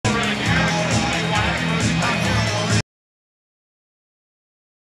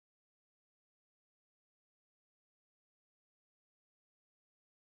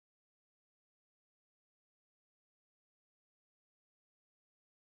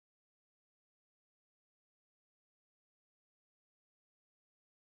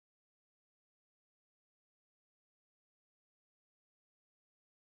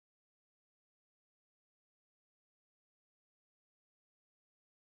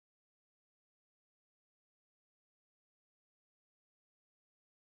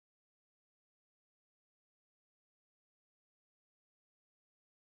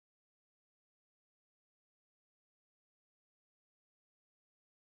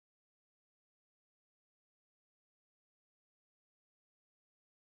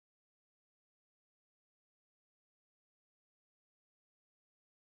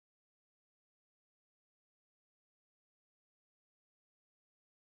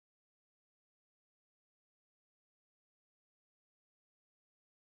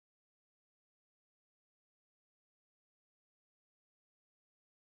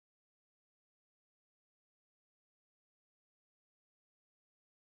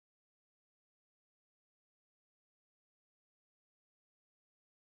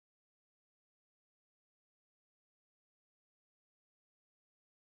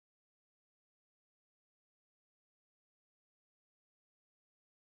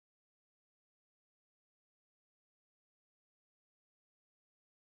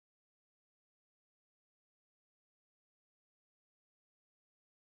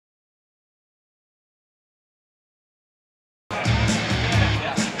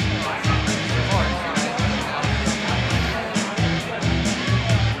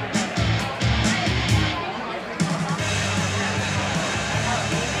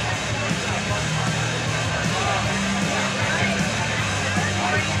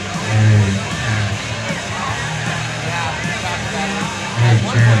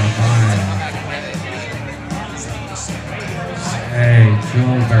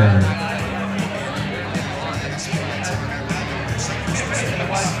Silver.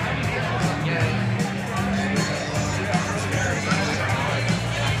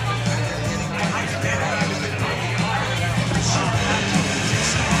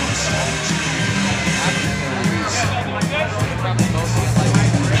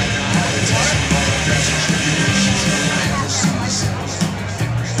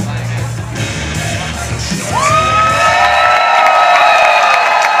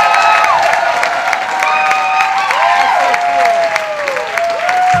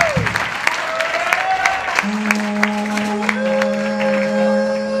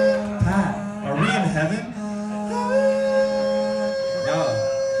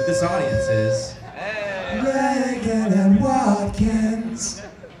 This audience is Reagan and Watkins.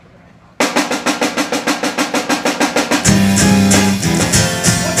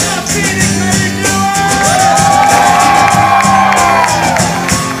 What's up, Phoenix? How you doing?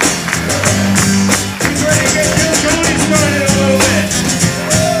 Who's ready to get Bill Cody started a little bit?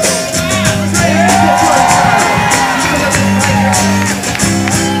 Who's ready to get Bill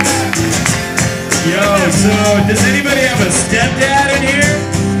Yo, so does anybody have a stepdad in here?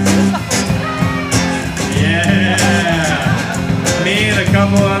 Me and a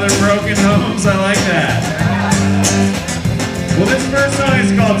couple other broken homes, I like that. Well, this first song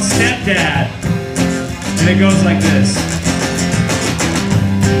is called Stepdad, and it goes like this.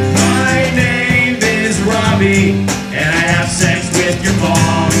 My name is Robbie, and I have sex with your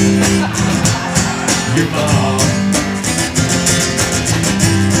mom. Your mom.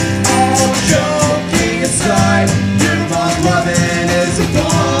 All joking aside, your mom's loving is a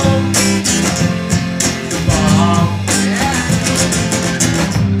bomb.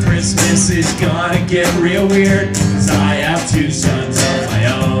 Christmas is gonna get real weird, cause I have two sons of my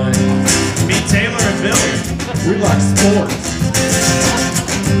own. Me, Taylor, and Billy, we like sports.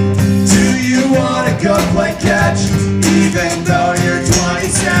 Do you wanna go play catch, even though you're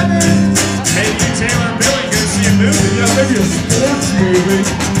 27? Maybe you, Taylor, and Billy go see a movie. Yeah, maybe a sports movie.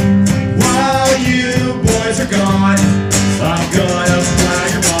 While you boys are gone, I'm gonna plow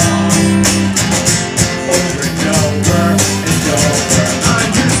your mom over and over and over.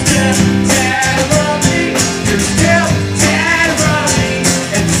 I'm your stepdad, Robbie. Your stepdad, Robbie.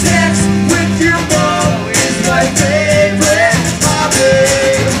 And sex with your mom is my favorite hobby.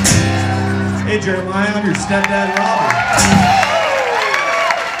 Hey Jeremiah, I'm your stepdad, Robbie.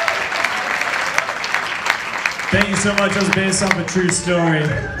 Thank you so much. That was based off a true story.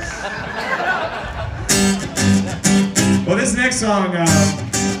 Well, this next song,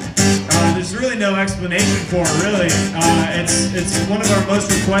 there's really no explanation for it, really. It's one of our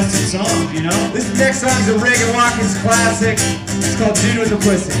most requested songs, you know? This next song is a Reagan Watkins classic. It's called Dude with the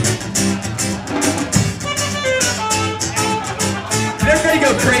Pussy. Can everybody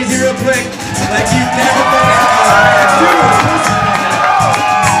go crazy real quick? Like you've never been Dude with the Pussy.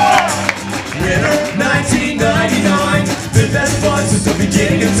 Winter 1999, the best fun since the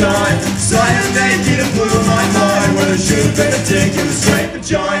beginning of time. Saw him naked and blew my mind. Where there should have been a dick, it was straight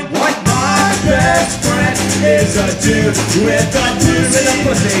vagina. What? My best friend is a dude with a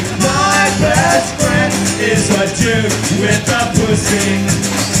pussy. My best friend is a dude with a pussy.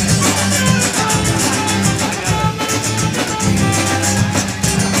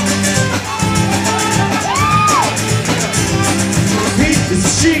 Is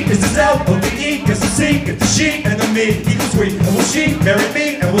the she, is the L-O-V-E, is the C, is the she, and the me equals we. And will she marry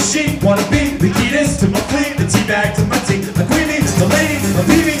me, and will she wanna be the keys to my fleet, the tea bag to my tea, the queenie, the lady, the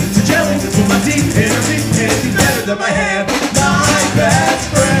baby, to jelly, to my tea, anything better than my hand. My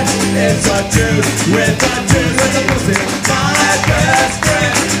best friend is a dude with a pussy. My best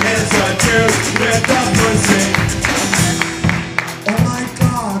friend is a dude with a pussy. Oh my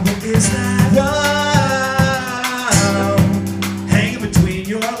God, what is that? Wow.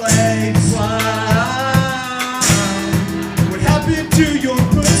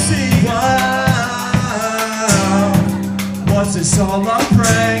 Was this all a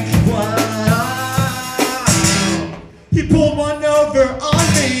prank? Wow. He pulled one over on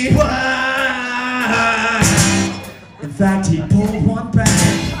me. Wow. In fact, he pulled one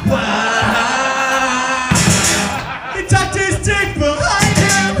back. Wow. He tucked his dick behind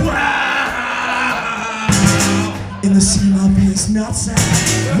him. Wow. In the seam of his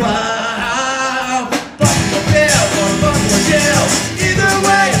nutsack. Wow. Buffalo Bill or Buffalo Jill. Either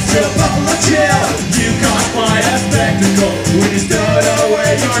way, it's still Buffalo Jill. You caught quite a spectacle when you stowed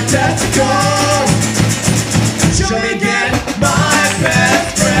away your testicles. Show me again. My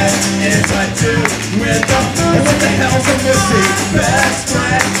best friend is a dude with a pussy. And what the hell's a pussy? Best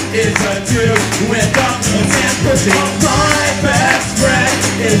friend is a dude with a pussy. My best friend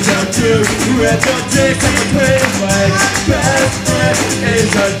with your dick and between his legs. Best friend is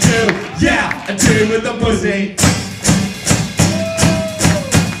a Jew. Yeah, a Jew with a pussy.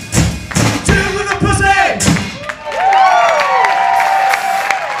 Jew with a pussy!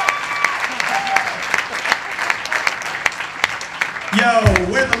 Yo,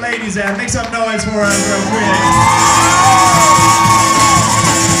 where the ladies at? Make some noise for us real quick.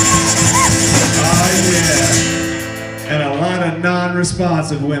 Oh yeah. And a lot of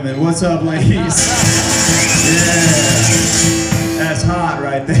non-responsive women. What's up, ladies? Yeah. That's hot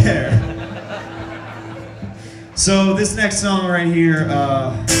right there. So this next song right here, a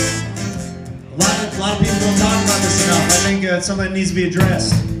lot of people don't talk about this enough. I think it's something that needs to be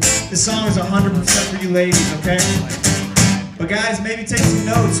addressed. This song is 100% for you ladies, okay? But guys, maybe take some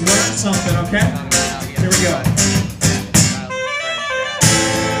notes, learn something, okay? Here we go.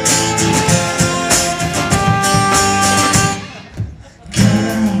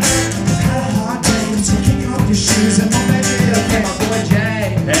 Girl, I've had a hard day, so kick off your shoes and my baby, okay? My boy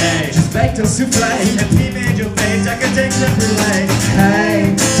Jay, hey, just baked a souffle and pea made your face, I can take creme brulee.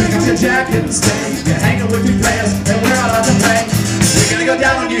 Hey, take off your jacket and stay. You're hanging with your players and we're all out to play. We're gonna go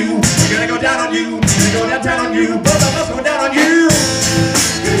down on you, we're gonna go down on you, we're gonna go downtown on you, both of us go down on you.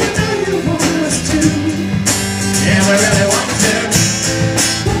 Girl, you know you want us to, yeah, we really want to.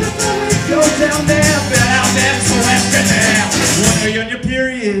 But before we go down there, fill out them so extra there. When you're on your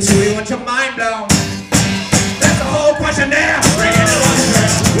period, so we want your mind blown. That's the whole question there. Bring it along,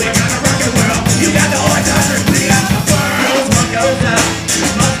 girl, we got a rocket world. You got the orchestra, we got the world. One goes up,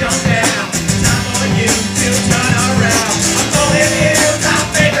 one goes down. Time for you to turn around. I'm calling you my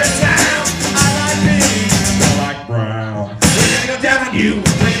favorite town. I like pink, I like brown. We're gonna go down on you,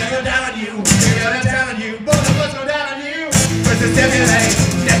 we're gonna go down on you, we're gonna go down on you. Both of us go down on you. First to stimulate,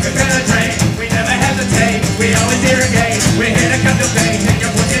 next to penetrate. We never hesitate, we always irrigate. We're here to cultivate, and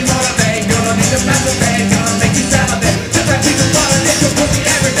you're pushing motivate. You don't need to masturbate, gonna make you salivate. Just like people falling into pussy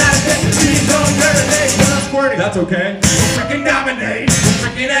every night and day. Please don't urinate, we're not squirting. That's okay. We'll freaking dominate, we'll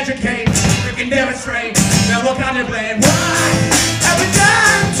freaking educate, we'll freaking demonstrate. Then we'll contemplate why have we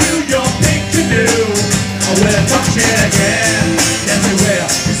done to your pink canoe? Or will it function again? Yes we will.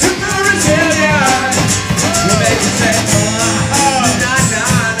 You're super resilient. We'll make you say, oh, nah, nah,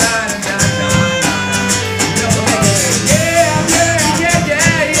 nah, nah, nah, nah. We'll make you say, yeah, yeah, yeah,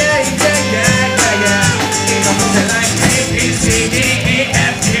 yeah, yeah, yeah, yeah, yeah, yeah. It's something like A, B, C, D, E,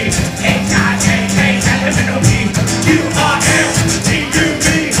 F, G, H, I, J, K, L, M, N, O, P, Q, R, S, T, U,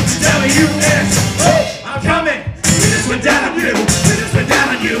 V, W, X. I'm coming. We just went down on you. We just went down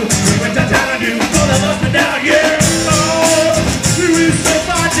on you. We went down on you. Both of us went down on you. Oh, we went so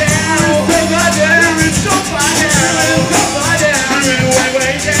far down. So far down. We went so far down. So far down. We went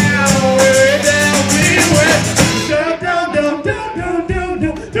way down. Way down. We went down, down, down, down, down,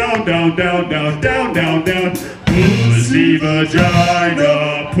 down, down, down, down, down, down. Pussy vagina.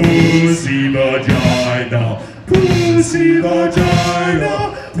 Pussy vagina. Pussy vagina.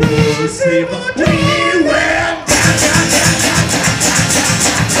 Pussy vagina. We went down, down,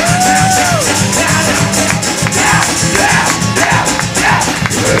 down, down, down, down, down,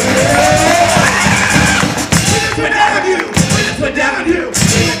 we just went down on you. We just went down on you.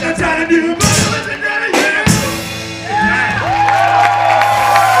 We went down on you. Both of us went down on you.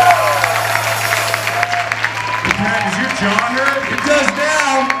 Does your jaw hurt? It does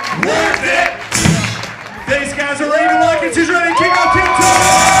now. Worth it. These guys are ready to lock it. She's ready to kick off tiptoe.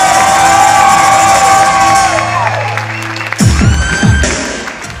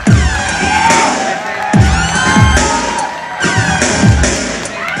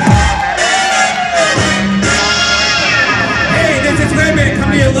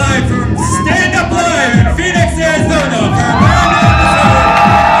 Coming to you live from Stand Up Live in Phoenix, Arizona for a brand new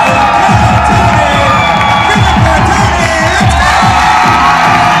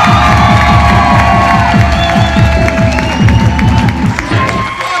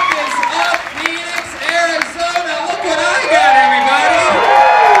What is up, Phoenix, Arizona? Look what I got, everybody!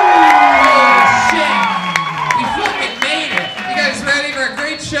 Holy shit! We fucking made it! You guys ready for a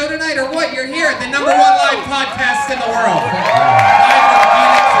great show tonight, or what? You're here at the #1 live podcast in the world.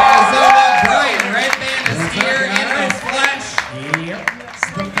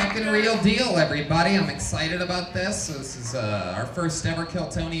 Real deal, everybody. I'm excited about this. So this is our first ever Kill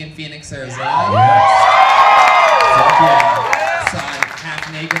Tony in Phoenix, Arizona. Saw a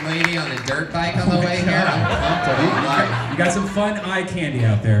half-naked lady on a dirt bike on the way here. I'm pumped. You got some fun eye candy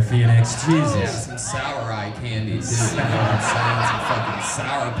out there, Phoenix. Jesus. Yeah, some sour eye candy too. You know what I'm saying? Some fucking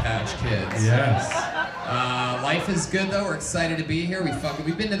Sour Patch Kids. Yes. Life is good though. We're excited to be here.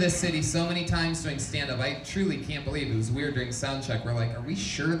 We've been to this city so many times doing stand-up. I truly can't believe it was weird during sound check. We're like, are we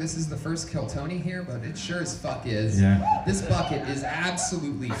sure this is the first Kill Tony here? But it sure as fuck is. Yeah. This bucket is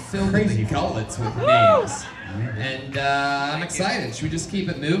absolutely filled to the gullets with names. And I'm excited. Should we just keep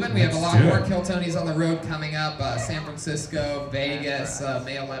it moving? We have a lot more Kill Tonys on the road coming up. San Francisco, Vegas,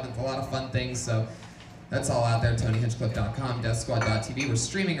 May 11th, a lot of fun things. So that's all out there, TonyHinchcliffe.com, DeathSquad.tv. We're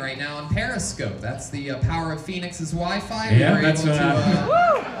streaming right now on Periscope. That's the power of Phoenix's Wi-Fi. Yeah, that's what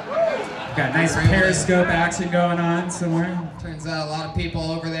got nice Periscope action going on somewhere. Turns out a lot of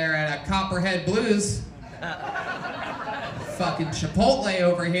people over there at Copperhead Blues. Fucking Chipotle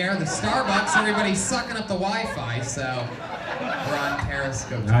over here, the Starbucks, everybody's sucking up the Wi-Fi, so we're on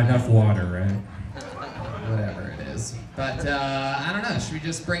Periscope. Not enough water, right? Whatever it is. But, I don't know, should we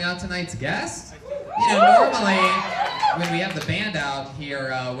just bring out tonight's guest? You know, normally, when we have the band out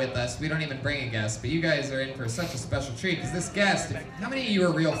here with us, we don't even bring a guest, but you guys are in for such a special treat, because this guest, how many of you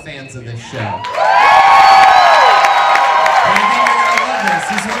are real fans of this show? I think you're going to love this.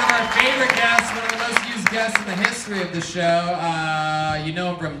 He's one of our favorite guests, one of the most used guests in the history of the show. You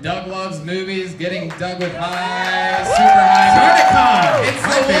know him from Doug Loves Movies, Getting Doug with High, Super High. It's the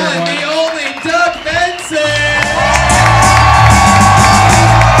one, the only Doug Benson!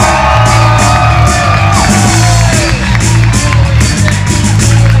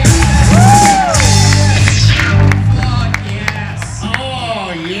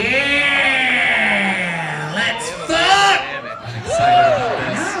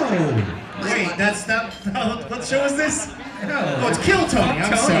 What show is this? No. Oh, it's Kill Tony.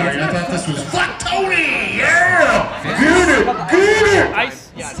 I'm sorry. I thought this was Fuck Tony. Yeah. Get it. Ice.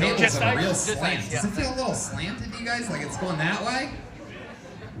 This table's a real slant. Does it feel a little slanted, you guys? Like it's going that way?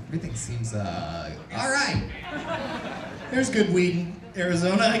 Everything seems, all right. There's good weed in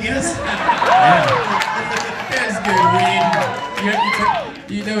Arizona, I guess. There's good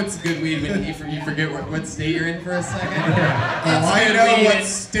weed. You know it's good weed when you forget what state you're in for a second. I know what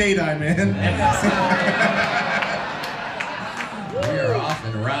state I'm in. We are off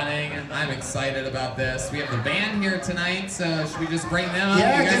and running. I'm excited about this. We have the band here tonight, so should we just bring them up?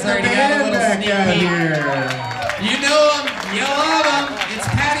 Yeah, you guys get the already band got a little back sneak out peek. here. You know them, you love them. It's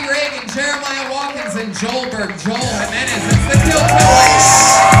Patty Reagan, Jeremiah Watkins, and Joel Jimenez. It's the Kill Tony.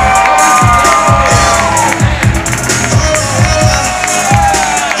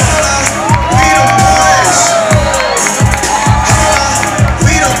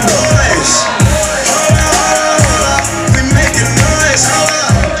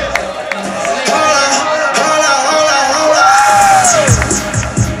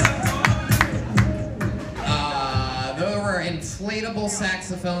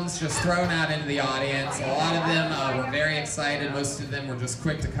 Saxophones just thrown out into the audience. A lot of them were very excited. Most of them were just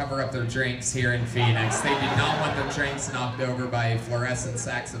quick to cover up their drinks here in Phoenix. They did not want their drinks knocked over by a fluorescent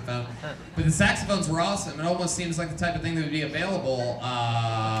saxophone. But the saxophones were awesome. It almost seems like the type of thing that would be available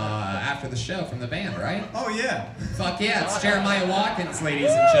after the show from the band, right? Oh, yeah. Fuck yeah, it's Jeremiah Watkins,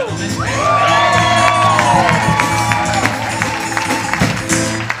 ladies and gentlemen.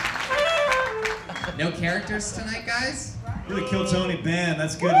 No characters tonight, guys? We're the Kill Tony band,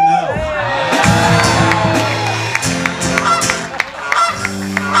 that's good enough.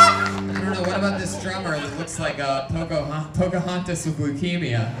 I don't know, what about this drummer that looks like a Pocahontas with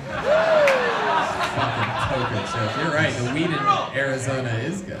leukemia? Fucking poker joke. You're right, the weed in Arizona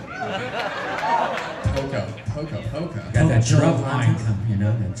is good. Poco. Got that drug line,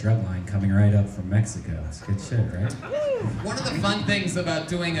 that drug line coming right up from Mexico. It's good shit, right? One of the fun things about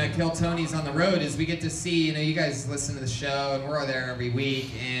doing Kill Tonys on the road is we get to see, you guys listen to the show and we're there every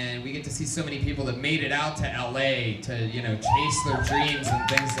week, and we get to see so many people that made it out to LA to, chase their dreams and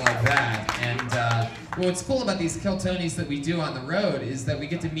things like that. And what's cool about these Kill Tonys that we do on the road is that we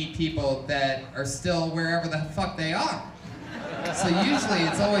get to meet people that are still wherever the fuck they are. So usually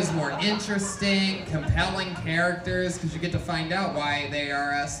it's always more interesting, compelling characters, because you get to find out why they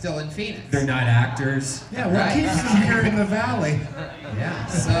are still in Phoenix. They're not actors. Yeah, what keeps them here in the valley? Yeah,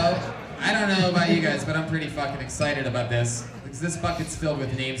 so I don't know about you guys, but I'm pretty fucking excited about this. Because this bucket's filled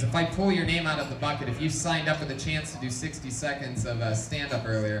with names. If I pull your name out of the bucket, if you signed up with a chance to do 60 seconds of stand-up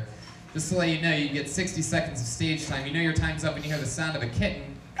earlier, just to let you know, you get 60 seconds of stage time. You know your time's up when you hear the sound of a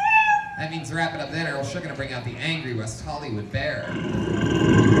kitten. That means wrap it up then, or else you're gonna bring out the angry West Hollywood bear.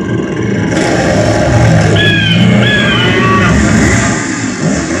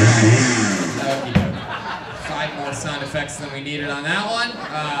 Five more sound effects than we needed on that one.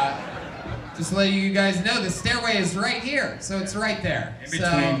 Just to let you guys know, the stairway is right here, so it's right there. So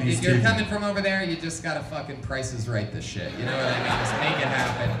if you're coming from over there, you just gotta fucking Price is Right this shit. You know what I mean? Just make it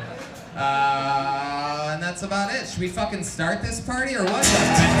happen. that's about it. Should we fucking start this party or what? It's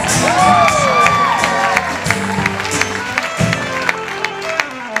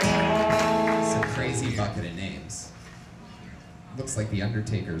a crazy bucket of names. Looks like the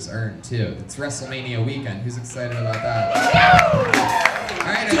Undertaker's urn too. It's WrestleMania weekend. Who's excited about that? All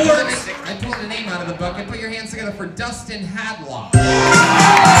right, I pulled a name out of the bucket. Put your hands together for Dustin Hadlock.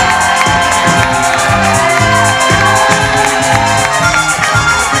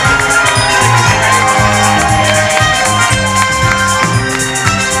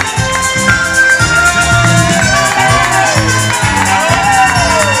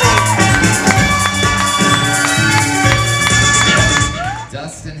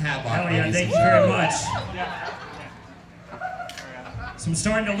 Thank you very much. So I'm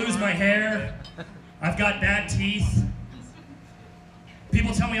starting to lose my hair. I've got bad teeth.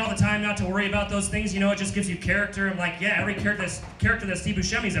 People tell me all the time not to worry about those things. You know, it just gives you character. I'm like, yeah, every character that Steve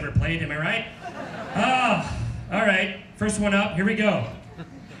Buscemi's ever played. Am I right? All right. First one up. Here we go.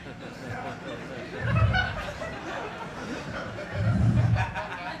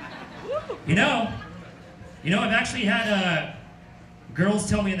 You know, I've actually had girls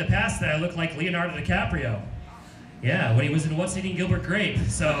tell me in the past that I look like Leonardo DiCaprio. Yeah, when he was in What's Eating Gilbert Grape.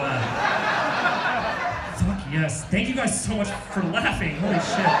 So, fuck yes. Thank you guys so much for laughing. Holy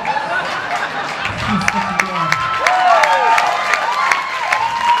shit.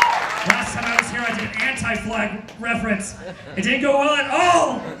 Last time I was here, I did an anti-flag reference. It didn't go well at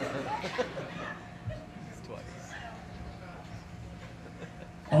all.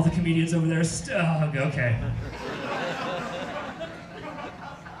 All the comedians over there okay.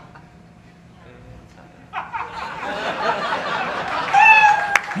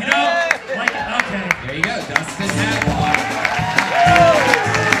 You know, like, okay. There you go, Dustin Hadlock.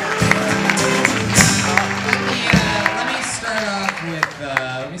 Let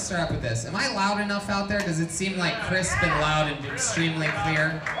me start off with this. Am I loud enough out there? Does it seem like crisp and loud and extremely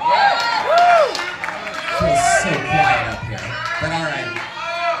clear? Feels so quiet up here. But all right.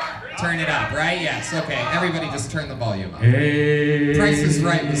 Turn it up, right? Yes, okay. Everybody just turn the volume up. Hey. Price is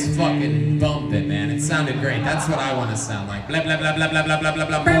Right was fucking bumping, man. It sounded great. That's what I want to sound like. Blah, blah, blah, blah, blah, blah, blah,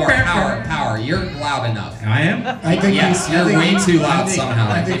 blah, blah. More power. You're loud enough. I am? I think you're way too loud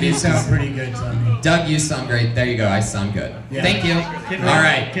somehow. I think you sound pretty good, Tommy. Doug, you sound great. There you go. I sound good. Yeah. Thank you. All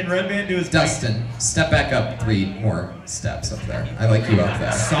right. Can Redman do his Dustin, step back up 3 more steps up there. I like you up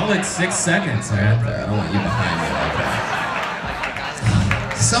there. Solid 6 seconds, Up man. there. I don't want you behind me like that.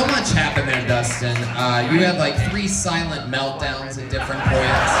 So much happened there, Dustin. You had like 3 silent meltdowns at different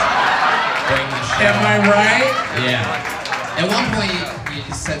points during the show. Am I right? Yeah. At one point, you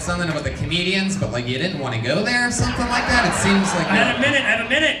said something about the comedians, but like you didn't want to go there or something like that. It seems like I have a minute. I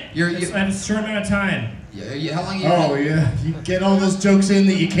have a short amount of time. How long you? Oh yeah, you get all those jokes in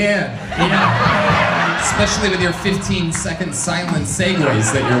that you can. Yeah. Especially with your 15-second silent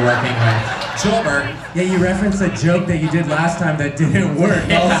segues that you're working with. Joelberg. Yeah, you referenced a joke that you did last time that didn't work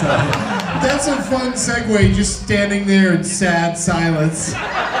also. That's a fun segue, just standing there in sad silence.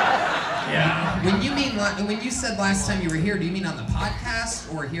 Yeah. When you said last time you were here, do you mean on the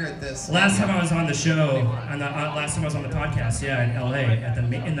podcast or here at this? Last time I was on the show, last time I was on the podcast, yeah, in LA,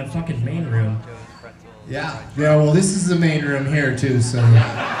 in the fucking main room. Yeah. Yeah, well, this is the main room here too, so.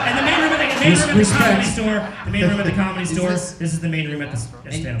 And the main room at the Comedy Store. The main room at the Comedy Store. This is the main room at the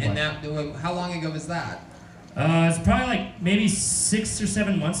stand-up. And now, how long ago was that? It's probably like maybe 6 or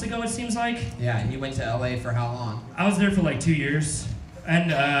 7 months ago. It seems like. Yeah, and you went to LA for how long? I was there for like 2 years,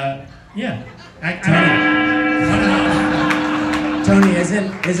 and yeah. I don't know. Tony,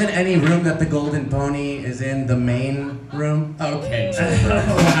 isn't any room that the Golden Pony is in the main room? Okay.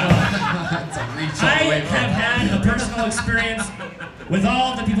 I have had a personal experience with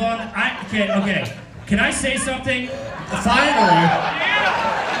all the people on. Okay. Can I say something? Finally.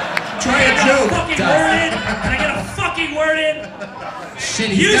 Try a joke. Can I get a fucking word in?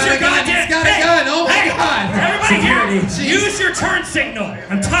 Shit, he's got a gun. He's got a gun. Oh my God. Everybody here, use your turn signal.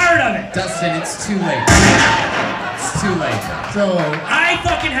 I'm tired of it. Dustin, it's too late. It's too late. So I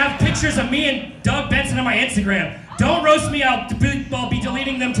fucking have pictures of me and Doug Benson on my Instagram. Don't roast me. I'll be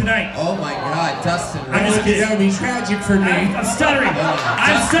deleting them tonight. Oh my God, Dustin. that would be tragic for me. I'm stuttering.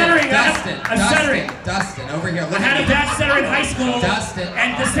 I'm stuttering. I'm stuttering. Dustin, over here. I had a bad stutter in high school. Dustin.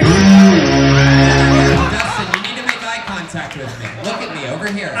 And this thing. Dustin, you need to make eye contact with me. Look at me, over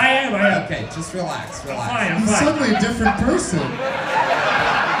here. I am. Okay, just relax. I'm He's fine. suddenly a different person.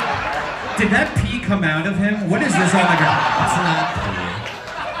 Did that pee come out of him? What is this on the ground? It's not pee.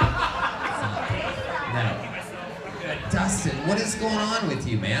 No. Dustin, what is going on with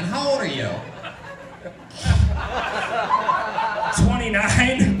you, man? How old are you?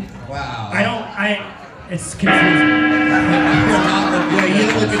 29. Wow. It's confusing. Yeah, you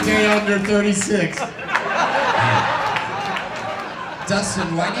look a day under 36.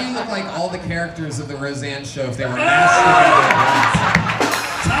 Dustin, why do you look like all the characters of the Roseanne show if they were mashed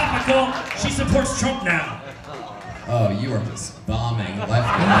together? Topical. She supports Trump now. Oh, you are just bombing left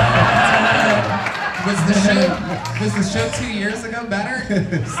and right. Was the show 2 years ago better?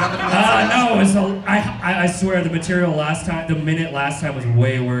 7 months ago? No, it was I swear the material last time was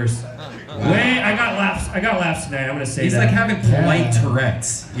way worse. Wow. I got laughs tonight. I'm gonna say He's that. like having polite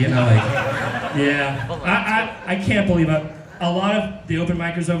Tourette's, you know, like. Yeah, I can't believe it. A lot of the open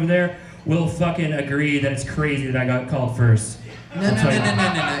micers over there will fucking agree that it's crazy that I got called first. No.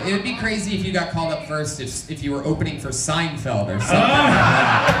 It would be crazy if you got called up first if you were opening for Seinfeld or something like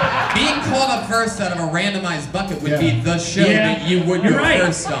that. Being called up first out of a randomized bucket would be the show that you would go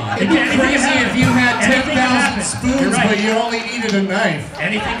first on. It'd be crazy if you had 10,000 spoons, right. but you only needed a knife.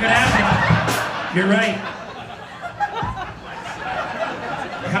 Anything could happen. You're right.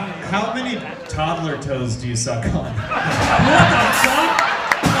 How many toddler toes do you suck on? What the fuck?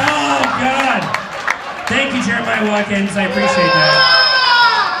 Oh, God. Thank you, Jeremiah Watkins. I appreciate that.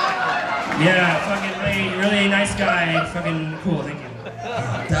 Yeah, fucking really nice guy. Fucking cool. Thank you.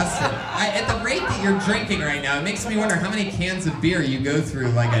 Dustin, at the rate that you're drinking right now, it makes me wonder how many cans of beer you go through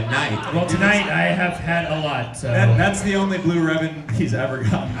like a night. Well, tonight I have had a lot. So. That's the only blue ribbon he's ever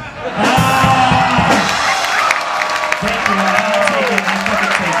gotten.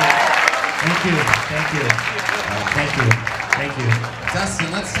 Thank you. I'll take it. I'll fucking take it. Thank you.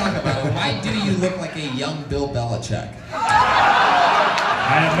 Dustin, let's talk about it. Why do you look like a young Bill Belichick?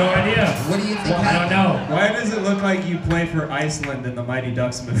 I have no idea. What do you think I don't know. Why does it look like you play for Iceland in the Mighty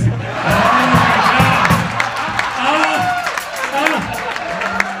Ducks movie? Oh my God.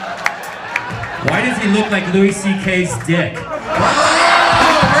 Why does he look like Louis C.K.'s dick?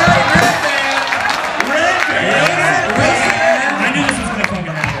 I knew this was gonna fucking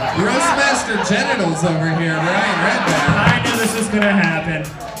happen. Roastmaster Genitals over here, Ryan Redman. I knew this was gonna happen.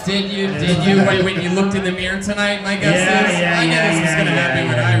 Did you when you looked in the mirror tonight, my guess is? I knew this was gonna happen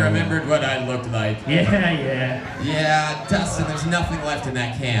when I remembered what I looked like. Yeah. Yeah, Dustin, there's nothing left in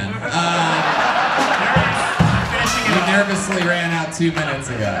that can. Finishing You it off. nervously ran out 2 minutes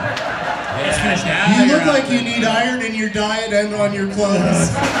ago. Let's finish now. now You you're look out. like you need iron in your diet and on your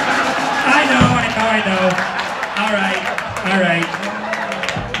clothes. I know. All right.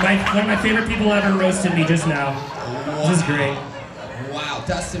 One of my favorite people ever roasted me just now. This is great. Wow,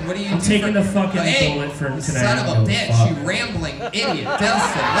 Dustin, what do you do? I'm taking the fucking Hey, bullet for tonight. son of I a don't give bitch, fuck. you rambling idiot.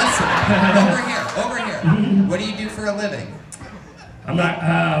 Dustin, listen. Over here. What do you do for a living? I'm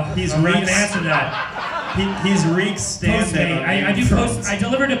not. He's I'm not gonna Reeks. answer that. He's Reek's stand-in. Postmate. I do post. I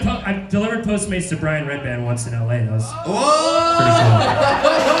delivered Postmates to Brian Redband once in LA. That was Whoa!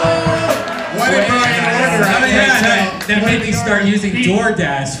 What did Brian order? That made me start using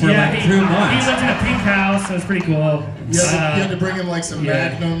DoorDash for like 2 He months. lived in a pink house. So it was pretty cool. You had to bring him like some yeah.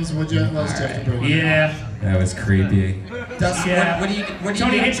 magnums, would you? Let's have to bring him. Yeah. That was creepy. Dustin, Yeah. what do you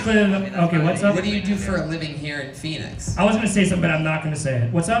Tony do? Hitchcliff. Okay, what's up? What do you do for a living here in Phoenix? I was gonna say something, but I'm not gonna say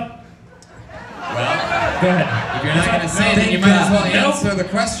it. What's up? Well, Go ahead. if you're not going to say it, then you might as well Nope. answer the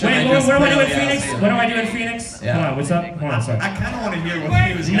question. Wait, I what just do I do in played Phoenix? out. What do I do in Phoenix? Yeah. Hold on, what's up? Hold on, sorry. I kind of want to hear what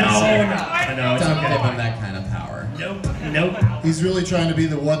he was No, going to say. I know, it's Don't give him okay. that kind of power. Nope. He's really trying to be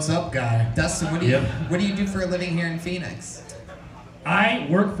the what's up guy. Dustin, what do you do for a living here in Phoenix? I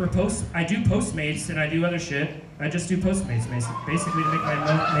work for I do Postmates and I do other shit. I just do Postmates, basically to make my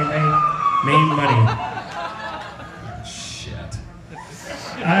main money. Shit.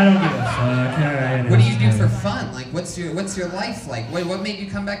 I don't give a fuck. Alright, What do you do for fun? Like, what's your life like? Wait, what made you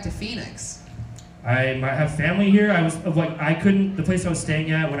come back to Phoenix? I might have family here. The place I was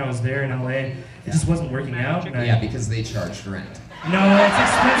staying at when I was there in LA, it just wasn't working out. And Yeah, because they charged rent. No, it's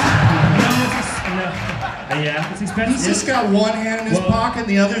expensive. Yeah, it's expensive. He's just got one hand in his pocket and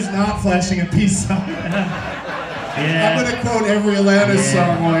the other's not flashing a peace sign. Yeah. I'm gonna quote every Alanis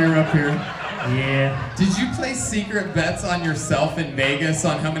song while you're up here. Yeah. Did you play secret bets on yourself in Vegas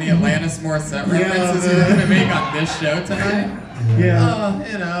on how many Alanis Morissette references Yeah, you were going to make on this show tonight? Yeah.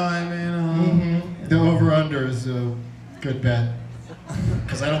 The The over-under is a good bet.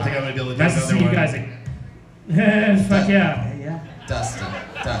 Because I don't think I'm gonna be able to do Nice to another see you one. guys. Fuck yeah.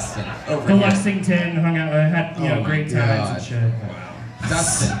 Dustin, over The here. Lexington hung out, had Oh great my times and God. shit.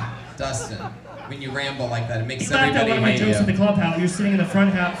 Dustin, when you ramble like that, it makes You laughed at everybody one of my hate jokes at the you. clubhouse. You were sitting in the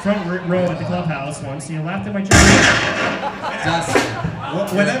front row at the clubhouse once, and you laughed at my joke.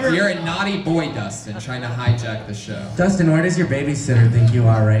 Dustin, you're a naughty boy, Dustin, trying to hijack the show. Dustin, where does your babysitter think you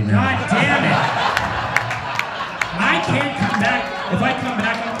are right now? God damn it! I can't come back. If I come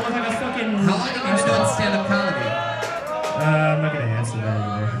back, I'm going like a fucking. How long have you been doing stand-up comedy? I'm not gonna answer that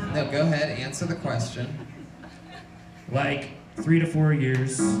either. No, go ahead, answer the question. Like 3 to 4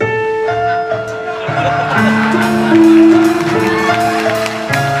 years.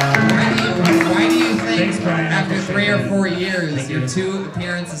 Why do you think Thanks, Brian. after 3 or 4 years, Thank your you. 2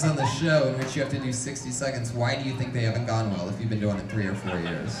 appearances on the show in which you have to do 60 seconds, why do you think they haven't gone well if you've been doing it 3 or 4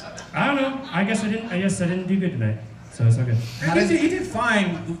 years? I don't know. I guess I didn't do good tonight. So it's okay. You did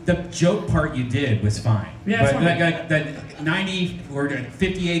fine. The joke part you did was fine. Yeah, it's but fine. like that 90 or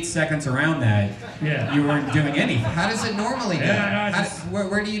 58 seconds around that, Yeah. you weren't doing anything. How does it normally go? Yeah, I just-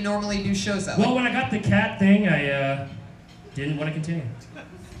 Where do you normally do shows at? Well, when I got the cat thing, I didn't want to continue.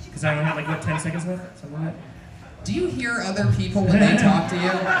 Because I only had like, what, 10 seconds left? Something like that. Do you hear other people when they talk to you?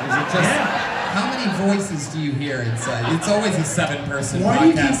 Or is it just, how many voices do you hear inside? It's always a 7-person Why podcast. do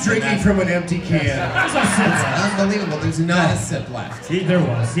you keep drinking from an empty can? There's no sense. Unbelievable. There's not a sip left. See, there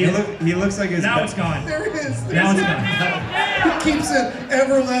was. See, He looks like his. now it's gone. There it is. Now it's gone. He keeps an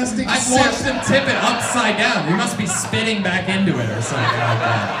everlasting I sip. watched him tip it upside down. He must be spitting back into it or something like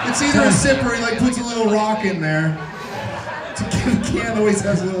that. It's either a sip or he like puts a little rock in there. The can always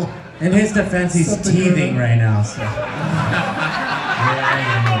has a little. In his defense, he's Something teething right now. So.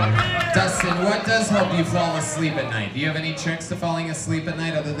 Dustin, what does help you fall asleep at night? Do you have any tricks to falling asleep at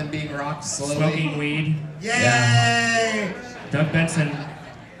night other than being rocked slowly? Smoking weed. Yay! Doug Benson.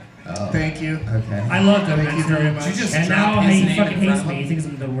 Oh, Thank you. okay. I love Doug Thank you Benson. very much. Did you just And drop now his he name fucking in front hates of me. him? He thinks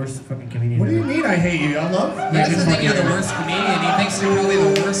I'm the worst fucking comedian What do you ever. mean I hate you? I love. He doesn't think you're the worst comedian. He thinks you're probably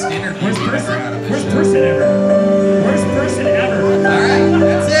the worst interview Worst we've ever person? had on the Worst show. person ever. Worst person ever. All right,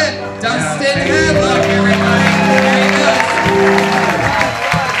 that's it. Dustin Hadlock, everybody. There he goes.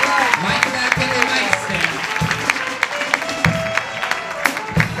 Mike back in the mic stand.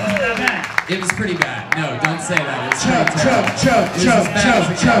 Wasn't that bad. It was pretty bad. No, don't say that. It was Chug, pretty chug, terrible. chug, It was chug, as bad as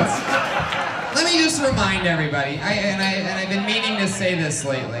chug, it chug. gets. Let me just remind everybody, I've been meaning to say this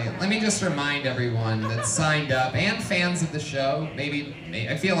lately. Let me just remind everyone that's signed up and fans of the show. Maybe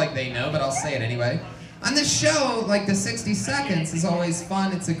I feel like they know, but I'll say it anyway. On this show, like the 60 seconds is always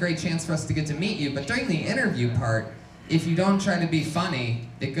fun. It's a great chance for us to get to meet you. But during the interview part, if you don't try to be funny,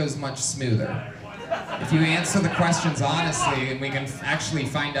 it goes much smoother. If you answer the questions honestly and we can actually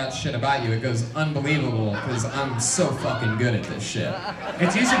find out shit about you, it goes unbelievable because I'm so fucking good at this shit.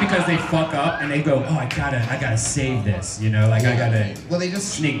 It's usually because they fuck up and they go, oh, I gotta save this, you know, like I gotta Well, they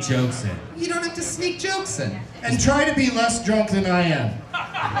just sneak jokes in. You don't have to sneak jokes in. And try to be less drunk than I am.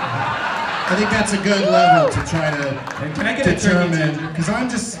 I think that's a good level to try to Can I get a turkey determine. ginger? Because I'm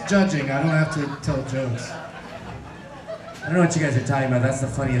just judging. I don't have to tell jokes. I don't know what you guys are talking about. That's the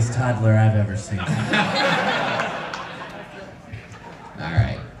funniest toddler I've ever seen. All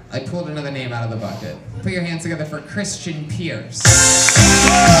right. I pulled another name out of the bucket. Put your hands together for Christian Pierce.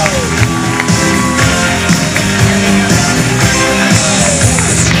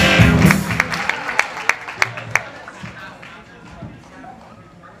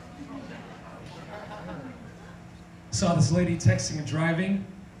 Saw this lady texting and driving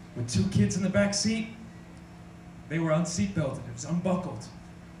with 2 kids in the back seat. They were unseatbelted. It was unbuckled.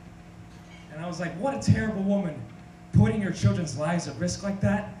 And I was like, what a terrible woman, putting your children's lives at risk like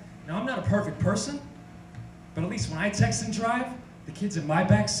that. Now, I'm not a perfect person, but at least when I text and drive, the kids in my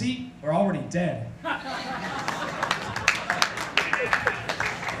back seat are already dead.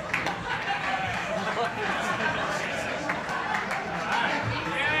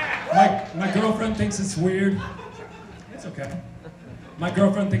 My girlfriend thinks it's weird. It's okay. My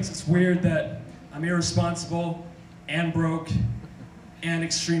girlfriend thinks it's weird that I'm irresponsible and broke and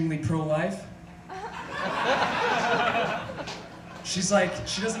extremely pro-life. She's like,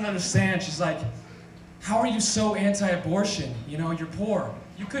 she doesn't understand. She's like, how are you so anti-abortion? You know, you're poor.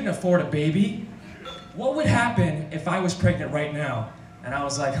 You couldn't afford a baby. What would happen if I was pregnant right now? And I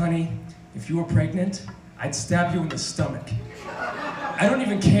was like, honey, if you were pregnant, I'd stab you in the stomach. I don't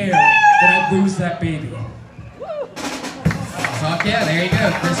even care that I'd lose that baby. Fuck yeah, there you go,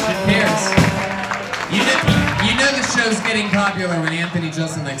 Christian Pierce. You know the show's getting popular when Anthony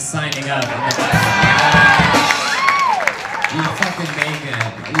Jeselnik's signing up. You're fucking making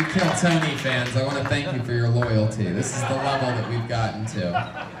it. You Kill Tony fans, I want to thank you for your loyalty. This is the level that we've gotten to.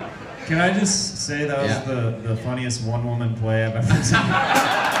 Can I just say that was Yeah. the funniest one-woman play I've ever seen?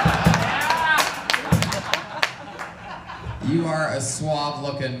 You are a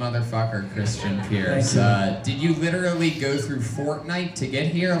suave-looking motherfucker, Christian Pierce. Thank Did you literally go through Fortnite to get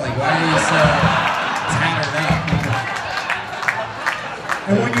here? Like, why are you so tattered up?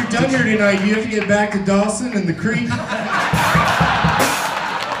 And when you're done here tonight, you have to get back to Dawson and the creek.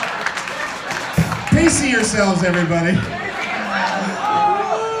 Pace yourselves, everybody.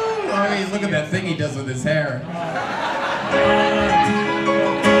 I mean, look at that thing he does with his hair.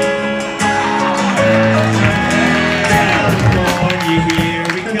 Here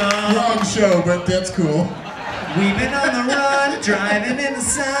we come. Wrong show, but that's cool. We've been on the run, driving in the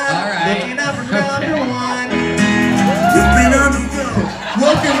sun, All right. looking up for number one.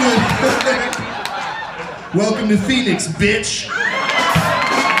 Welcome to Phoenix, bitch.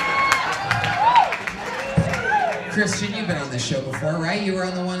 Christian, you've been on this show before, right? You were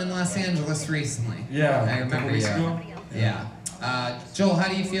on the one in Los Angeles recently. Yeah, I remember you. Yeah. Joel, how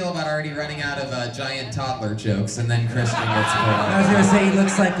do you feel about already running out of giant toddler jokes and then Christian gets pulled I was out? gonna say he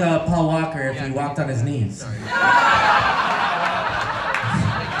looks like Paul Walker if he walked on his knees.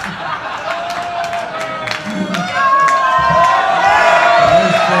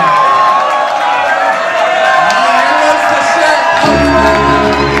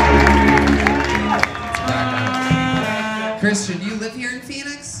 Christian, you live here in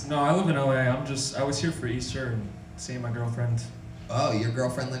Phoenix? No, I live in LA. I was here for Easter and seeing my girlfriend. Oh, your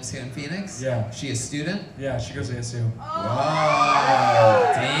girlfriend lives here in Phoenix? Yeah. She a student? Yeah, she goes to ASU.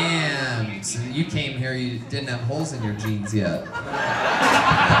 Whoa, damn. So you came here, you didn't have holes in your jeans yet.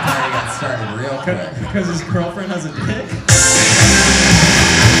 That party got started real quick. Because his girlfriend has a dick?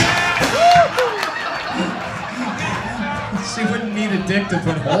 She wouldn't need a dick to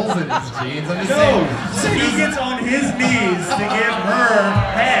put holes in his jeans. I'm just No, saying. so he gets on his knees to give her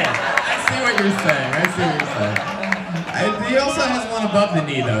head. I see what you're saying. I see what you're saying. He also has one above the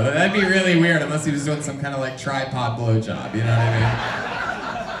knee, though. That'd be really weird unless he was doing some kind of like tripod blowjob. You know what I mean?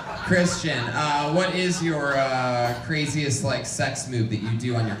 Christian, what is your craziest like sex move that you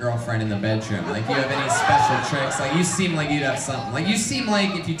do on your girlfriend in the bedroom? Like, do you have any special tricks? Like, you seem like you'd have something. Like, you seem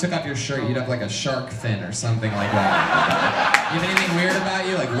like if you took off your shirt, you'd have like a shark fin or something like that. You have anything weird about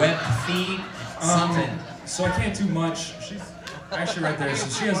you? Like webbed feet? Something? So I can't do much. She's actually right there. So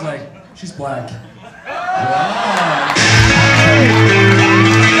she has like, she's black. Wow.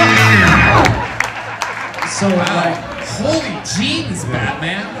 So like, Holy jeans,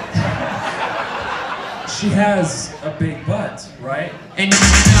 Batman. she has a big butt, right? And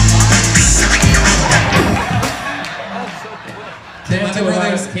the other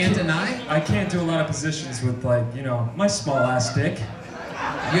brothers can't deny? I can't do a lot of positions with like, you know, my small ass dick.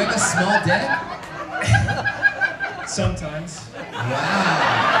 You have a small dick? Sometimes.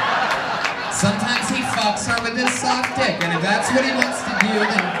 Wow. Sometimes he fucks her with his soft dick, and if that's what he wants to do,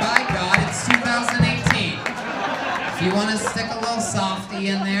 then by God, it's 2018. If you want to stick a little softy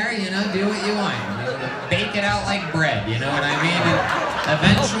in there, you know, do what you want. Bake it out like bread, you know what I mean? And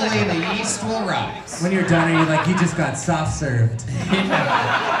eventually the yeast will rise. When you're done, you're like, you just got soft served.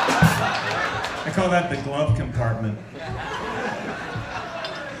 I call that the glove compartment.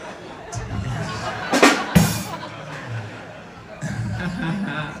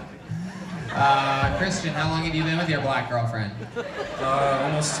 Christian, how long have you been with your black girlfriend?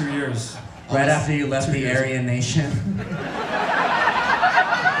 Almost 2 years. Right after you left the Aryan Nation.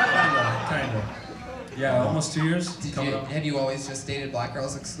 Kinda. Yeah, almost 2 years. Have you always just dated black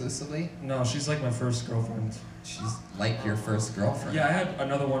girls exclusively? No, she's like my first girlfriend. She's like your first girlfriend. Yeah, I had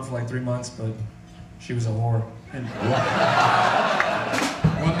another one for like 3 months, but she was a whore. And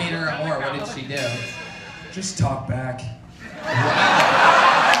What made her a whore? What did she do? just talk back.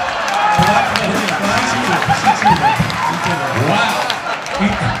 Wow.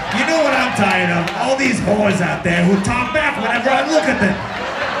 You know what I'm tired of? All these whores out there who talk back whenever I look at them.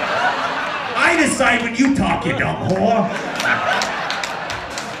 I decide when you talk, you dumb whore.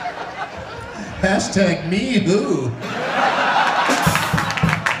 Hashtag me who.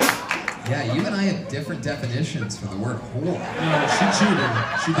 Yeah, you and I have different definitions for the word whore. No, she cheated.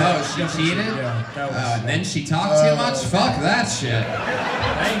 She did. Oh, she definitely cheated? Yeah, that was. And then she talked too much? Fuck that shit.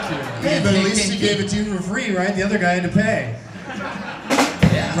 Thank you. Yeah, but at least he gave it to you for free, right? The other guy had to pay.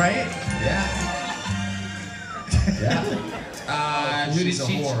 Yeah. Right? Yeah. Yeah. Who did She's a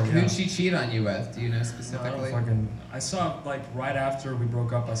she whore, who yeah. did she cheat on you with? Do you know No, I don't specifically? I saw like right after we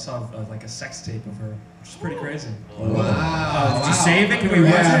broke up, I saw like a sex tape of her, which is pretty crazy. Wow. Did you save it? Can we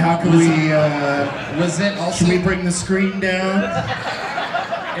watch Yeah, it? how can we, Was it also should we bring the screen down?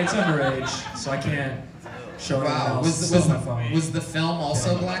 It's underage, so I can't show anyone Wow. else. Was, It's was, on my phone. was the film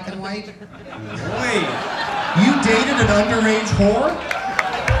also black and white? Wait, you dated an underage whore?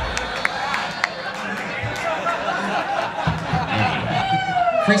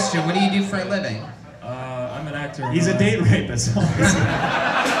 Christian, what do you do for a living? I'm an actor. He's a date rapist. You're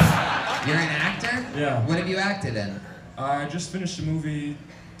an actor? Yeah. What have you acted in? I just finished a movie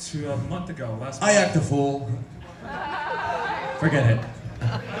a month ago. Last month. I act a fool. Forget it.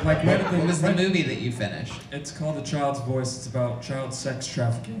 Like What was the movie that you finished? It's called The Child's Voice. It's about child sex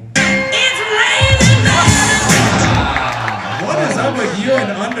trafficking. What is up with you and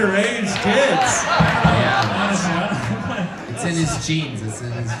underage kids? Yeah. Honestly, I don't It's in his genes. It's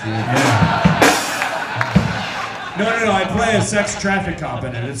in his genes. No, I play a sex traffic cop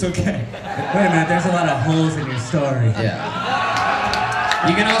in it. It's okay. Wait a minute, there's a lot of holes in your story. Yeah.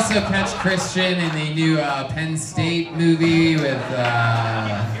 You can also catch Christian in the new Penn State movie with.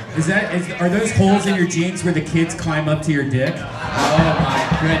 Are those holes in your jeans where the kids climb up to your dick? Oh my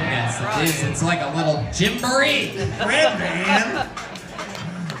goodness! It is. It's like a little gymboree. Red man.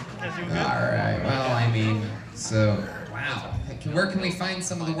 All right. Well, I mean, so wow. Where can we find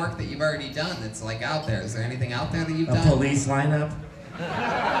some of the work that you've already done that's like out there? Is there anything out there that you've A done? police lineup?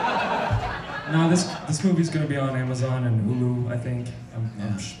 No, this movie's gonna be on Amazon and Hulu, I think. I'm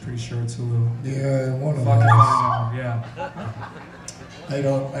pretty sure it's Hulu. Yeah, one of Fuck if those. I know, yeah. I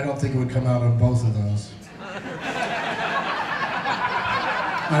don't think it would come out on both of those.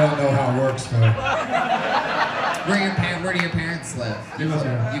 I don't know how it works though. Where do your parents live? They live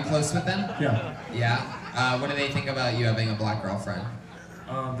here. You close with them? Yeah. Yeah. What do they think about you having a black girlfriend?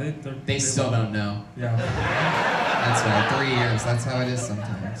 They Still don't know. Yeah. That's right. 3 years. That's how it is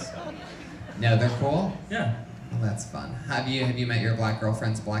sometimes. No, they're cool. Yeah. Well, that's fun. Have you met your black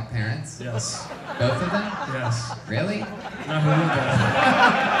girlfriend's black parents? Yes. Both of them? Yes. Really? Not her dad.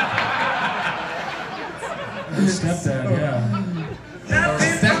 Her stepdad, yeah.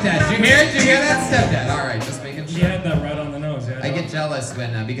 Stepdad. Did you hear it? Did you hear that? Stepdad. All right, just making She sure. had that right on the nose, yeah. I get jealous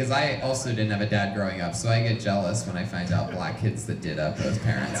when, because I also didn't have a dad growing up, so I get jealous when I find out black kids that did have both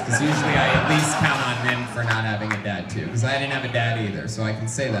parents. Because usually I at least count on them for not having a dad too. Because I didn't have a dad either, so I can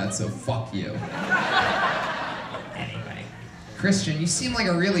say that, so fuck you. Anyway. Christian, you seem like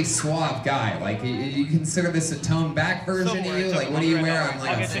a really suave guy. Like, you consider this a toned back version of you? Like, what do you wear on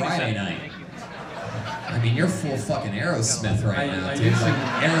like a Friday night? I mean, you're full fucking Aerosmith right now, dude. Like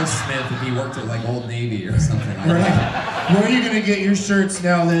Aerosmith if he worked at like Old Navy or something like that. Where are you gonna get your shirts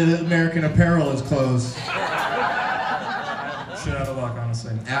now that American Apparel is closed? Shit out of luck,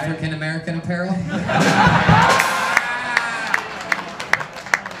 honestly. African American apparel?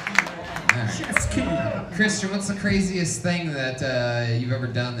 Alright. Christian, what's the craziest thing that you've ever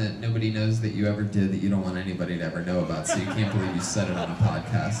done that nobody knows that you ever did that you don't want anybody to ever know about, so you can't believe you said it on a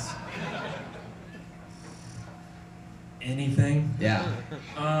podcast? Anything? Yeah.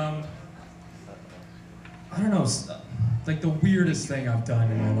 I don't know, like the weirdest thing I've done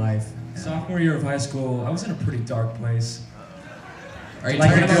in my life. Sophomore year of high school, I was in a pretty dark place. Are you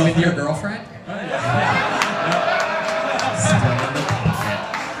Like talking your about with your girlfriend?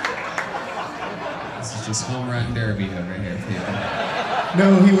 This is just home run derby over here, people.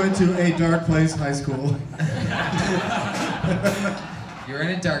 No, he went to a dark place high school. You were in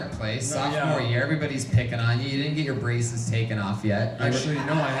a dark place, No, sophomore yeah. year, everybody's picking on you. You didn't get your braces taken off yet. Actually,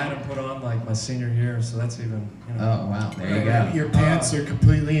 no, I had them put on like my senior year, so that's even, you know. Oh, wow, there you go. Your pants are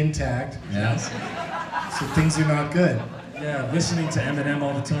completely intact, Yes. so things are not good. Yeah, listening to Eminem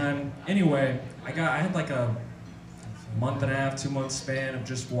all the time. Anyway, I had like a month and a half, 2 month span of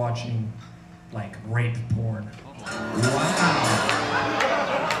just watching like rape porn. Wow.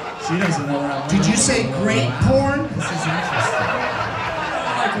 She doesn't know that. Did you say great porn? This is interesting.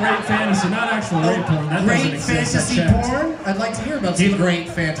 Like rape fantasy, not actual rape porn. That Great doesn't exist. I fantasy checked. porn? I'd like to hear about some great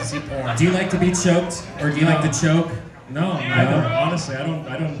fantasy porn. Do you like to be choked? Or do you like to choke? No, I don't. Honestly, I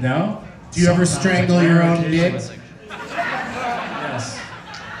don't. No? Do you ever Sometimes, strangle like, your rare own dick? occasions. Yes.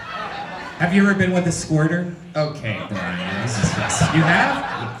 Have you ever been with a squirter? Okay, Brian, this is just... You have?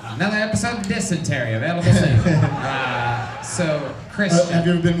 Another episode of Dysentery, available soon. So, Christian, Have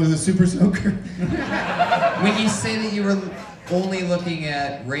you ever been with a super soaker? when you say that you were only looking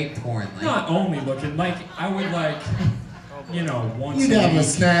at rape porn, like... Not only looking, like I would like, you know, once You'd a have a week.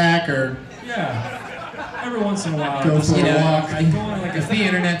 snack or Yeah. Every once in a while. Go just, for a you know, walk. I'd go on like If the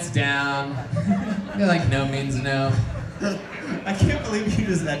internet's down, you're like, no means no. I can't believe you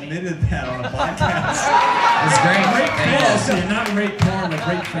just admitted that on a podcast. It's great. rape Thank fantasy, not rape porn, like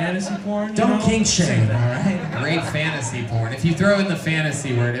rape fantasy porn. You Don't know? kink Same shame, thing. alright? you. Rape fantasy porn. If you throw in the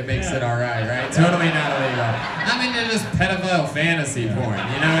fantasy word, it makes Yeah. it alright, right? Totally not illegal. I'm into just pedophile fantasy porn. You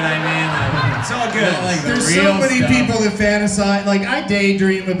know what I mean? Like, It's all good. not like the There's real so many stuff. people that fantasize. Like, I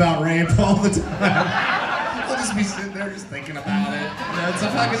daydream about rape all the time. I'll just be sitting there just thinking about it. No, it's a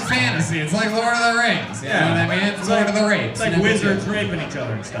fucking fantasy. It's like Lord of the Rings. You know what I mean? It's Lord of the Rapes. It's like No big wizards deal. raping each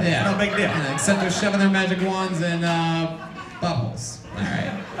other and stuff. Yeah. No big deal. Yeah, except they're shoving their magic wands in bubbles. All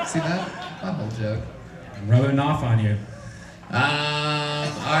right. See that? Bubble joke. Rubbing off on you. All right.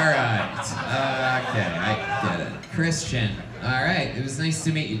 Okay, I get it. Christian, All right, it was nice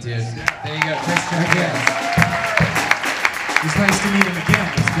to meet you, dude. There you go, Christian. Again. It was nice to meet him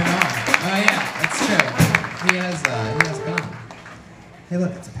again. It's been on. Oh yeah, that's true. He has been on. Hey,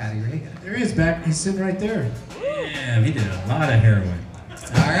 look, it's Patty Reagan. There he is, back. He's sitting right there. Yeah, he did a lot of heroin.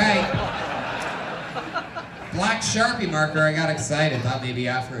 All right. Black Sharpie marker, I got excited. Thought maybe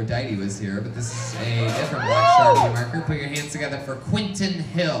Aphrodite was here, but this is a different Black Sharpie marker. Put your hands together for Quentin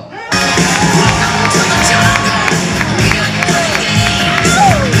Hill.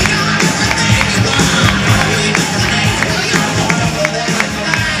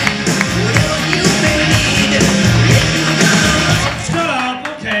 Shut up.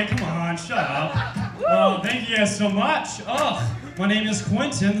 Okay, come on, shut up. Thank you guys so much. My name is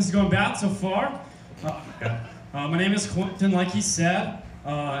Quentin. This is going bad so far. Okay. My name is Quentin, like he said.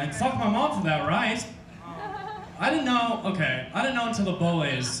 And fuck my mom for that, right? I didn't know until the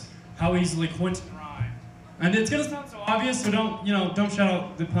bullies how easily Quentin rhymed. And it's gonna sound so obvious, so don't shout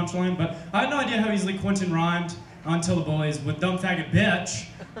out the punchline, but I had no idea how easily Quentin rhymed until the bullies with dumb faggot bitch.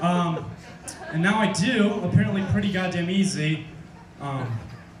 And now I do, apparently pretty goddamn easy.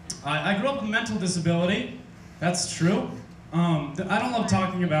 I grew up with a mental disability, that's true. I don't love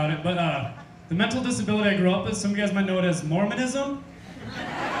talking about it, but the mental disability I grew up with, some of you guys might know it as Mormonism.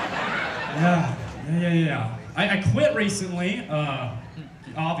 Yeah. I quit recently,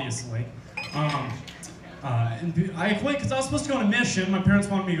 obviously. And I quit because I was supposed to go on a mission. My parents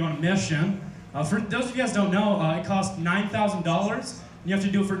wanted me to go on a mission. For those of you guys don't know, it cost $9,000, and you have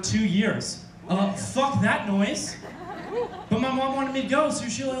to do it for 2 years. Fuck that noise. But my mom wanted me to go, so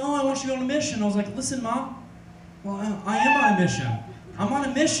she was like, oh, I want you to go on a mission. I was like, listen, Mom, well, I am on a mission. I'm on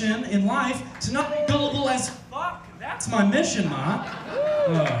a mission in life to not be gullible as fuck. That's my mission, Ma.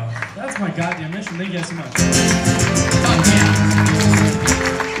 That's my goddamn mission. Thank you guys so much. Fuck yeah.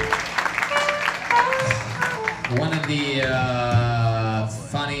 One of the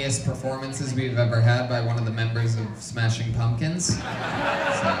funniest performances we've ever had by one of the members of Smashing Pumpkins. So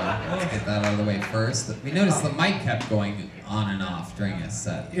let's get that out of the way first. We noticed the mic kept going on and off during his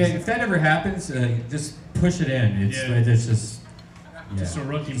set. Yeah, if that ever happens, just push it in. It's just a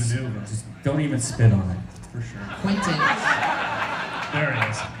rookie maneuver. Just don't even spit on it. For sure. Quentin. There it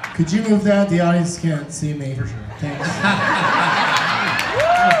is. Could you move that? The audience can't see me. For sure. Thanks.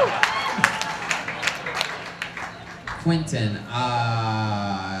 Quentin,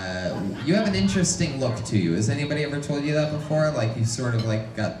 you have an interesting look to you. Has anybody ever told you that before? Like you sort of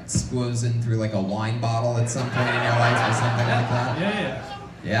like got squozen through like a wine bottle at some point in your life or something like that? Yeah.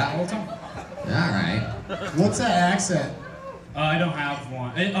 Yeah? All the time. Alright. What's that accent? I don't have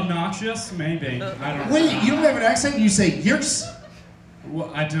one. Obnoxious? Maybe. I don't know. Wait, you don't have an accent? You say years? Well,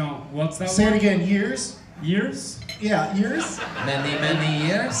 I don't. What's that Say word? it again, years? Years? Yeah, years? Many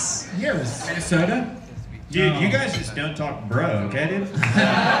years? Years. Minnesota? Dude, No. you guys just don't talk bro, okay, dude? Are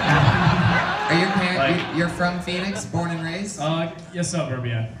your parents, Like- you're from Phoenix, born and raised? Yeah, suburb,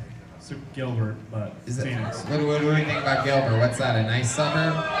 yeah. So Gilbert, but Is it, Phoenix. what do we think about Gilbert? What's that, a nice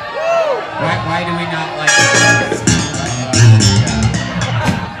suburb? Why do we not like it?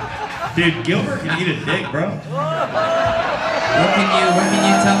 Dude, Gilbert can eat a dick, bro. What can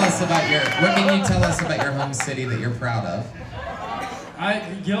you tell us about your home city that you're proud of?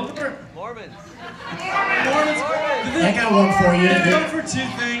 Gilbert? Mormons. Mormons. I got one for you. They're known for two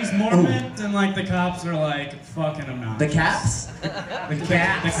things, Mormons and like the cops are like fucking obnoxious. The caps? The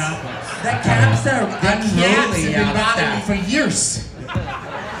Caps. The Catholics. The caps are The cats unruly have out been bothering me there. for years.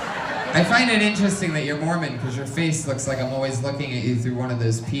 I find it interesting that you're Mormon because your face looks like I'm always looking at you through one of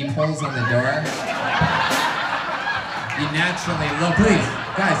those peepholes on the door. You naturally look Please,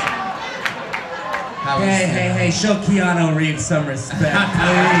 like... guys. How is- Hey, show Keanu Reeves some respect, please.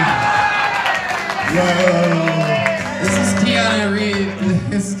 Whoa. This is Keanu Reeves.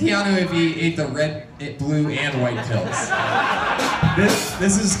 This is Keanu if he ate the red, blue, and white pills.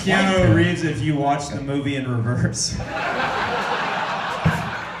 This is Keanu Reeves if you watch the movie in reverse.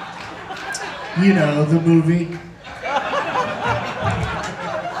 You know, the movie.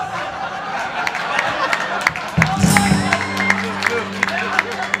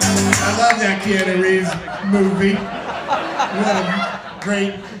 I love that Keanu Reeves movie. What a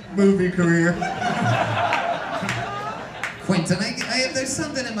great movie career. Quentin, there's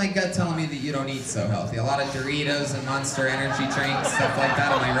something in my gut telling me that you don't eat so healthy. A lot of Doritos and Monster Energy drinks, stuff like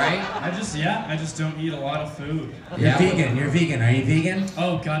that. Am I right? I just don't eat a lot of food. You're vegan. Are you vegan?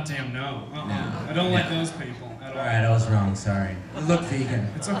 Oh, goddamn no. No. I don't like those people at all. Alright, I was wrong, sorry. You look vegan.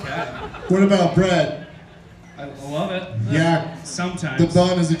 It's okay. What about bread? I love it. Yeah. Sometimes. The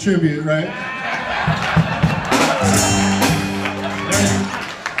bun is a tribute, right?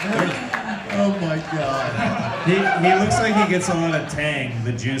 Oh my god. He looks like he gets a lot of Tang,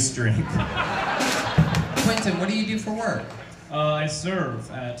 the juice drink. Quentin, what do you do for work? I serve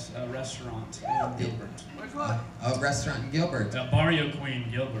at a restaurant in Gilbert. A restaurant in Gilbert. Barrio Queen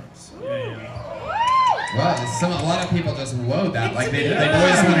Gilbert's. Yeah. Well, a lot of people just whoa that. Like they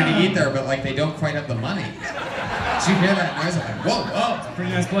always wanted to eat there, but like they don't quite have the money. Did you hear that noise? I'm like, whoa.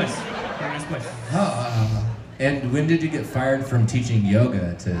 Pretty nice place. Pretty nice place. And when did you get fired from teaching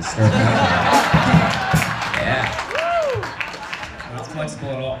yoga to start Yeah. Not flexible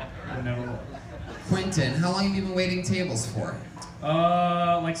at all. Would never work. Quentin, how long have you been waiting tables for?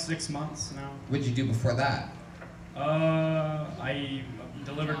 Like 6 months now. What'd you do before that? I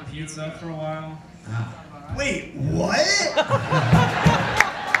delivered pizza for a while. Wait, what?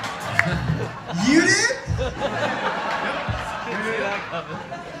 You did?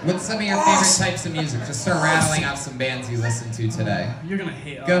 What's some of your favorite types of music? Just start rattling off some bands you listen to today. You're gonna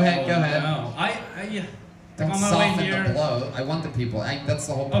hate. Go ahead. No. Don't on my way soften here. the blow. I want the people. That's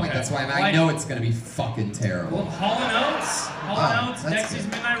the whole point. Okay. That's why I know it's gonna be fucking terrible. Well, Hall & Oates, that's Dexys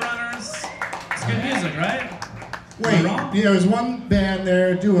good. Midnight Runners. It's good music, right? Wait, wrong? there was one band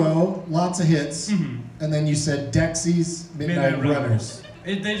there, duo, lots of hits, and then you said Dexys Midnight Runners,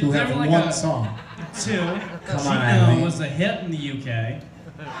 They who were have like one song. two. Come on, Chino Eileen. was a hit in the UK.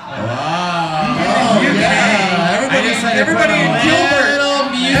 Everybody in Gilbert.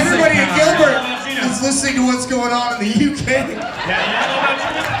 Everybody in Gilbert Chino. is listening to what's going on in the UK.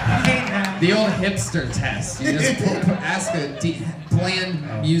 The old hipster test. You just ask a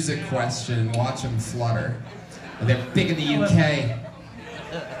bland music question and watch them flutter. They're big in the UK.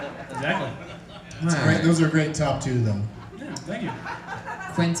 Exactly. Great, those are great top two, though. Yeah, thank you.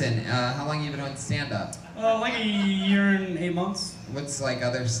 Quentin, how long have you been doing stand-up? Like a year and 8 months. What's like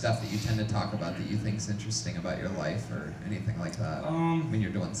other stuff that you tend to talk about that you think's interesting about your life or anything like that when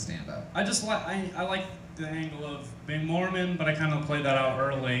you're doing stand-up? I just like I like the angle of being Mormon, but I kind of played that out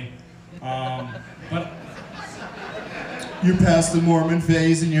early. But You're past the Mormon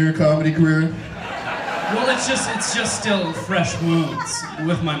phase in your comedy career? well, it's just still fresh wounds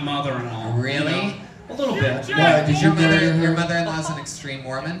with my mother-in-law. Really? You know? A little bit. Why, did you marry her? Your mother-in-law's an extreme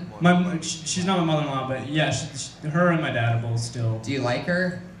Mormon? She's not my mother-in-law, but yeah, her and my dad are both still. Do you like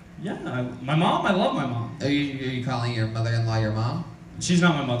her? Yeah, my mom. I love my mom. Are you calling your mother-in-law your mom? She's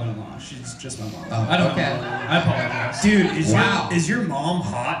not my mother-in-law. She's just my mom. Oh, I don't okay. know. I apologize. Dude, Wow. is your mom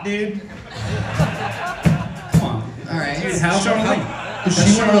hot, dude? Come on. All right. Dude, Is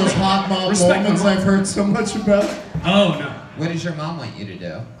she one of those hot mom Respect my moments mom. I've heard so much about? Oh no. What does your mom want you to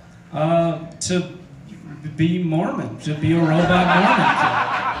do? To be Mormon, to be a robot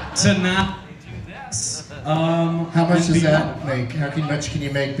Mormon, to not. How much and does be that Mormon. make? How much can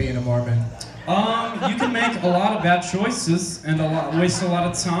you make being a Mormon? You can make a lot of bad choices and waste a lot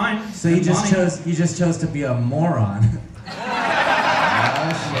of time. So you and just money. chose to be a moron. Oh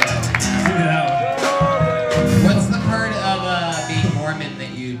shit. Yeah. What's the part of being Mormon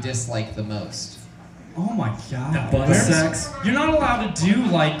that you dislike the most? Oh my god. Butt Where's- sex. You're not allowed to do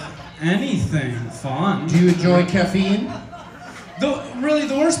like anything fun. Do you enjoy caffeine? Really,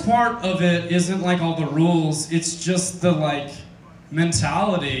 the worst part of it isn't like all the rules. It's just the like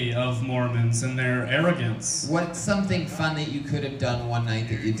mentality of Mormons and their arrogance. What's something fun that you could have done one night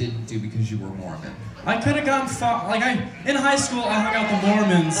that you didn't do because you were Mormon? I could have gone far. Like in high school, I hung out with the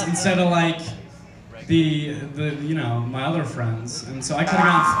Mormons instead of like the my other friends, and so I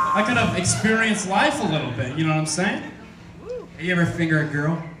could have experienced life a little bit. You know what I'm saying? You ever finger a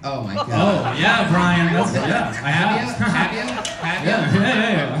girl? Oh my god. Oh yeah, Brian. I have. Have you?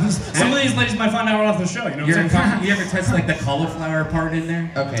 Yeah. Some of these ladies might find out right off the show. You know what I'm saying? You ever touched like the cauliflower part in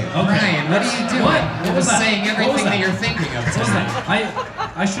there? Okay. Ryan, what are you doing? What? You're What was just that? saying What was everything that? that you're thinking of. What was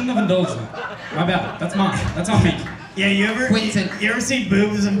that? I shouldn't have indulged in it. My bad. That's mine. That's on me. Yeah, you ever seen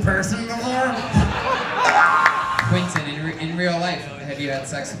boobs in person before? Quentin, in real life, have you had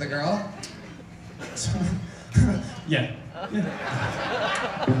sex with a girl? Yeah.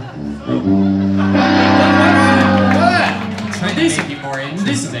 I'm trying to make you more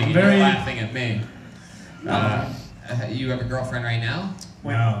interesting, and Very- you're laughing at me. You have a girlfriend right now?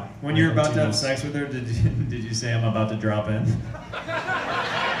 No. When you were about to have sex with her, did you say I'm about to drop in?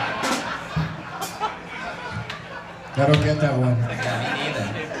 I don't get that one. Yeah, me neither.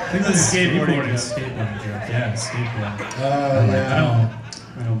 I think that's Skateboarding skateboarding. joke. Yeah, skateboarding. Oh, yeah.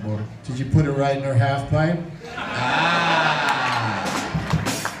 I don't board. Did you put it right in her half pipe? Ah.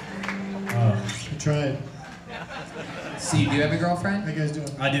 I tried. So you do have a girlfriend? How you guys doing?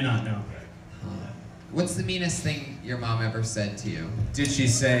 I do not know. What's the meanest thing your mom ever said to you? Did she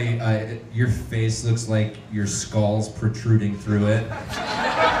say, your face looks like your skull's protruding through it?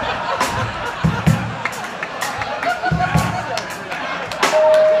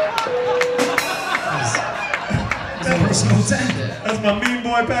 send it. That's my mean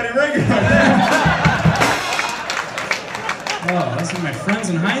boy Patty Reagan. Oh, those are my friends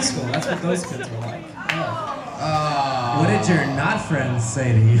in high school. That's what those kids were like. Oh. What did your not friends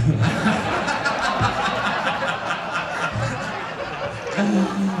say to you?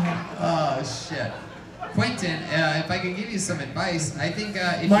 Oh shit. Quentin, if I could give you some advice, I think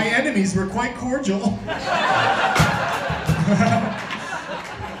if My enemies were quite cordial.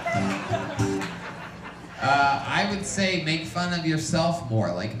 I would say make fun of yourself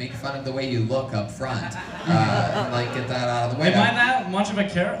more. Like make fun of the way you look up front. Like get that out of the way. Am I that much of a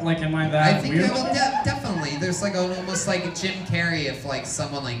character? Like, am I that I think weird? definitely. There's like almost like a Jim Carrey if like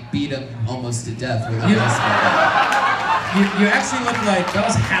someone like beat him almost to death with a baseball. You actually look like That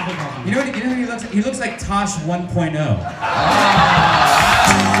was half a compliment. you know who he looks like? He looks like Tosh 1.0.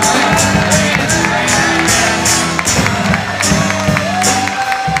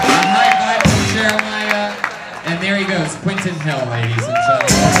 High five from Jeremiah, and there he goes, Quentin Hill, ladies and gentlemen.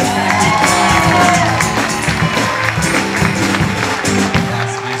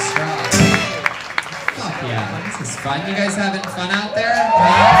 That's my straw. Fuck yeah, this is fun. You guys having fun out there?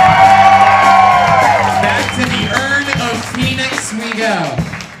 Back to the urn of Phoenix we go.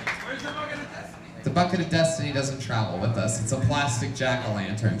 The bucket of destiny doesn't travel with us. It's a plastic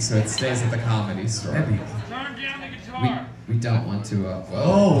jack-o'-lantern, so it stays at the Comedy Store. We don't want to.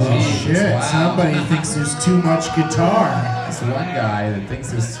 Oh, geez, shit. wow. Somebody thinks there's too much guitar. This one guy that thinks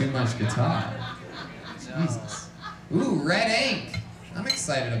there's too much guitar. Jesus. Ooh, red ink. I'm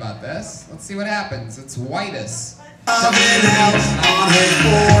excited about this. Let's see what happens. It's whitest. Coming out on her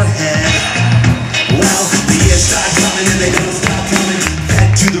forehead. Well, the years start coming and they don't stop coming.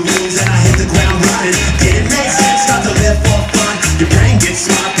 Back to the rules and I hit the ground running. Didn't make sense, start to live for fun. Your brain gets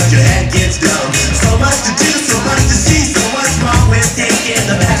smart, but your head gets dumb. So much to do, so much to see, so much wrong with taking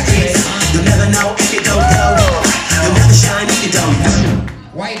the back streets. You'll never know if you don't go. You'll never shine if you don't know.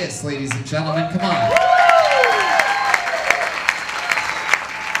 Whitest, ladies and gentlemen, come on.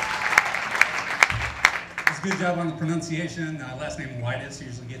 Good job on the pronunciation. Last name Whitus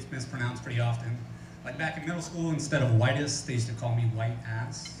usually gets mispronounced pretty often. Like back in middle school, instead of Whitus, they used to call me White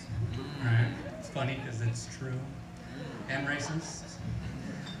Ass. Alright, it's funny because it's true and racist.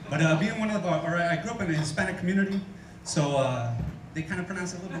 But being one of I grew up in a Hispanic community, so they kind of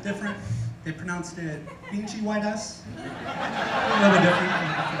pronounce it a little bit different. They pronounced it Pinchy White Ass. A little bit different.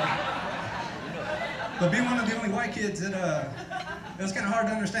 But being one of the only white kids, it was kind of hard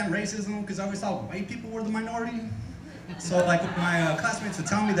to understand racism because I always thought white people were the minority. So like when my classmates would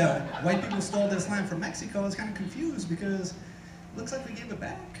tell me that white people stole this land from Mexico, I was kind of confused because it looks like we gave it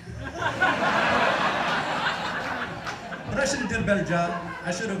back. But I should have did a better job.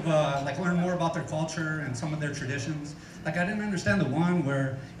 I should have like learned more about their culture and some of their traditions. Like I didn't understand the one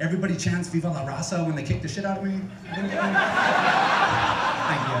where everybody chants Viva la Raza when they kick the shit out of me. I didn't get it.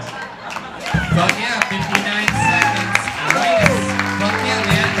 Thank you guys. Fuck yeah, 59 seconds. Whitest. Fuck yeah,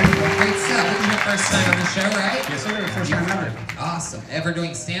 man. Great stuff. This is your first time on the show, right? Yes, sir. First time ever. Awesome. Ever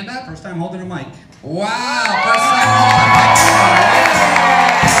doing stand-up? First time holding a mic. Wow. First time holding a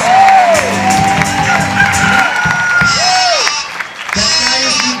mic. That guy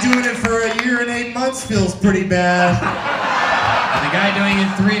who's been doing it for a year and 8 months feels pretty bad. And the guy doing it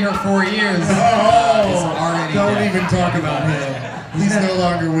 3 or 4 years is already Don't dead. even talk about him. He's no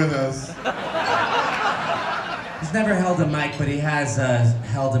longer with us. He's never held a mic, but he has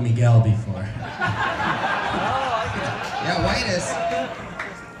held a Miguel before. Yeah, Whitest.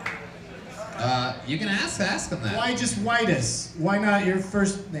 You can ask him that. Why just Whitus? Why not your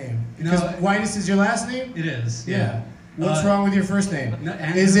first name? No, Because Whitus is your last name? It is. Yeah. What's wrong with your first name? No,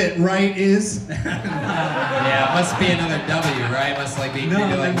 Is it right is? Yeah, it must be another W, right? It must like be No,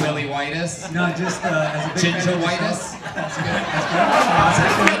 like no. Willie Whitest. No, just as a big Ginger fan of the Whitest. show. That's good.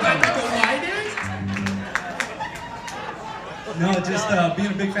 No, just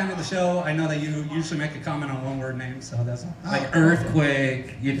being a big fan of the show, I know that you usually make a comment on one-word names, so that's all. Like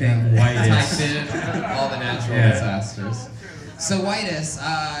earthquake, you think Type whitest. in all the natural Yeah. disasters. So Whitest,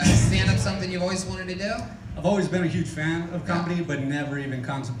 stand-up something you've always wanted to do? I've always been a huge fan of comedy, but never even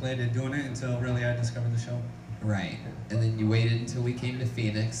contemplated doing it until really I discovered the show. Right. And then you waited until we came to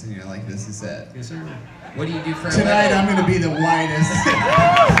Phoenix, and you're like, this is it. Yes, sir. What do you do for a Tonight living? I'm going to be the whitest.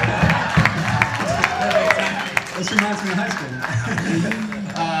 This reminds me of high school.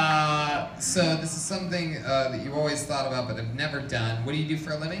 So this is something that you've always thought about but have never done. What do you do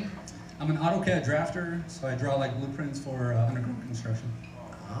for a living? I'm an AutoCAD drafter, so I draw like blueprints for underground construction.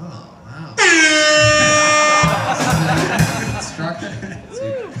 Oh, wow. Construction.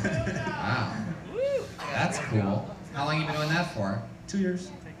 Wow. That's cool. How long you been doing that for? 2 years.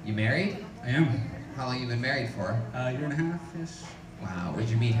 You married? I am. How long you been married for? A year and a half-ish. Wow, where'd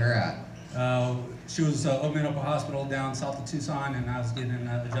you meet her at? She was opening up a hospital down south of Tucson, and I was getting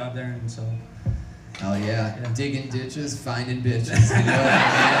a job there, and so. Hell yeah. Digging ditches, finding bitches. You know what I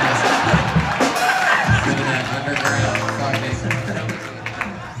mean? Living that underground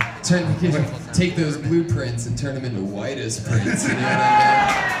fucking. Take those blueprints and turn them into whitest prints. You know what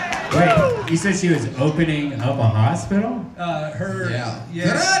I Wait, you said she was opening up a hospital? Her. mean? Yeah.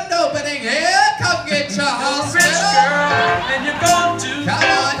 Yeah. Grand opening here. Come get your hospital. And you're going to, Come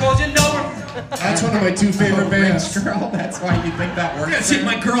on. cause you know her. That's one of my two favorite bands. Rich girl. That's why you think that works. Yeah, see,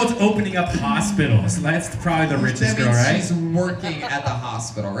 my girl's opening up hospitals. That's probably the richest That girl, means right? she's working at the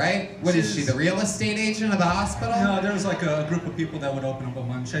hospital, right? What is she, the real estate agent of the hospital? No, there was like a group of people that would open up a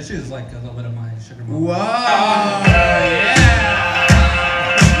bunch. She was like a little bit of my sugar mama. Whoa! Yeah!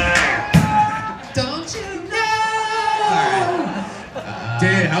 Don't you know?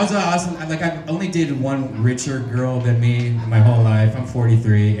 Dude, how's awesome? Like, I've only dated one richer girl than me my whole life. I'm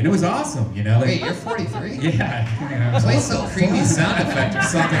 43, and it was awesome, you know? Like, Wait, you're 43? yeah. You know, Play some creepy sound effect or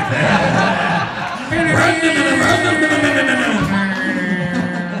something.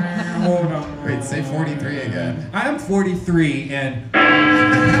 Hold on. Wait, say 43 again. I'm 43 and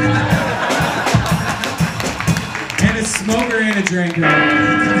a smoker and a drinker.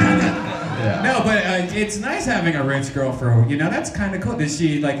 Yeah. No, but it's nice having a rich girl for, you know, that's kind of cool. Does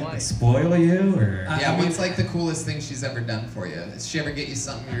she, like, spoil you, or? Yeah, what's like the coolest thing she's ever done for you? Does she ever get you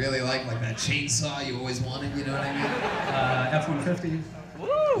something you really like that chainsaw you always wanted, you know what I mean? F-150.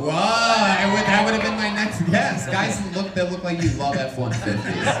 Whoa, that would have been my next guess. Guys that look like you love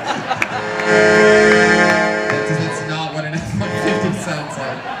F-150s. That's not what an F-150 sounds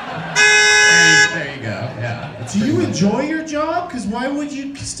like. There you go, yeah. Do you enjoy your job? Because why would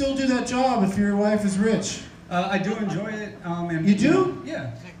you still do that job if your wife is rich? I do enjoy it. And, You do?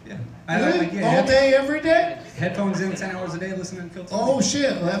 Yeah. Really? Yeah, All day, every day? Headphones in 10 hours a day listening to Kill Tony. Oh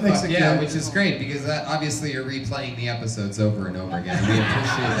shit, well, that makes it Yeah, good. which is great because obviously you're replaying the episodes over and over again. We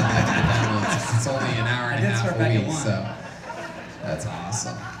appreciate the extra downloads. It's only an hour and a I did half start a back at week, 1. so that's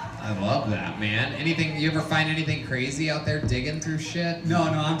awesome. I love that, man. You ever find anything crazy out there digging through shit? No,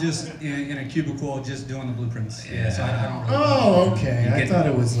 I'm just in a cubicle just doing the blueprints. Yeah, so I don't really. Oh, okay. You I get- thought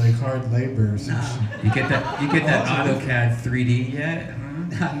it was like hard labor or some shit. You get that AutoCAD 3D yet?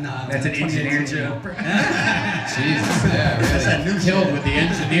 Nah, That's an engineer joke. Jesus, yeah, really killed with the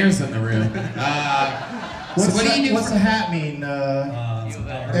engineers in the room. So what do you do What's for... the hat mean?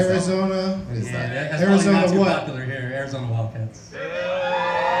 Arizona? What is that? That's Arizona probably not too what? popular here. Arizona Wildcats.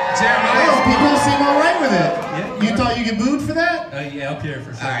 Jeremiah. Oh, people seem alright with it. Yeah. You thought you get booed for that? Yeah, up here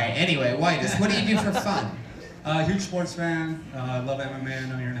for sure. All right, anyway, Whitus, what do you do for fun? Huge sports fan. Love MMA. I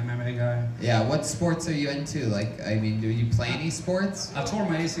know you're an MMA guy. Yeah, what sports are you into? Like, I mean, do you play any sports? I tore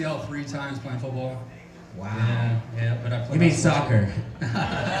my ACL 3 times playing football. Wow. Yeah, but I play. You mean basketball. soccer?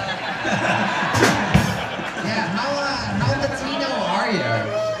 Yeah, how Latino are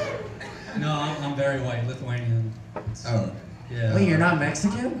you? No, I'm very white, Lithuanian. Oh. Yeah. Wait, you're not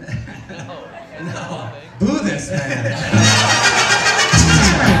Mexican? No. Boo this man.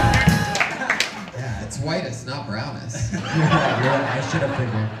 Yeah, it's whitest, not brownest. You're right. I should have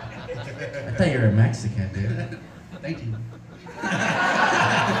figured. I thought you were a Mexican, dude. Thank you.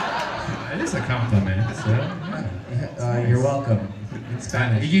 It is a compliment, so yeah. You're welcome. In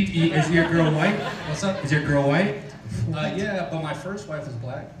Spanish. Is your girl white? What's up? Is your girl white? Yeah, but my first wife is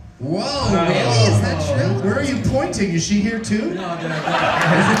black. Whoa, really? Is that true? Where are you pointing? Is she here too? No, Is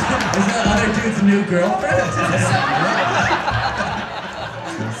that other dude's new girlfriend?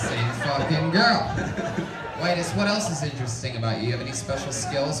 Same fucking girl. Whitus, what else is interesting about you? You have any special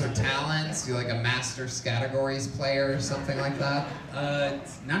skills or talents? You like a master categories player or something like that?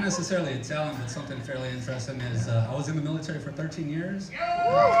 Not necessarily a talent, but something fairly interesting is I was in the military for 13 years.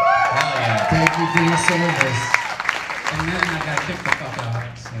 Hell yeah. Thank you for your service. And then I got kicked the fuck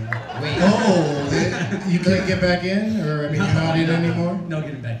out. So. Wait. Oh, you can't get back in? Or, I mean, you're not in anymore? No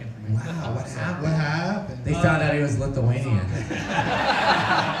getting back in for me. Wow, what happened? What happened? They found out he was Lithuanian.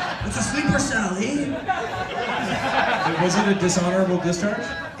 It's a sleeper cell, eh? Was it a dishonorable discharge?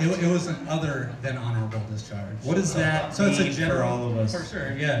 It was an other than honorable discharge. What does that So it's a mean general, for all of us? For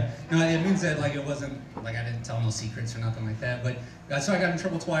sure, yeah. No, it means that like it wasn't like I didn't tell no secrets or nothing like that. But so I got in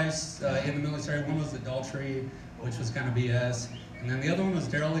trouble twice in the military. One was adultery, which was kind of BS, and then the other one was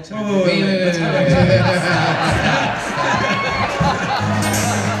dereliction. Wait, let's go back to What is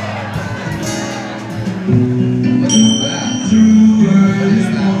that? What is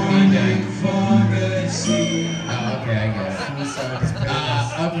that? Oh, okay, I get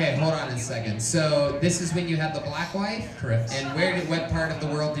it. Okay, hold on a second. So this is when you had the black wife? Correct. And what part of the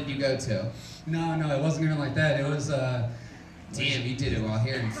world did you go to? No, it wasn't even like that. It was, Damn, you did it while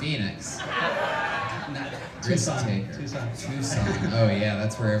here in Phoenix. Tucson. Oh yeah,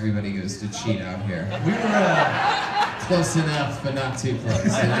 that's where everybody goes to cheat out here. We were, Close enough, but not too close.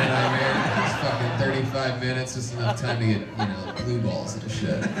 You know what I mean? It's fucking 35 minutes, just enough time to get, blue balls and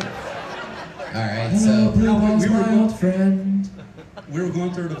shit. Alright, so... Blue balls, my old friend. we were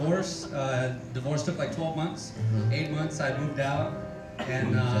going through a divorce. Divorce took like 12 months. 8 months, I moved out.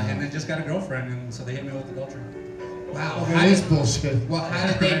 And then just got a girlfriend, and so they hit me with adultery. Wow. That is bullshit. Well, how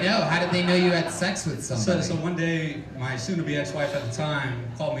did they know? How did they know you had sex with somebody? So one day, my soon-to-be ex-wife at the time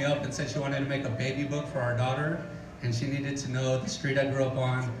called me up and said she wanted to make a baby book for our daughter, and she needed to know the street I grew up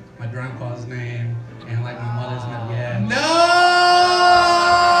on, my grandpa's name, and like my mother's name. Yeah. No!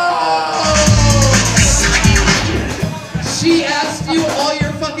 She asked you all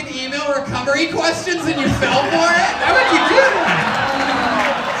your fucking email recovery questions and you fell for it? Why would you do that?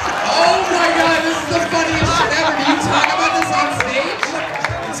 Oh my god, this is the funniest shit ever. Do you talk about this on stage?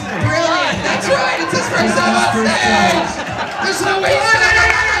 It's brilliant. That's right, it's his first time on stage. There's no way he's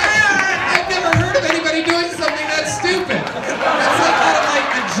gonna... I've never heard of anybody doing something that stupid. That's like out of like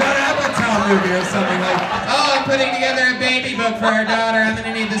a Judd Apatow movie or something like, oh, I'm putting together a baby book for our daughter. I'm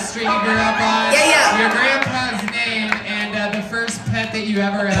gonna need the street you grew up on, your grandpa's name, and the first pet that you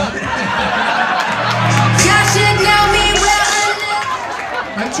ever held. You should know me well.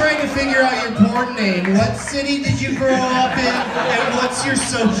 I'm trying to figure out your porn name. What city did you grow up in? And what's your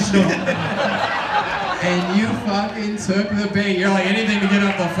social? And you fucking took the bait. You're like, anything to get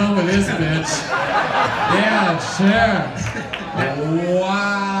off the phone with this bitch. Yeah, sure.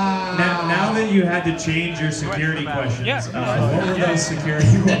 Wow. Now that you had to change your security questions, what were those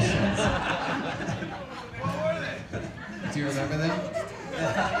security questions? Do you remember them?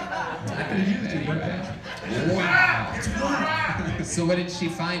 I could have used it, but... Wow. So what did she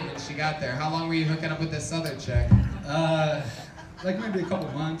find when she got there? How long were you hooking up with this other chick? Like maybe a couple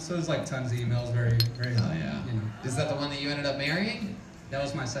months. So it was like tons of emails, very, very. Oh yeah. Is that the one that you ended up marrying? That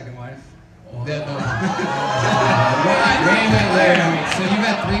was my second wife. Wait. So you've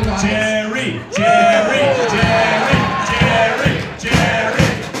had 3 wives? Jerry.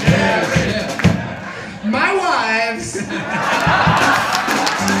 My wives.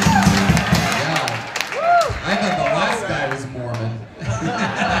 I thought the last guy was Mormon.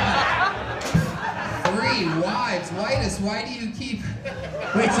 3 wives. Whitus, why do you keep...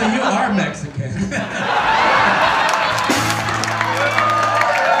 Wait, so you are Mexican?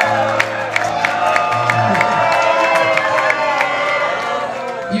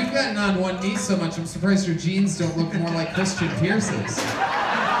 You've gotten on one knee so much, I'm surprised your jeans don't look more like Christian Pierce's.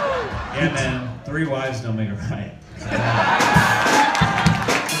 Yeah, man. 3 wives don't make it right.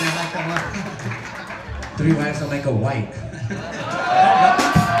 3 wives don't make a white.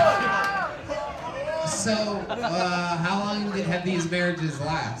 So, how long have these marriages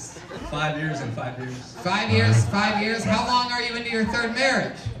last? 5 years and 5 years. 5 years? 5 years? How long are you into your 3rd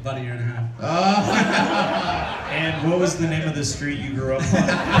marriage? About 1.5 years. Oh. And what was the name of the street you grew up on?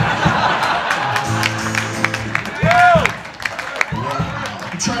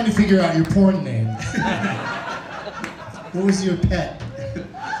 I'm trying to figure out your porn name. What was your pet?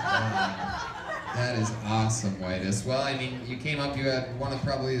 That is awesome, Whitus. Well, I mean, you came up, you had one of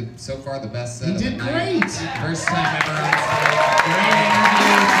probably, so far, the best set You of the did night. great. First time ever on stage. Great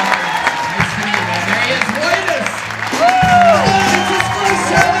interview. Nice to meet you, man. There he is, Whitus! It's his first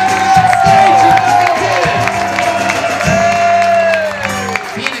time ever on stage. You fucking did it!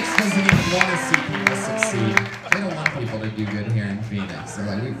 Phoenix doesn't even want to see people succeed. They don't want people to do good here in Phoenix. They're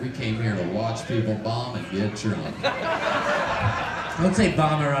like, we came here to watch people bomb and get drunk. Don't say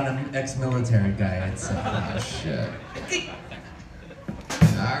bomber on an ex-military guy. It's Oh, shit.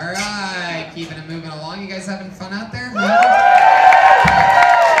 Alright, keeping it moving along. You guys having fun out there? Alright,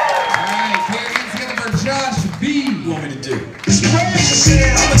 put your hands together for Josh B. What you want me to do? I'm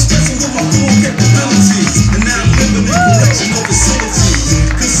expressing with my full capabilities, and now I'm living in correctional facilities.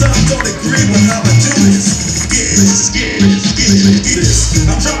 Cause some don't agree with how I do this. Get this.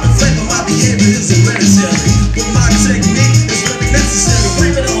 I'm dropping flavor, my behavior is hereditary. But my technique is very necessary.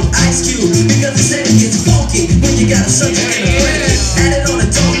 Blame it on Ice Cube, because he said it gets funky when you got a subject in a play. Add it on a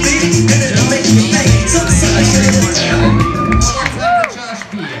dope beat, and it'll make me think. Something I can't One more time for Josh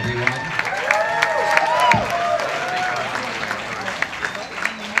B, everyone.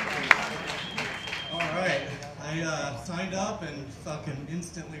 Alright, I signed up and fucking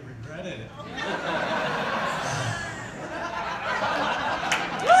instantly regretted it.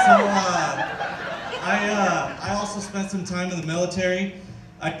 So, I also spent some time in the military.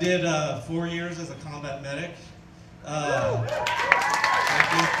 I did 4 years as a combat medic. Thank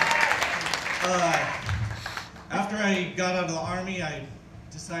you. After I got out of the Army, I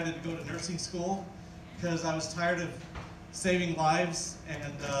decided to go to nursing school because I was tired of saving lives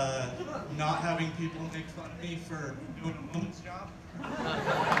and not having people make fun of me for doing a woman's job.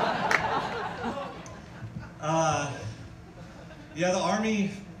 Yeah, the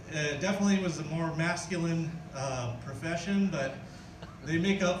Army definitely was a more masculine profession, but they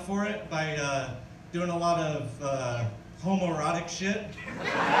make up for it by doing a lot of homoerotic shit.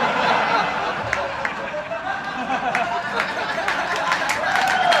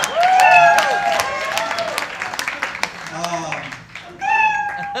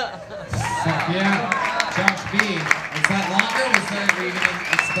 Yeah, Josh B. Was that longer? Were you going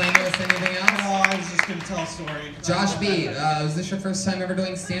to explain to us anything else? No, I was just going to tell a story. Josh B. Was this your first time ever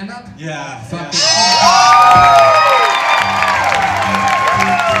doing stand-up? Yeah. Fuck yeah.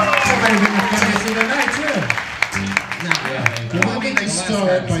 That might have been the funniest of the night, too. Not really. Well, let me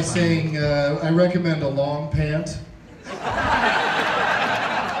start by saying I recommend a long pant.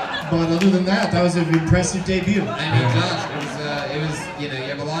 But other than that, that was an impressive debut. I mean, Josh, it was, you know, you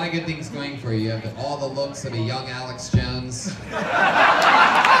have a lot of good things going for you. You have all the looks of a young Alex Jones.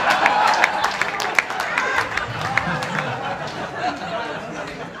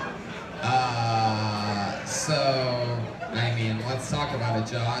 I mean, let's talk about it,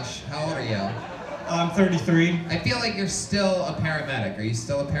 Josh. How old are you? I'm 33. I feel like you're still a paramedic. Are you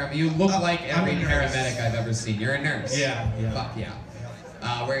still a paramedic? You look like every paramedic I've ever seen. You're a nurse. Yeah. Fuck yeah.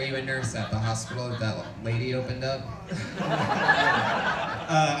 Where are you a nurse at? The hospital that that lady opened up?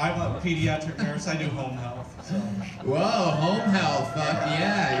 I'm a pediatric nurse. I do home health. So. Whoa, home health. Fuck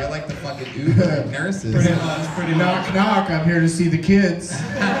yeah. You're like the fucking Uber of nurses. Pretty much. Pretty much. Knock, knock. I'm here to see the kids.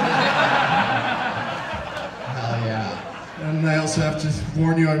 Hell yeah. And I also have to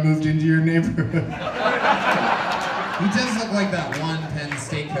warn you, I moved into your neighborhood. He does look like that one Penn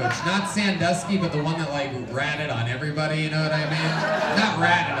State coach. Not Sandusky, but the one that like ratted on everybody, you know what I mean? Not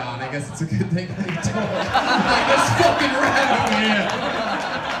ratted on, I guess it's a good thing that he told. Like this fucking rat over here.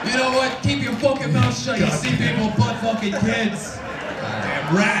 You know what? Keep your fucking mouth shut. You see people butt fucking kids.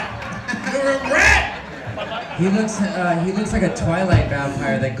 Damn rat. You're a rat! He looks like a Twilight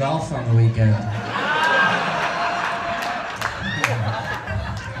vampire that golfs on the weekend.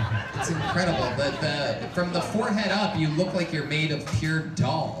 It's incredible. From the forehead up, you look like you're made of pure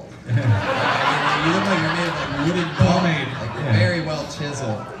doll. You look like you're made of like wooden doll. Like you're very well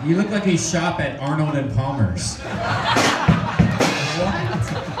chiseled. You look like a shop at Arnold and Palmer's. What?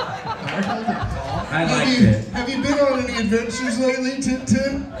 Arnold and Palmer? I liked it. Have you been on any adventures lately,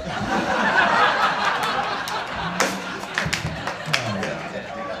 Tintin?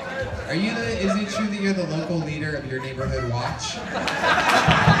 Is it true that you're the local leader of your neighborhood watch?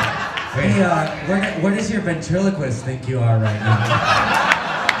 Hey, where does your ventriloquist think you are right now?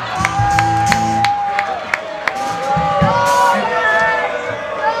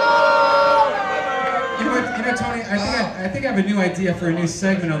 You know, Tony, I think I have a new idea for a new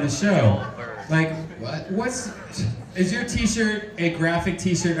segment on the show. Like, is your t-shirt a graphic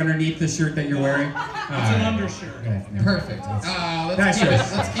t-shirt underneath the shirt that you're wearing? It's an undershirt. Okay, no. Perfect.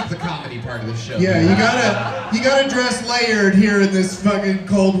 Let's keep the comedy part of the show. Yeah, you gotta dress layered here in this fucking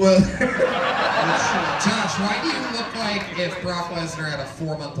cold weather. Josh, why do you look like if Brock Lesnar had a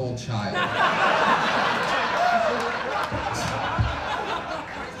 4-month-old child?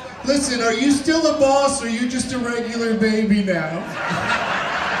 Listen, are you still a boss or are you just a regular baby now?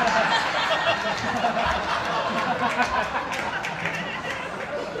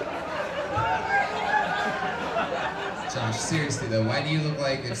 Josh, seriously though, why do you look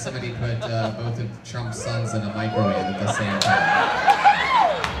like if somebody put both of Trump's sons in a microwave at the same time?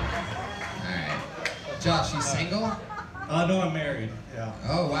 Alright. Josh, you single? No, I'm married. Yeah.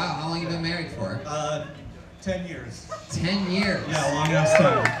 Oh wow, how long have you been married for? 10 years. 10 years? Yeah, long ass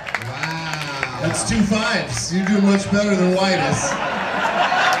time. Wow. That's 2 5s. You do much better than Whitus.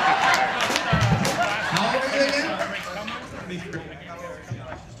 How old are you again?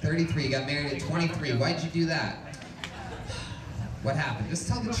 33. You got married at 23. Why'd you do that? What happened? Just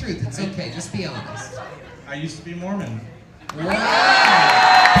tell the truth. It's okay. Just be honest. I used to be Mormon. Wow.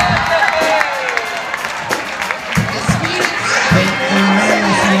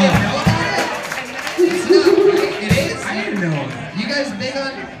 It is? I didn't know. You guys big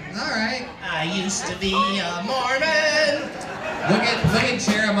on? All right. I used to be a Mormon. Look at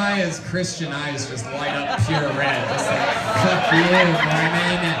Jeremiah's Christian eyes just light up pure red. Just like, fuck you,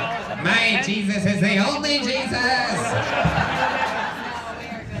 Mormon. My Jesus is the only Jesus.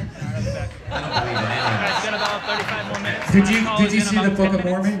 I don't believe in any of this. Got about 35 more minutes. Did you see the Book of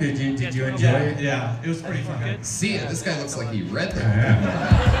Mormon? Did you enjoy it? Yeah, it was pretty fun. See it. This guy looks like he read them.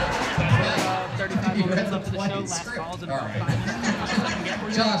 Yeah. You read the play script. Alright.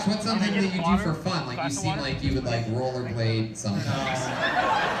 Josh, what's something that you do for fun? Like, you seem like you would like rollerblade sometimes.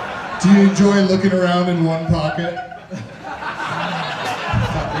 Do you enjoy looking around in one pocket?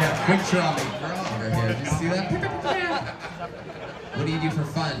 Yeah, quick draw me girl over here. Did you see that? What do you do for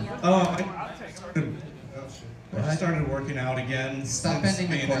fun? I started working out again. Stop bending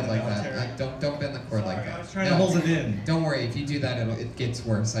the cord like that. Don't bend the cord like that. I was trying to hold it in. Don't worry, if you do that, it gets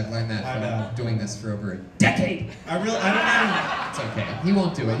worse. I've learned that from doing this for over a decade. I don't even. It's okay. He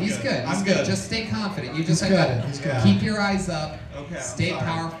won't do it. He's good. He's I'm good. good. Just stay confident. You just He's gotta good. keep your eyes up. Okay, I'm Stay sorry.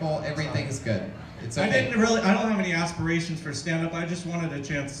 powerful. Everything's good. It's okay. I don't have any aspirations for stand-up. I just wanted a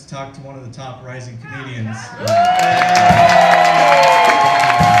chance to talk to one of the top rising comedians. You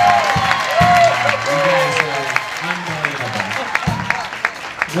guys are unbelievable.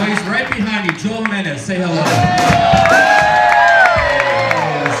 Well, he's right behind you. Joel Menace, say hello.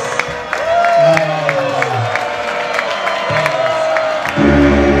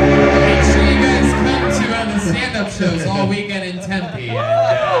 Make sure you guys come to the stand-up shows all weekend in Tempe and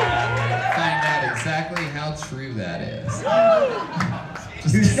find out exactly how true that is.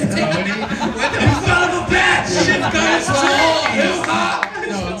 Tony, what the son of a bitch! Shit goes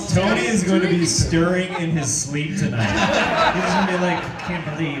Tony is going to be stirring in his sleep tonight. He's going to be like, can't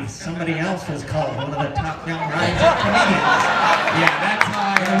believe somebody else was called one of the top young rising comedians. Yeah, that's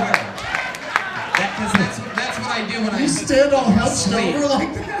how I work. Because that's what I do when You stand all hunched sleep. over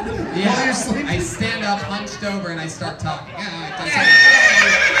like that while you're sleeping? I stand up, hunched over, and I start talking.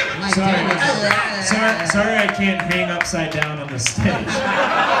 My Sorry, day was- sorry I can't hang upside down on the stage.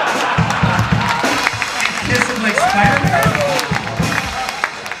 Kiss him like Spider-Man.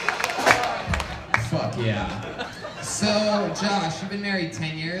 Fuck yeah. So, Josh, you've been married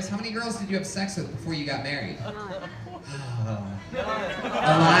 10 years. How many girls did you have sex with before you got married?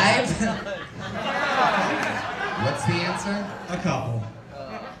 Alive? What's the answer? A couple.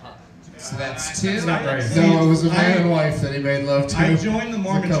 So that's two? That's not right. No, it was a man and wife that he made love to. I joined the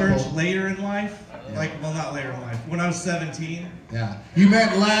Mormon It's a couple. church later in life. Well, not later in life. When I was 17. Yeah. You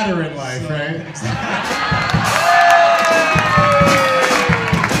meant latter in life, right?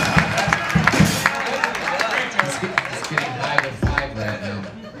 It's getting high with five right now.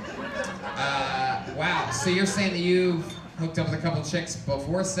 Wow, so you're saying that you hooked up with a couple chicks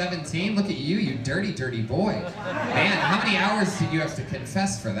before 17? Look at you, you dirty, dirty boy. Man, how many hours did you have to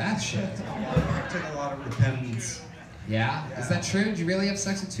confess for that shit? It took a lot of repentance. Yeah? Is that true? Did you really have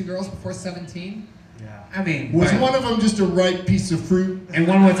sex with 2 girls before 17? Yeah. I mean, Was one of them just a ripe piece of fruit? and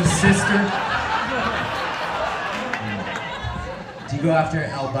one was a sister. Do you go after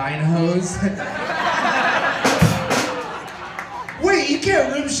albinos? Wait, you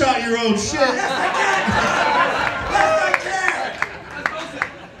can't rimshot your own shit.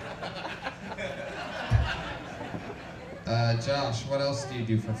 Josh, what else do you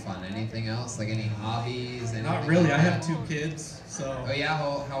do for fun? Anything else? Like any hobbies? Anything Not really. like I that? have 2 kids, so. Oh yeah?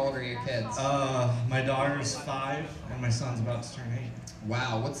 How old are your kids? My daughter's 5, and my son's about to turn 8.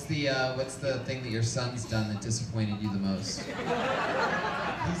 Wow, what's the thing that your son's done that disappointed you the most?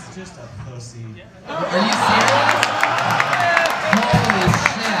 He's just a pussy. Are you serious? Holy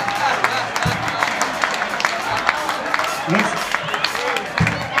shit.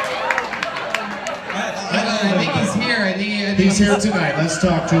 I think he's here. I think He's here tonight. Let's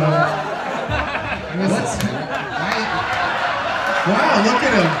talk to him. What's, Wow, look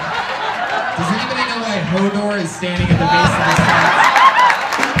at him. does anybody know why Hodor is standing at the base of the steps?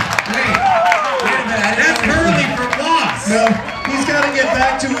 Wait a minute. That's Curly from Lost. No, he's got to get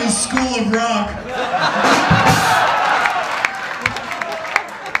back to his school of rock.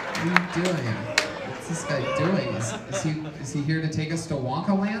 What are you doing? What's this guy doing? Is he here to take us to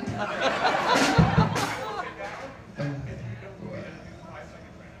Wonka Land?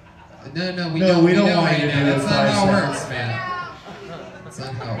 No, we No, don't. we don't know want right you to now. do That's it not how it 5 works, man. That's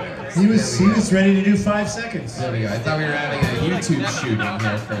not how it works. He was ready to do 5 seconds. There we go. I thought we were having a YouTube shooting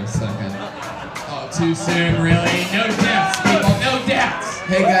here for a second. Oh, too soon, really? No deaths, people. No deaths.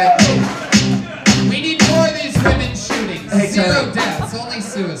 Hey guys, We need more of these women shootings. Hey, 0 Tony. deaths, only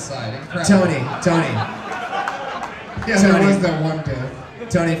suicide. Incredible. Tony, Yeah, there Tony. was that one death.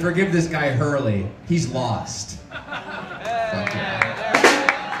 Tony, forgive this guy Hurley. He's lost. Fuck yeah.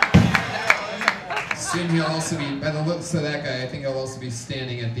 Soon he'll also be, by the looks of that guy, I think he'll also be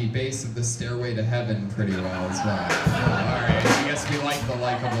standing at the base of the stairway to heaven pretty well as well. Alright, I guess we like the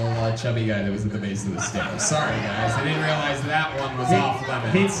likable chubby guy that was at the base of the stairs. Sorry guys, I didn't realize that one was off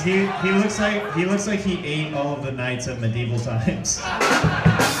limits. He looks like he ate all of the knights of medieval times.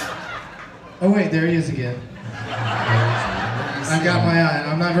 Oh wait, there he is again. What are you I've got my eye.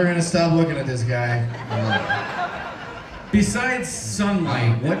 I'm never gonna stop looking at this guy. Besides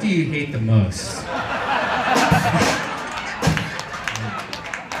sunlight, what do you hate the most?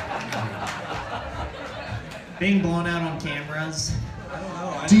 Being blown out on cameras. I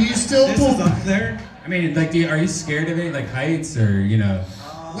don't know. Do you still This pull? is up there. I mean, like, are you scared of it? Like heights or, you know,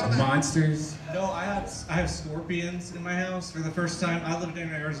 monsters? No, I have scorpions in my house for the first time. I lived in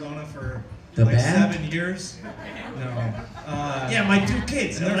Arizona for The like band? 7 years. No. Yeah, my 2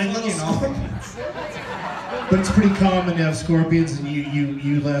 kids. And they're They're like little fucking scorpions. But it's pretty common to have scorpions, and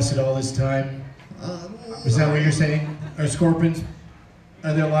you lasted all this time. Is that what you're saying? Are scorpions?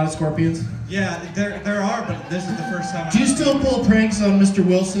 Are there a lot of scorpions? Yeah, there are, but this is the first time. Do you still pull pranks on Mr.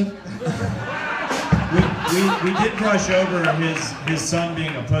 Wilson? We did brush over his son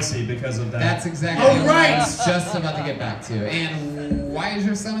being a pussy because of that. That's exactly Oh, what right. I was just about to get back to. And why is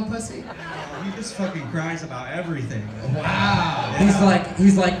your son a pussy? He just fucking cries about everything. Wow.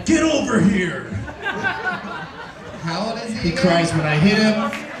 He's like, get over here. How old is he? He again? cries when I hit him.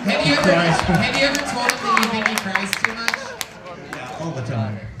 Have He you ever cries. have you ever told him that you think he cries too much? Yeah, all the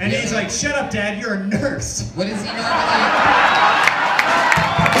time. And he's like, shut up, Dad, you're a nurse. What is he normally?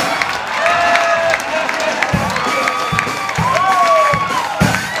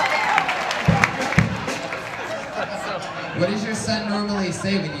 What does your son normally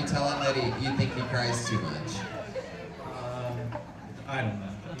say when you tell him that you think he cries too much? I don't know.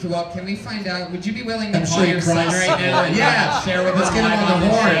 Well, can we find out? Would you be willing to I'm call sure he your son cries. right now and Yeah. share with Let's us get him live on the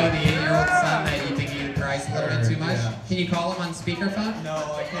the horn. show, the 8-year-old son that you think he cries a little bit too much? Yeah. Can you call him on speakerphone? No,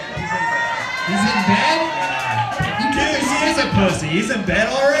 I can't. He's in bed. He's in bed? Dude, he is a pussy. He's in bed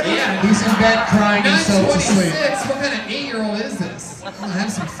already? Yeah. He's in bed crying himself to sleep. 9:26. What kind of 8-year-old is this? I'm gonna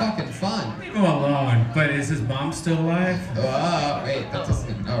have some fucking fun. Leave him alone. But is his mom still alive? Oh, wait, that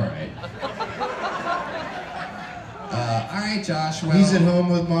doesn't. All right. All right, Josh. Well, He's at home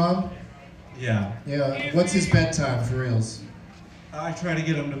with mom. Yeah. Yeah. What's his bedtime for reals? I try to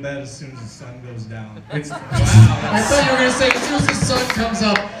get him to bed as soon as the sun goes down. It's I thought you were gonna say as soon as the sun comes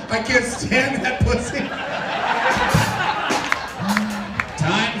up, I can't stand that pussy.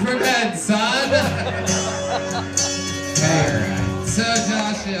 time for bed, son. Hey. So,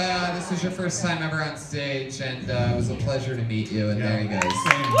 Josh, this was your first time ever on stage, and it was a pleasure to meet you. And Yeah. there he goes.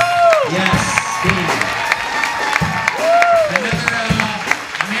 Same. Yes, Steve. Another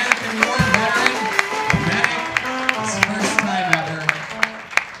American War veteran, a medic. His first time ever.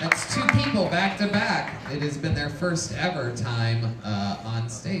 That's 2 people back to back. It has been their first ever time on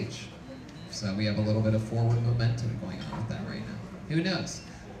stage. So we have a little bit of forward momentum going on with that right now. Who knows?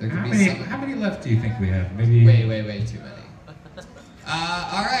 There could be some. How many left do you think we have? Maybe. Way too many.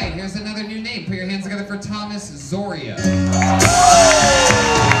 All right, here's another new name. Put your hands together for Thomas Zoria.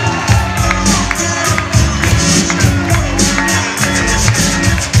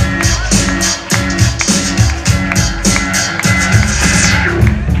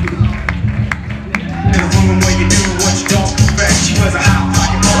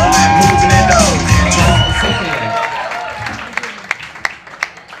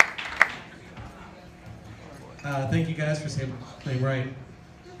 Thank you guys for saying my name right.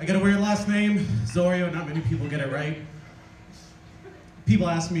 I got a weird last name, Zorio. Not many people get it right. People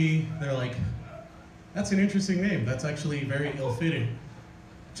ask me, they're like, that's an interesting name. That's actually very ill-fitting.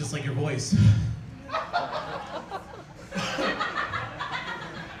 Just like your voice.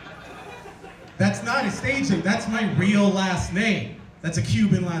 That's not a stage name. That's my real last name. That's a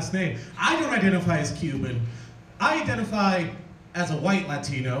Cuban last name. I don't identify as Cuban. I identify as a white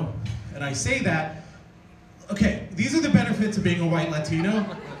Latino, and I say that. Okay, these are the benefits of being a white Latino.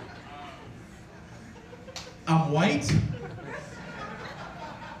 I'm white,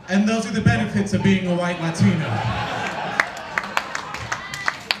 and those are the benefits of being a white Latino.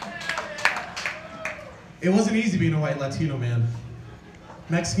 It wasn't easy being a white Latino, man.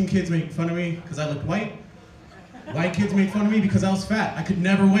 Mexican kids made fun of me because I looked white. White kids made fun of me because I was fat. I could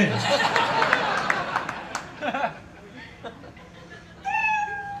never win.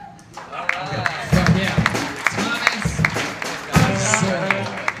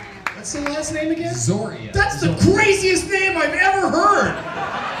 What's the last name again? Zoria. That's the craziest name I've ever heard.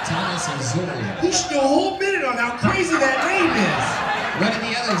 Thomas Zoria. You should do a whole minute on how crazy that name is. What did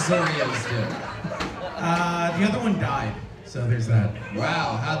the other Zorios do? The other one died, so there's that.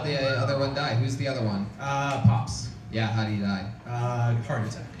 Wow, how'd the other one die? Who's the other one? Pops. Yeah, how'd he die? Heart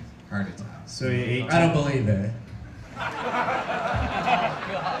attack. Heart attack. So he ate. I don't believe it.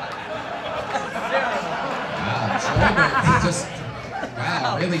 Wow, Joel just,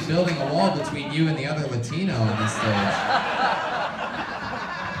 wow, really building a wall between you and the other Latino on this stage.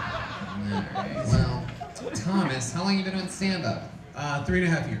 All right, well, Thomas, how long have you been doing stand-up?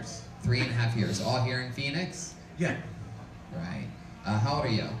 3.5 years. 3.5 years. All here in Phoenix? Yeah. Right. How old are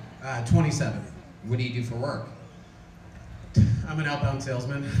you? 27. What do you do for work? I'm an outbound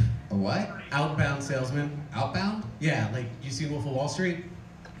salesman. A what? Outbound salesman. Outbound? Yeah, like you see Wolf of Wall Street?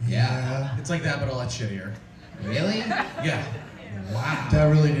 Yeah. It's like that, but a lot shittier. Really? Yeah. Wow.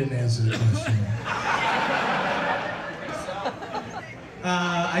 That really didn't answer the question.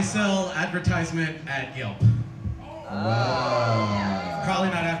 I sell advertisement at Yelp. Whoa. Probably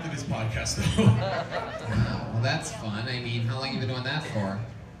not after this podcast, though. Wow. Well, that's fun. I mean, how long have you been doing that for?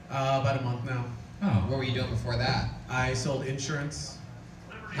 About a month now. Oh. What were you doing before that? I sold insurance.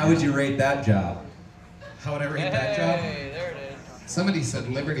 How would you rate that job? How would I rate that job? There it is. Somebody said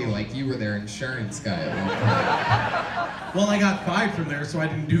Liberty like you were their insurance guy at one point. Well, I got fired from there, so I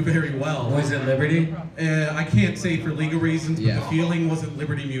didn't do very well. Was it Liberty? I can't say for legal reasons, but Yeah. the feeling wasn't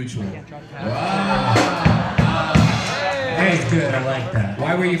Liberty Mutual. Wow. Hey, good. I like that.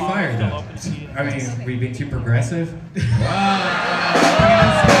 Why were you fired though? I mean, were you being too progressive? Wow.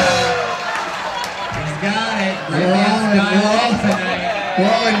 He's got it. We're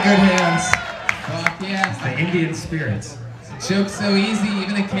all in good hands. Fuck yes. The Indian spirits. Joke's so easy,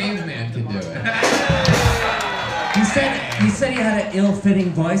 even a caveman can do it. He said he had an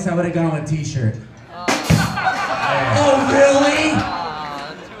ill-fitting voice. I would have gone with t-shirt. Oh really?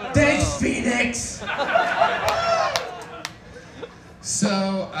 Thanks, Phoenix.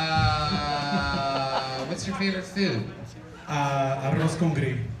 So, what's your favorite food? Arroz con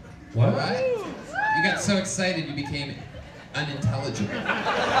gris. What? You got so excited you became unintelligible.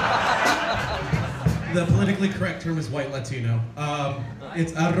 The politically correct term is white Latino.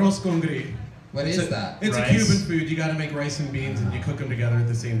 It's arroz con gris. What is that? It's a Rice? Cuban food. You gotta make rice and beans and you cook them together at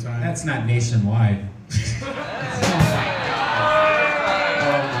the same time. That's not nationwide. Oh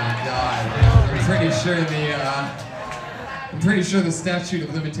my god. I'm pretty sure the statute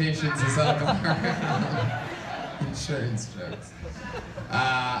of limitations is up on our insurance jokes.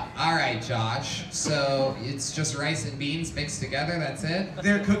 All right, Josh. So it's just rice and beans mixed together. That's it.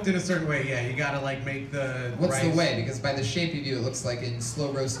 They're cooked in a certain way. Yeah, you gotta like make the. What's rice. the way? Because by the shape of you, it looks like in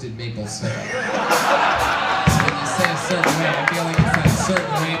slow roasted maple syrup. When you say a certain way, I feel like it's that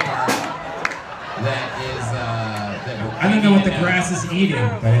certain way part that is. I don't know what the grass is eating,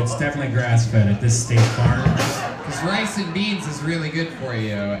 but it's definitely grass-fed at this state farm. Because rice and beans is really good for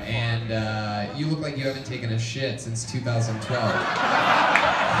you, and you look like you haven't taken a shit since 2012.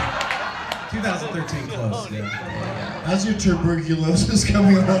 2013 close. Yeah. How's your tuberculosis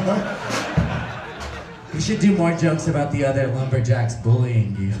coming along? You should do more jokes about the other lumberjacks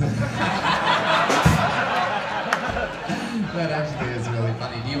bullying you. That actually is really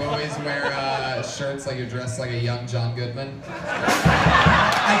funny. Do you always wear shirts like you're dressed like a young John Goodman?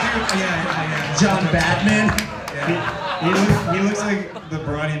 I do. Yeah. John Badman. Yeah. He looks like the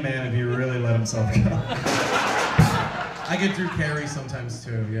brawny man if he really let himself go. I get Drew Carey sometimes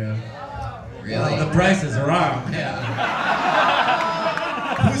too. Yeah. Really? The price is wrong. Yeah.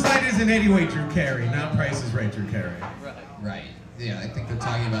 Whose line is it anyway? Drew Carey, not Price is Right. Drew Carey. Right. Yeah, I think they're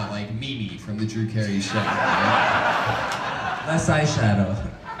talking about like Mimi from the Drew Carey show. Right? Less eyeshadow.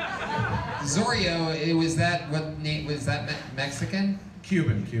 Zorio, was that what name was that? Mexican?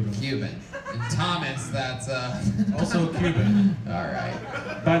 Cuban. Cuban. And Thomas, that's Also Cuban. all right.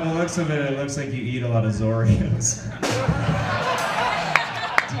 By the looks of it, it looks like you eat a lot of Zoreos.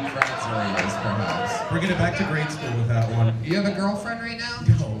 Deep fried Zoриos, perhaps. We're getting back to grade school with that one. You have a girlfriend right now?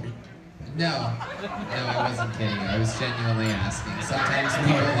 No. No, I wasn't kidding. I was genuinely asking. Sometimes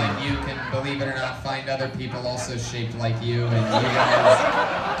people like you can, believe it or not, find other people also shaped like you, and you guys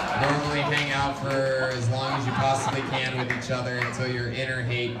normally hang out for as long as you possibly can with each other until your inner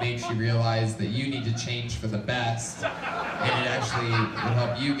hate makes you realize that you need to change for the best, and it actually would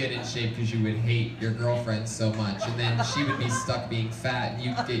help you get in shape because you would hate your girlfriend so much, and then she would be stuck being fat, and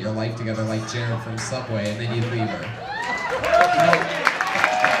you'd get your life together like Jared from Subway, and then you'd leave her.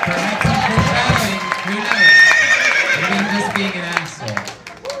 Perhaps I'm foreshadowing, who knows? Maybe I'm just being an asshole.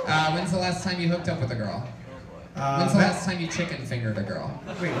 When's the last time you hooked up with a girl? When's the last time you chicken fingered a girl?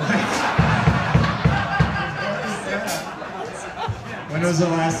 Wait, what? When was the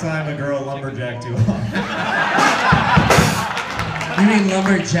last time a girl lumberjacked you off? You mean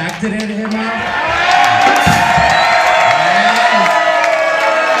lumberjacked it him out?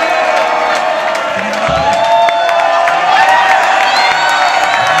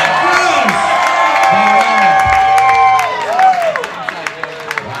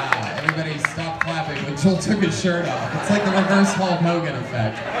 Joel took his shirt off. It's like the reverse Hulk Hogan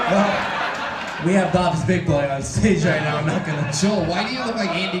effect. We have Bob's Big Boy on stage right now. I'm not gonna. Joel, why do you look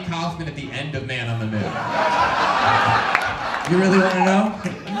like Andy Kaufman at the end of Man on the Moon? You really want to know?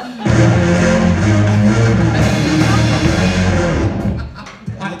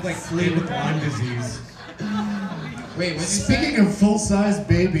 I look like Flea with Lyme disease. Wait, what'd you Speaking say? of full-size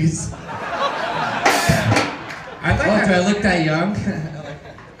babies, I like Oh, do I how, look that young?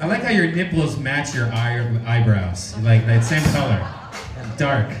 I like how your nipples match your eyebrows. Like that same color.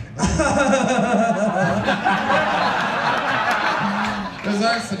 Dark. Those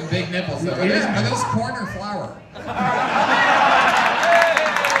are some big nipples, though. Are those corn or flour?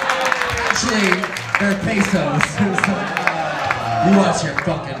 Actually, they're pesos. You watch your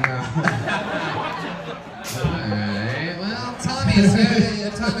fucking mouth. Alright, well, Thomas,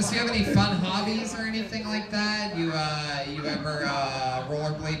 do you have any fun hobbies or anything like that? You ever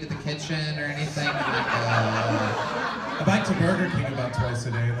rollerblade to the kitchen or anything? I bike to Burger King about twice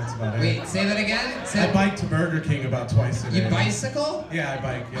a day. That's about it. Wait, say that again? I bike to Burger King about twice a day. You bicycle? Yeah, I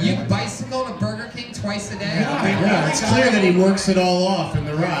bike. Yeah. You bicycle to Burger King twice a day? yeah, it's clear that he works it all off in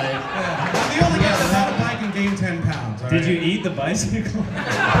the ride. I'm the only guy that had a bike and gained 10 pounds. Did you eat the bicycle?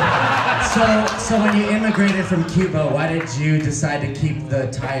 So when you immigrated from Cuba, why did you decide to keep the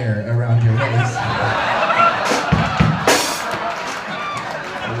tire around your waist?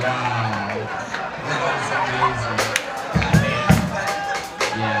 Wow. That was amazing.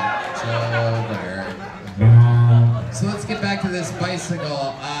 Yeah, so let's get back to this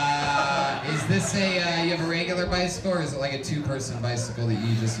bicycle. Is this you have a regular bicycle, or is it like a two-person bicycle that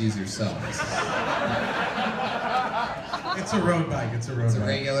you just use yourself? It's a road bike. It's a road It's a bike.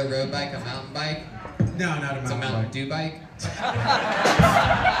 regular road bike, a mountain bike? No, not a It's a mountain Mountain bike. Dew bike?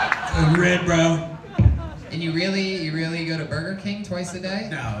 Red, bro. And you really go to Burger King twice a day?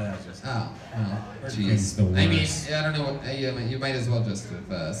 No, that's just. Oh, well, Burger King's jeez. the I mean, worst. I don't know what, you might as well just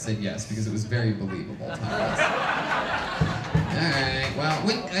have said yes, because it was very believable, Thomas. Alright, well,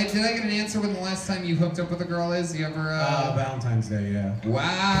 did I get an answer when the last time you hooked up with a girl is? You ever, Valentine's Day, yeah.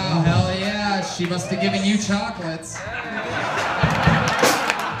 Wow, hell yeah, she must have given you chocolates. There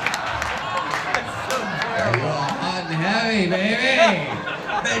you are, hot and heavy, baby!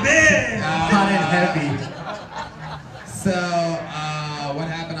 Hot and heavy. So, what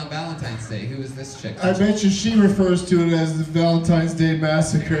happened on Valentine's Day? Who was this chick? I bet you she refers to it as the Valentine's Day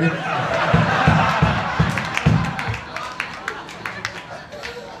Massacre.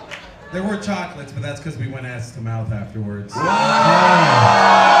 There were chocolates, but that's because we went ass to mouth afterwards.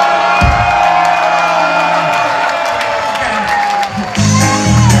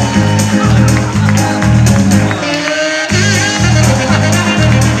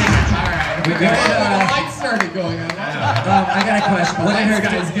 The lights started going on. I got a question. What did her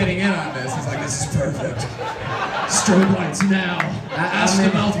Guy's getting in on this. He's like, this is perfect. Strobe lights now. Ask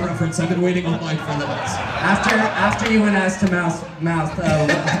the mouth reference. I've been waiting all night for this. After you went ass to mouth,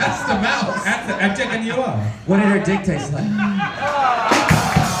 Ask the mouse. I'm checking you out. what did her dick taste like?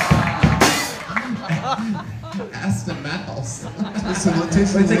 Ask the mouse. It's a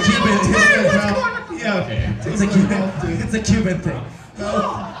Cuban. It's a Cuban. It's a Cuban thing.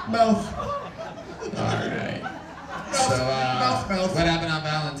 Mouth. Alright. So, Mouth. what happened on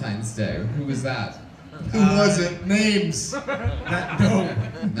Valentine's Day? Who was that? Who was it? Names. No.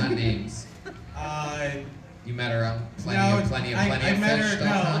 Not names. You met her on plenty of I fish met her. stuff, No,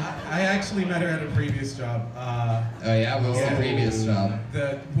 huh? I actually met her at a previous job. Oh yeah, what was the previous job?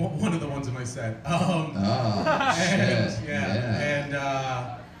 One of the ones in my set. Oh, And, shit.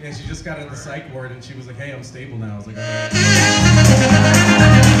 and she just got in the psych ward, and she was like, "Hey, I'm stable now." I was like,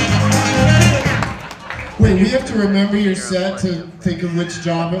 Wait, we have to remember your set to think of which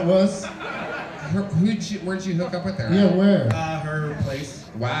job it was? Where'd you hook up with her? Yeah, where? her place.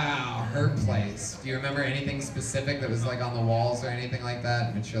 Wow, her place. Do you remember anything specific that was like on the walls or anything like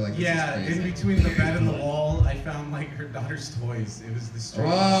that? Which you're like, this Yeah, is crazy. in between the bed and the wall, I found like her daughter's toys. It was the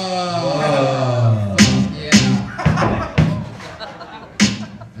strangest. Whoa. Yeah.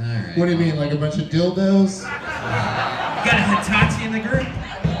 Alright. What do you mean, like a bunch of dildos? You got a Hitachi in the group?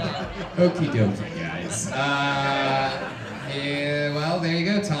 Okie dokie, guys. Yeah, well, there you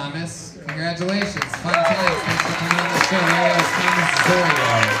go, Thomas. Congratulations. Fun times. Thanks for coming on the show. There you go, Thomas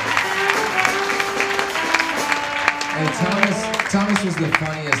Zorio. Hey, Thomas was the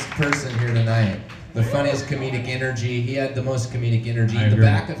funniest person here tonight. The funniest comedic energy. He had the most comedic energy. I The agree.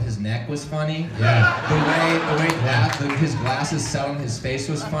 back of his neck was funny. Yeah. The way his glasses selling his face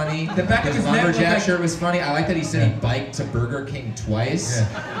was funny. The back of his neck looked lumberjack like- shirt was funny. I like that he said he biked to Burger King twice.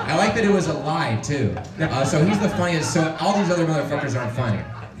 Yeah. I like that it was a lie too. So he's the funniest. So all these other motherfuckers aren't funny.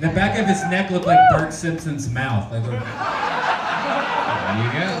 The back of his neck looked like Bart Simpson's mouth. Like, There you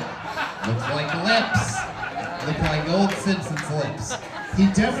go. Looks like lips. Look like old Simpsons lips. He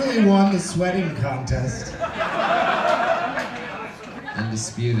definitely won the sweating contest.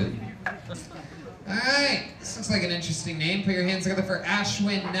 Undisputed. Alright, this looks like an interesting name. Put your hands together for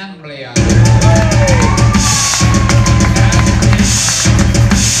Ashwin Namblia.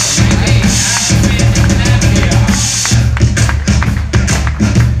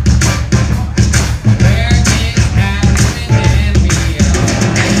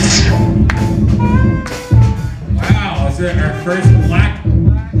 Our first black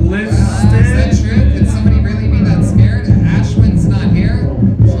listed. Wow, is that true? Can somebody really be that scared? Ashwin's not here?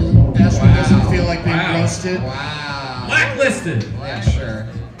 Ashwin doesn't feel like being roasted. Wow. Blacklisted. Yeah, sure.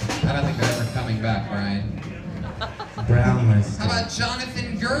 I don't think they're ever coming back, Brian. Brown listed. How about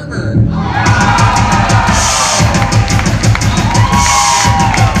Jonathan Gerber?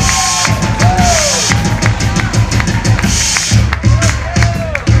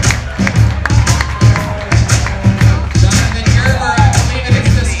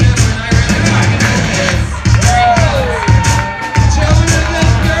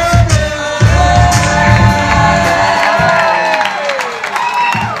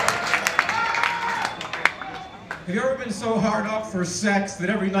 For sex that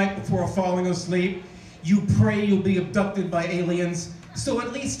every night before falling asleep, you pray you'll be abducted by aliens, so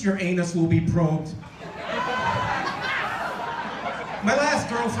at least your anus will be probed. My last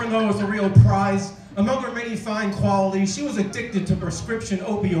girlfriend, though, was a real prize. Among her many fine qualities, she was addicted to prescription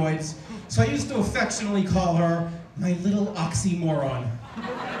opioids, so I used to affectionately call her my little oxymoron.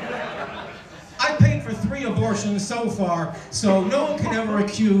 I paid for 3 abortions so far, so no one can ever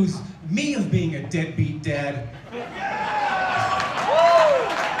accuse me of being a deadbeat dad.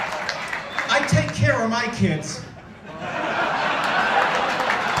 I take care of my kids.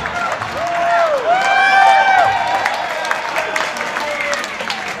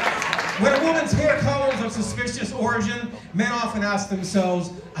 When a woman's hair color is of suspicious origin, men often ask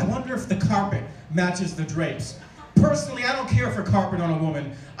themselves, I wonder if the carpet matches the drapes. Personally, I don't care for carpet on a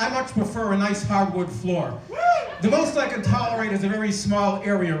woman. I much prefer a nice hardwood floor. The most I can tolerate is a very small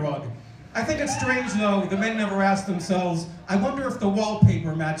area rug. I think it's strange, though, the men never ask themselves, I wonder if the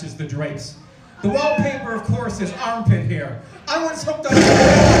wallpaper matches the drapes. The wallpaper, of course, is armpit hair. I once hooked up... Jonathan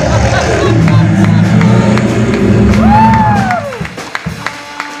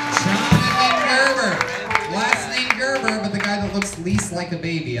Gerber. Last name Gerber, but the guy that looks least like a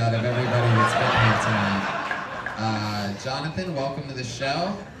baby out of everybody that's been here tonight. Jonathan, welcome to the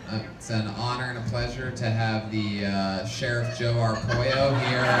show. It's an honor and a pleasure to have the Sheriff Joe Arpaio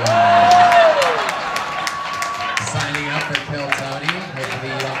here signing up for Kill Tony.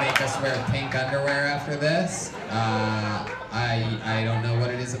 Hopefully you don't make us wear pink underwear after this. I don't know what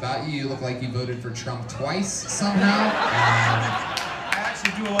it is about you. You look like you voted for Trump twice somehow. I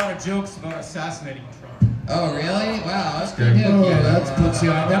actually do a lot of jokes about assassinating Trump. Oh really? Wow, that's pretty good. Oh,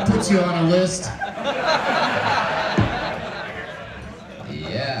 that puts you on a list.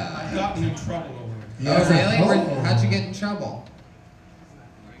 Yeah. I've gotten in trouble over it. Oh really? How'd you get in trouble?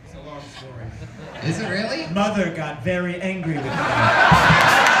 It's a long story. Is it really? Mother got very angry with me.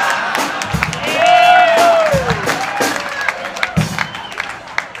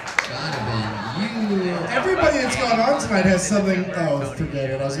 Everybody that's gone on tonight has something, oh, forget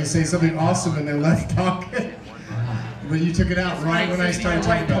it. I was going to say something awesome in their left pocket. But you took it out right when I started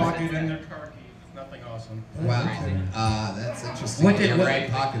talking about it. Pocket in their car keys. Nothing awesome. Wow. That's interesting. What did- your what-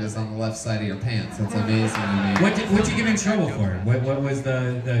 right pocket is on the left side of your pants. That's amazing to me. What'd you get in trouble for? What was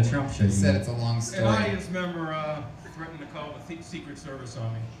the Trump shit? You said it's a long An story. audience member threatened to call the Secret Service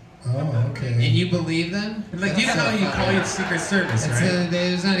on me. Oh, okay. And you believe them? Like, you know how you call your Secret Service, right?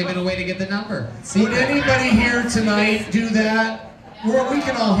 There's not even a way to get the number. Would anybody here tonight do that? We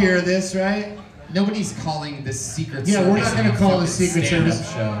can all hear this, right? Nobody's calling the Secret Yeah, Service. we're not going to call the fucking Secret stand-up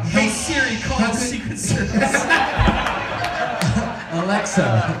Service. show. Hey Siri, call the Secret Service.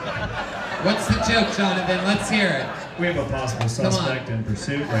 Alexa. What's the joke, Jonathan? Let's hear it. We have a possible suspect in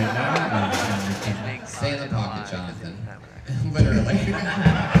pursuit right now. Stay in the pocket, Jonathan. Literally.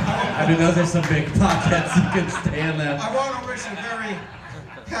 I mean, those are some big pockets. You can stay in them. I want to wish a very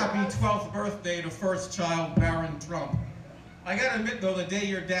happy 12th birthday to first child Barron Trump. I gotta admit though, the day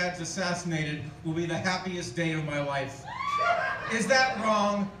your dad's assassinated will be the happiest day of my life. Is that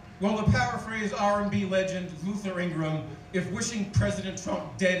wrong? Well, to paraphrase R&B legend Luther Ingram, if wishing President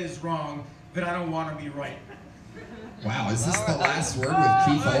Trump dead is wrong, then I don't want to be right. Wow, is this the last word with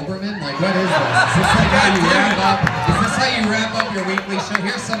Keith Olbermann? Like, what is this? Is this like how you wrap up? Is this how you wrap up your weekly show?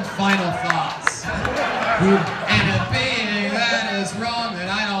 Here's some final thoughts. And if being that is wrong, then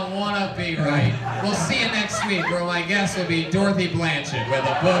I don't want to be right. We'll see you next week. week where my guest will be Dorothy Blanchett with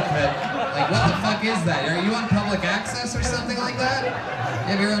a book that, like, what the fuck is that? Are you on public access or something like that?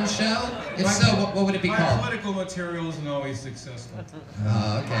 You have your own show? If so, what would it be my called? My political material isn't always successful.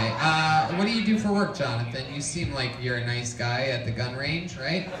 Okay. What do you do for work, Jonathan? You seem like you're a nice guy at the gun range,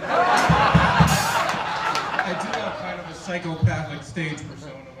 right? I do have kind of a psychopathic stage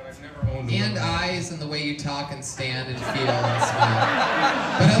persona, but I've never owned one. And eyes and the way you talk and stand and feel and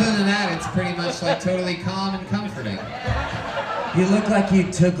smile. But other than that, it's pretty much like totally calm and comforting. You look like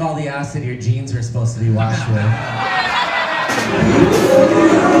you took all the acid your jeans were supposed to be washed with.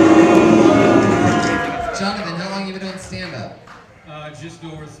 Jonathan, how long have you been doing stand-up? Just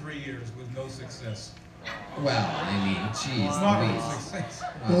over 3 years with no success. Well, I mean, jeez Not really Louise. success.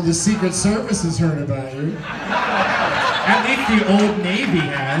 Well, the Secret Service has heard about you. At least the Old Navy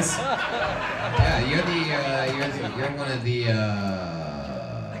has. Yeah, you're one of the,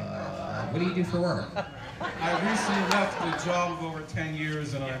 what do you do for work? I recently left a job of over 10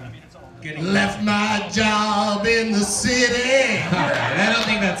 years and I'm getting... Left my job in the city. Alright, I don't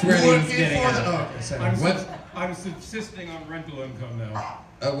think that's where he was getting at. I'm subsisting on rental income now.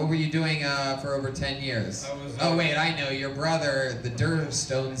 What were you doing for over 10 years? Oh wait, I know. Your brother, the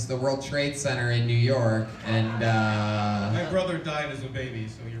Durst, owns the World Trade Center in New York, and My brother died as a baby,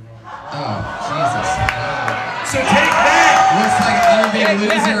 so you're wrong. Oh, Jesus. So take that! Looks like I'm a big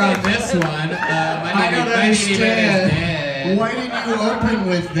loser on this one. I don't understand. Why didn't you open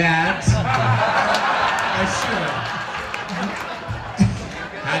with that? I should have.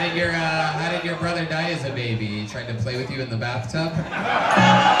 How did your brother die as a baby? He tried to play with you in the bathtub? I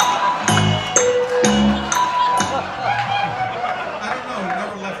don't know, he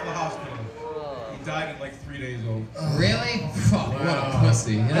never left the hospital. He died at like 3 days old. Really? Fuck, what a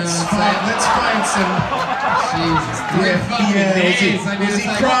pussy. You know Let's what I'm find some... Jesus, 3 fucking Yeah, days. I mean, was it's he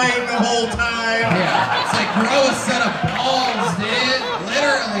like, crying the whole time? Yeah, it's like grow a set of balls, dude.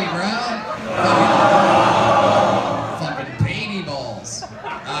 Literally, bro. Fucking baby balls.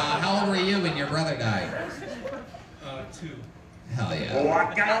 How old were you when your brother died? 2. Hell yeah.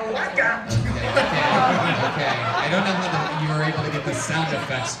 Okay. I don't know how you were able to get the sound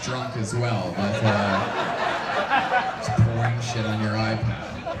effects drunk as well, but just pouring shit on your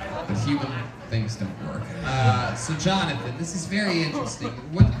iPad. But human things don't work. So Jonathan, this is very interesting.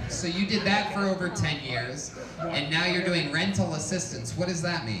 So you did that for over 10 years, and now you're doing rental assistance. What does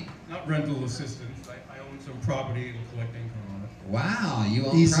that mean? Not rental assistance. I own some property and collect income on it. Wow, you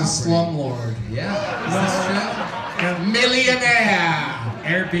own He's property. a slumlord. Yeah, is this true? Millionaire!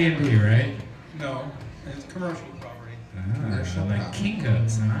 Airbnb, right? No, it's commercial property. Commercial like property.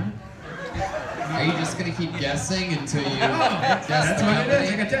 Kinko's, huh? Are you just gonna keep guessing until you guess That's the what it is. I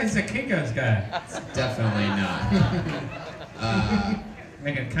company? can tell he's a Kinko's guy. Definitely not.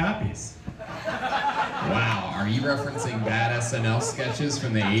 Making copies. Wow, are you referencing bad SNL sketches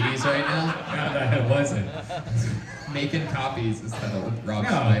from the 80s right now? No, it wasn't. Making copies instead of Rob No,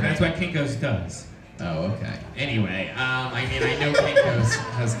 Schneider. that's what Kinko's does. Oh, okay. Anyway, I mean, I know Kinko's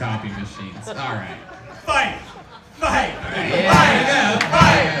has copy machines. All right. Fight! Fight!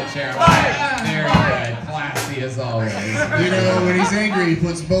 Yeah, Jeremiah. Very good. Classy as always. You know, when he's angry, he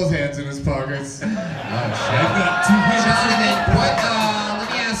puts both hands in his pockets. Oh, shit. Jonathan, let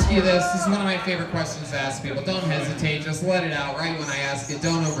me ask you this. This is one of my favorite questions to ask people. Don't hesitate. Just let it out right when I ask it.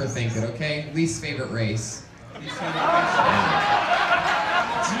 Don't overthink it, okay? Least favorite race.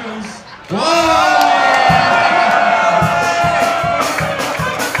 Jews. Whoa!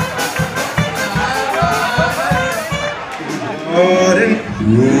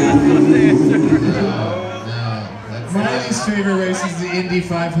 My least favorite race is the Indy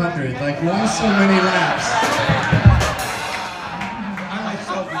 500. Like, why so many laps? I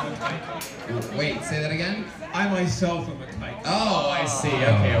myself am a tyke. Wait, say that again? I myself am a tyke. Oh, I see.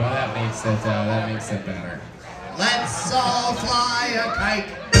 Okay, well that makes it better. Let's all fly a kite.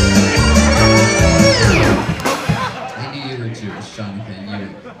 I knew you were Jewish, Jonathan.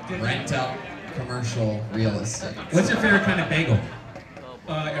 You rent out commercial real estate. What's your favorite kind of bagel?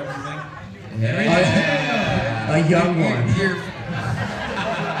 Everything. Yeah. A young one.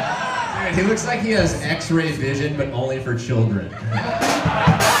 He looks like he has X-ray vision, but only for children.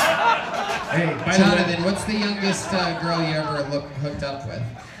 Hey, by Jonathan, what's the youngest girl you ever hooked up with?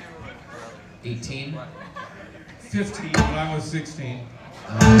 18? 15 when I was 16.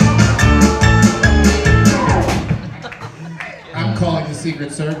 I'm calling the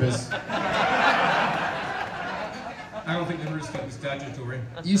Secret Service. I don't think the roost is statutory.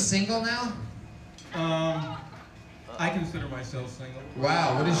 You single now? I consider myself single.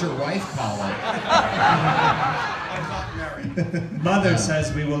 Wow, what does your wife call it? I'm not married. Mother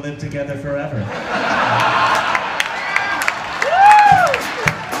says we will live together forever.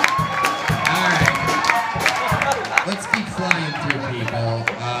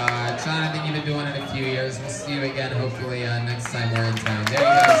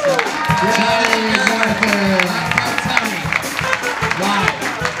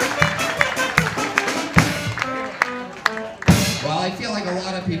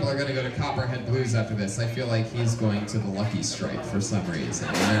 gonna go to Copperhead Blues after this. I feel like he's going to the Lucky Strike for some reason.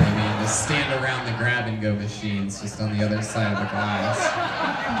 You know what I mean? Just stand around the grab-and-go machines just on the other side of the glass.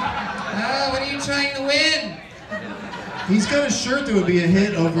 Oh, what are you trying to win? He's got a shirt that would be a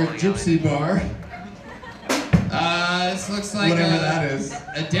hit over at Gypsy Bar. This looks like whatever that is.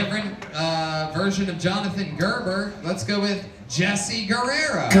 A different version of Jonathan Gerber. Let's go with Jesse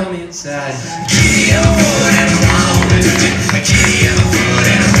Guerrero. Come inside. Is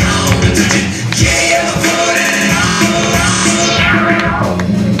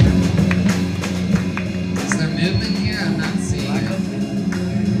there movement here? I'm not seeing it.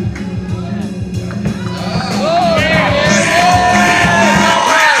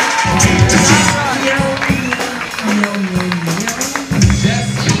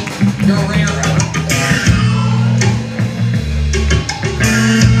 Jesse Guerrero.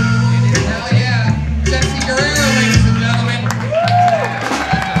 Hell yeah. Jesse Guerrero, ladies and gentlemen.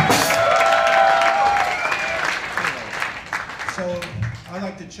 So I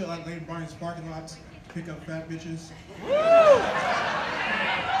like to chill at Lane Barnes parking lots, pick up fat bitches.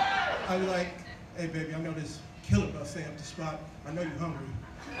 I be like, hey baby, I know this killer buffet up the spot. I know you're hungry.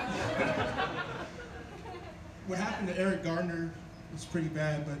 What happened to Eric Gardner was pretty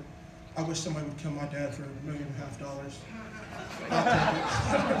bad, but I wish somebody would kill my dad for $1.5 million. I'll take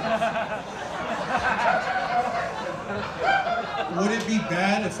it. Would it be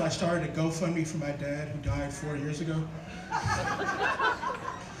bad if I started a GoFundMe for my dad who died 4 years ago?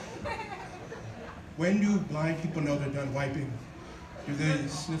 When do blind people know they're done wiping? Do they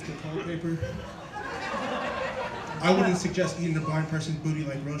sniff the toilet paper? I wouldn't suggest eating a blind person's booty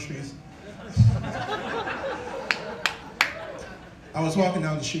like groceries. I was walking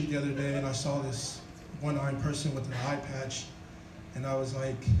down the street the other day and I saw this one-eyed person with an eye patch, and I was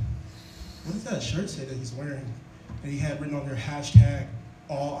like, what does that shirt say that he's wearing? And he had written on there, hashtag,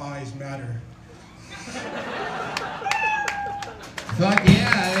 all eyes matter. Fuck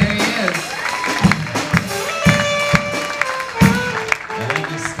yeah, there he is. I like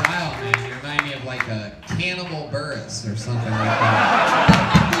your style, man. You remind me of like a Cannibal Burris or something like that.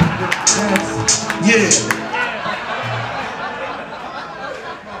 Yeah.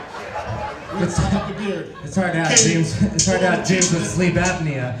 It's hard to have dreams. It's hard to have dreams with sleep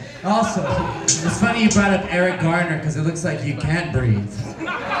apnea. Also, it's funny you brought up Eric Garner because it looks like you can't breathe.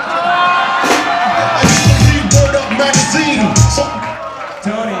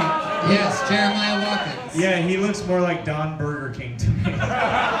 Tony. Yes, Jeremiah Watkins. Yeah, he looks more like Don Burger King to me.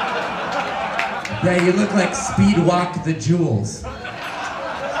 Yeah, you look like Speed Walk the Jewels.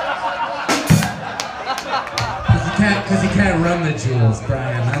 Because you can't run the jewels,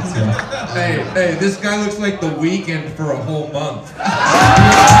 Brian. That's it. Hey, this guy looks like The Weeknd for a whole month.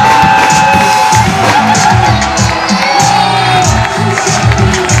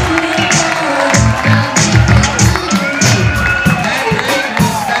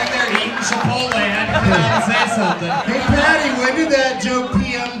 Hey Patty, when did that joke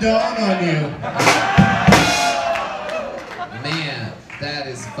PM dawn on you? Man, that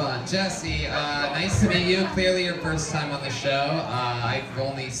is fun. Jesse, nice to meet you. Clearly your first time on the show. I've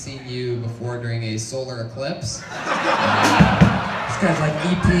only seen you before during a solar eclipse. This guy's like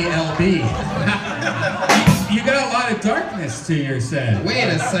EPLB. You got a lot of darkness to your set. Wait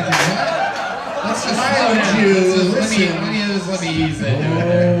a second, what? Let's just Why slow would down. you Let me ease into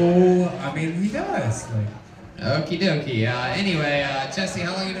it. Oh, I mean, he does. Like, Okie dokie. Anyway, Jesse,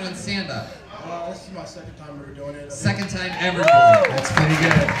 how long have you been doing stand-up? This is my second time ever doing it. Second time ever doing it. That's pretty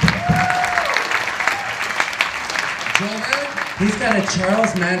good. Joel? He's got a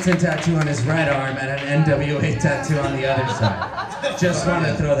Charles Manson tattoo on his right arm and an NWA tattoo on the other side. Just want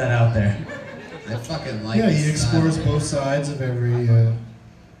to throw that out there. I fucking like Yeah, this he explores both sides of every.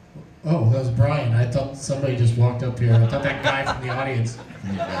 Oh, that was Brian. I thought somebody just walked up here. I thought that guy from the audience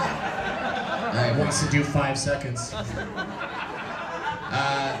wants to do 5 seconds.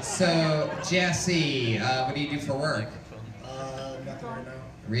 So, Jesse, what do you do for work? Nothing right now.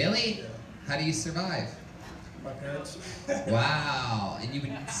 Really? How do you survive? My parents. Wow. And you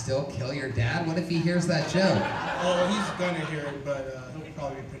would still kill your dad? What if he hears that joke? Oh, he's gonna hear it, but he'll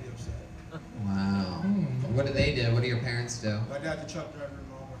probably be pretty upset. Wow. What do they do? What do your parents do? My dad's a truck driver and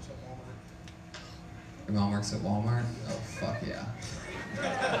mom works at Walmart. Your mom works at Walmart? Oh, fuck yeah.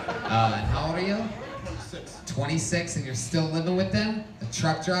 And how old are you? 26. 26, and you're still living with them? A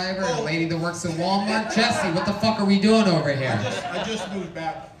truck driver and a lady that works at Walmart? Jesse, what the fuck are we doing over here? I just moved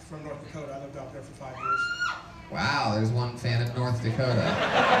back from North Dakota. I lived out there for 5 years. Wow, there's one fan of North Dakota.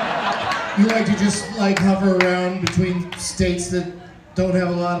 You like to just like hover around between states that don't have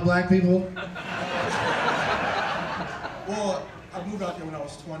a lot of black people? Well, I moved out there when I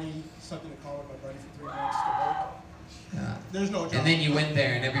was 20, something to call with my buddy for 3 months to work. Yeah. There's no job. And then you went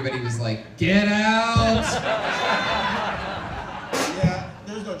there and everybody was like, get out! Yeah,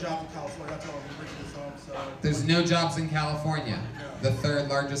 there's no jobs in California. That's all I'm originally from. So. There's no jobs in California, the third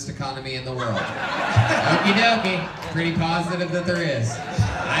largest economy in the world. Okie dokie. Pretty positive that there is.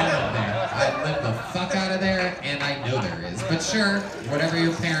 I live there. I live the fuck out of there, and I know there is. But sure, whatever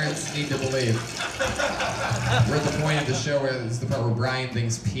your parents need to believe. We're at the point of the show where it's the part where Brian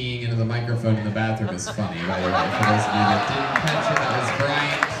thinks peeing into the microphone in the bathroom is funny, by the way. For those of you that didn't catch it, that was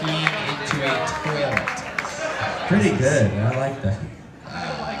Brian peeing into a toilet. Pretty good. I like that.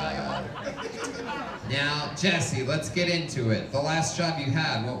 Now, Jesse, let's get into it. The last job you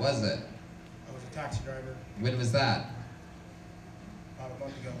had, what was it? I was a taxi driver When was that? about a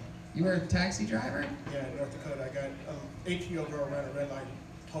month ago. You were a taxi driver? Yeah, in North Dakota. I got 18-year-old girl ran a red light,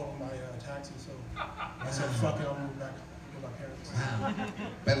 totaled my taxi, so I said, fuck it, I'll move back with my parents. Wow.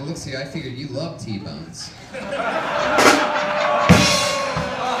 By the looks of you, I figured you love T-bones.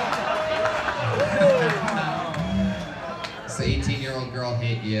 So 18-year-old girl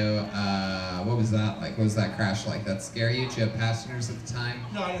hit you. What was that like? What was that crash like? That scare you? Did you have passengers at the time?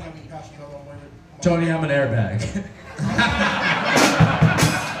 No, I didn't have any passengers. I was on my way. Tony, I'm an airbag.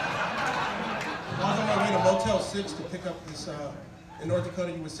 I was on my way to Motel 6 to pick up this, in North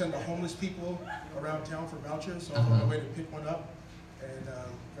Dakota, you would send the homeless people around town for vouchers, so I was on my way to pick one up, and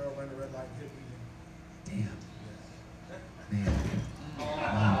girl ran the red light and hit me. Damn. Man.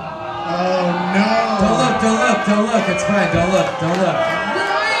 Oh no! Don't look. It's fine. Don't look.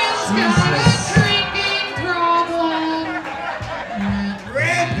 Brian's got a drinking problem.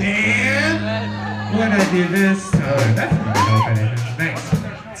 Red Man! What'd I do this time? That's not gonna help anything. Thanks.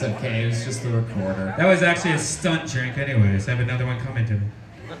 It's okay, it was just the recorder. That was actually a stunt drink anyways. I have another one coming to me.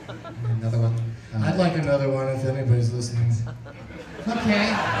 Another one? I'd like another one if anybody's listening. Okay.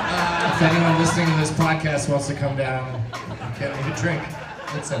 If anyone listening to this podcast wants to come down and get me a drink.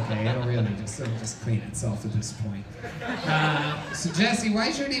 It's okay, it'll just clean itself at this point. So Jesse, why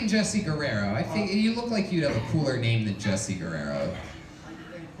is your name Jesse Guerrero? I think you look like you'd have a cooler name than Jesse Guerrero.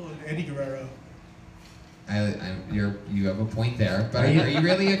 Eddie Guerrero. You have a point there, but are you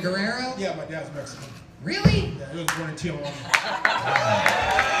really a Guerrero? Yeah, my dad's Mexican. Really? Yeah, he was born in Tijuana.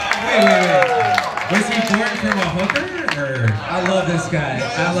 Wait. Was he born from a hooker, or? I love this guy.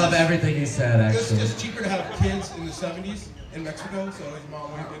 I love everything he said, actually. It's cheaper to have kids in the 70s in Mexico, so his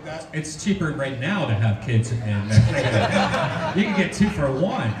mom went and did that. It's cheaper right now to have kids in Mexico. You can get 2 for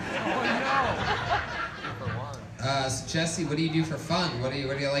 1. So Jesse, what do you do for fun? What do you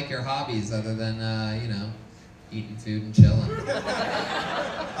like your hobbies other than eating food and chilling?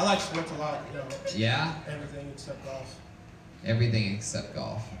 I like sports a lot. Yeah. Everything except golf. Everything except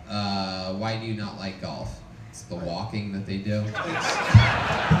golf. Why do you not like golf? It's the walking that they do.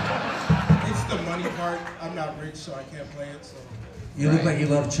 It's the money part. I'm not rich, so I can't play it. So. You look like you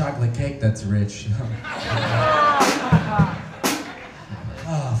love chocolate cake that's rich.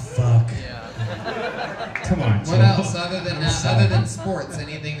 Oh fuck. Come on. What else other than sports?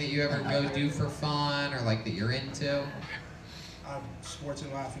 Anything that you ever go do for fun or like that you're into? Sports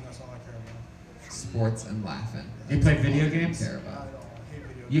and laughing. That's all I care about. Sports and laughing. You play video games? Care about.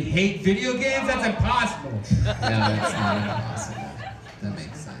 You hate video games? That's impossible. No, that's not impossible. That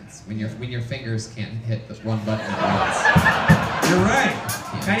makes sense. When your fingers can't hit the one button at once. You're right.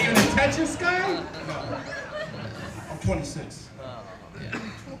 Can't even touch this guy? I'm 26. Yeah.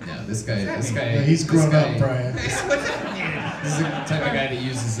 No, this guy. Yeah, he's grown up, Brian. This is the type of guy that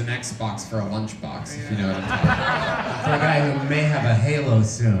uses an Xbox for a lunchbox, if you know what I'm talking about. For a guy who may have a Halo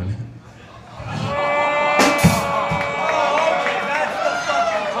soon.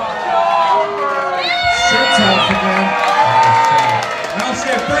 Shirt's off again. Oh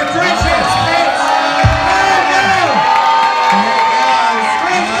shit, Bert Kreischer!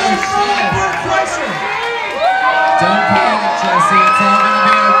 Don't panic, Jesse. It's all gonna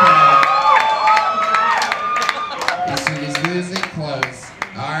be okay. He's losing clothes.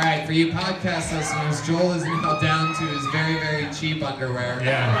 All right, for you podcast listeners, Joel is now down to his very, very cheap underwear.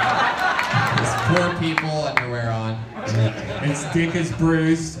 Yeah. His poor people underwear on. His dick is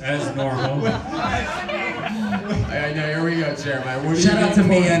bruised as normal. I know. Here we go, Jeremiah. Shout out to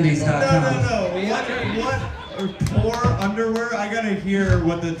MeUndies.com. No. What poor underwear? I gotta hear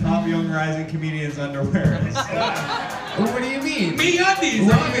what the top young rising comedian's underwear is. What do you mean? MeUndies!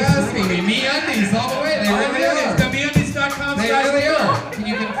 What are you asking me? MeUndies all the way. They really are. MeUndies.com. They really are. Can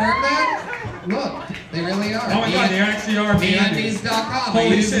you confirm that? Look, they really are. Oh my god, they actually are MeUndies.com.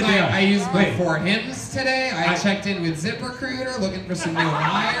 Holy shit, they are. I used my 4 Hims today. I checked in with ZipRecruiter looking for some new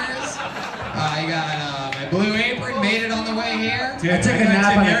hires. I got my blue apron, made it on the way here. I took a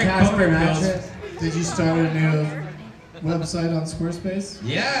nap on a Casper mattress. Did you start a new website on Squarespace?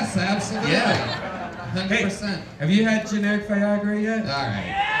 Yes, absolutely. Yeah. 100%. Have you had generic Viagra yet? All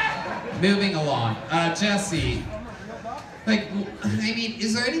right. Moving along. Jesse, like, I mean,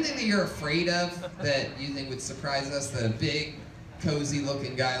 is there anything that you're afraid of that you think would surprise us? That a big,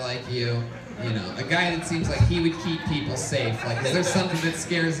 cozy-looking guy like you, a guy that seems like he would keep people safe. Like, is there something that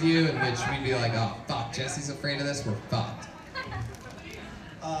scares you in which we'd be like, oh, fuck, Jesse's afraid of this, we're fucked?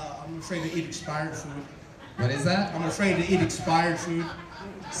 I'm afraid to eat expired food. What is that? I'm afraid to eat expired food.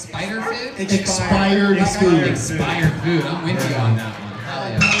 Spider food? Expired food. Expired food. I'm with you on that one. Hell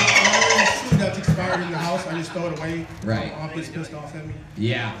yeah. Whenever there's food that's expired in the house, I just throw it away. Right. My mom gets pissed off at me.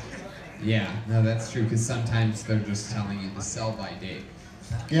 Yeah. Yeah. No, that's true, because sometimes they're just telling you the sell-by date.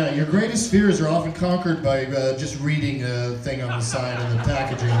 Yeah, your greatest fears are often conquered by just reading a thing on the side of the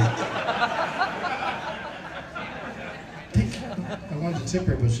packaging. I wanted to tip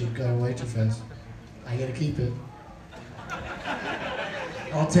her, but she got away too fast. I gotta keep it.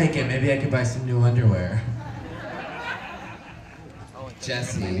 I'll take it. Maybe I could buy some new underwear.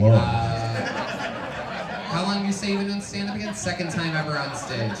 Jesse, Whoa. how long you say you've been doing stand-up again? Second time ever on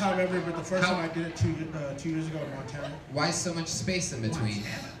stage. Second time ever, but the first time I did it 2 years ago in Montana. Why so much space in between?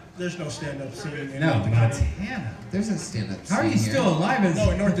 There's no stand-up scene in No, North Dakota. Montana. There's a stand-up How are you scene here. still alive?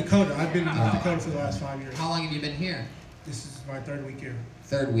 No, in North Dakota. I've been in North Dakota for the last 5 years. How long have you been here? This is my 3rd week here.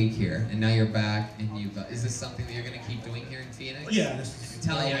 3rd week here, and now you're back, and you've. Is this something that you're gonna keep doing here in Phoenix? Yeah, this is. I'm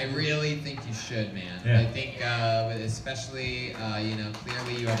telling you, I really think you should, man. Yeah. I think, especially,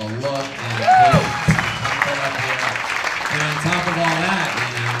 clearly you have a look and a cadence and comfort up here, and on top of all that,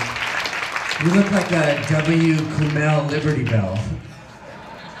 You look like a W. Kumail Liberty Bell.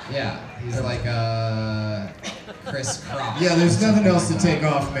 yeah, he's like Chris Cross. Yeah, there's nothing else to take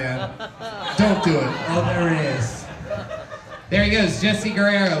off, man. Don't do it. Oh, there it is. There he goes, Jesse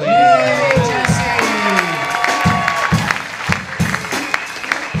Guerrero, ladies. Yay, Jesse!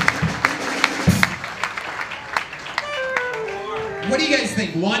 What do you guys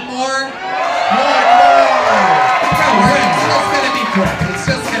think? One more? One more! It's just gonna be quick. It's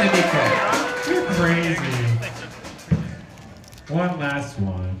just gonna be quick. You're crazy. One last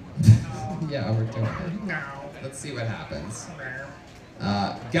one. Yeah, we're doing it. Let's see what happens.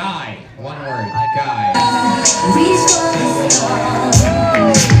 Guy. One word. Guy.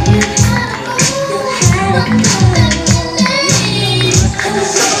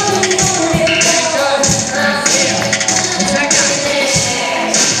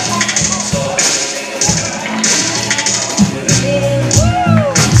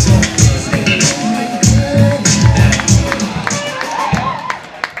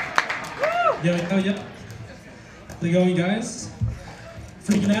 Yep. How's it going, guys?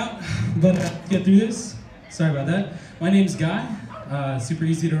 Freaking out, but get through this. Sorry about that. My name's Guy. Super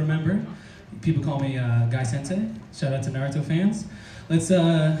easy to remember. People call me Guy Sensei. Shout out to Naruto fans. Let's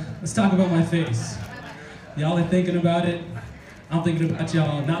talk about my face. Y'all are thinking about it. I'm thinking about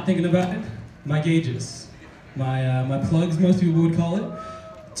y'all not thinking about it. My gauges, my plugs, most people would call it.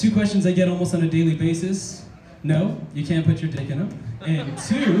 2 questions I get almost on a daily basis. No, you can't put your dick in them. And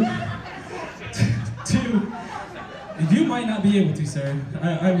two, you might not be able to, sir.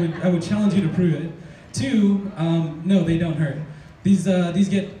 I would challenge you to prove it. 2, no, they don't hurt. These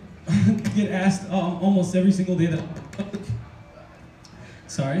get get asked almost every single day that.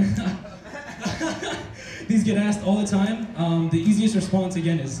 Sorry. These get asked all the time. The easiest response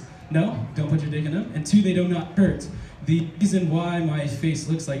again is no, don't put your dick in them. And 2, they do not hurt. The reason why my face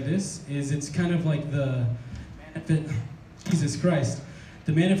looks like this is it's kind of like the Jesus Christ.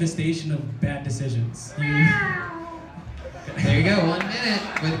 The manifestation of bad decisions. There you go, 1 minute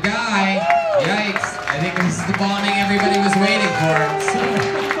with Guy. Yikes. I think this is the bombing everybody was waiting for.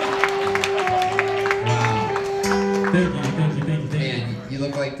 Wow. Thank you. Man, you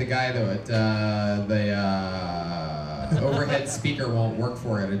look like the guy that the overhead speaker won't work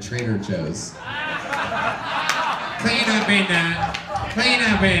for at a Trader Joe's. Clean up in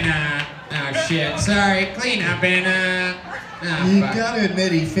oh shit, sorry, clean up in You gotta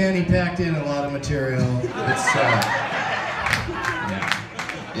admit, he fanny packed in a lot of material. It's true. Yeah,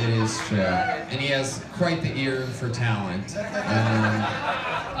 it is true. And he has quite the ear for talent.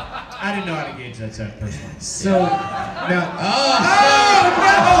 I didn't know how to gauge that set personally. So, now, oh,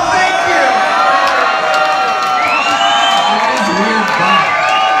 no, thank you! Look at his weird butt.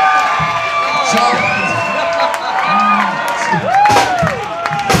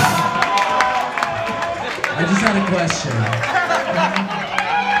 I just had a question.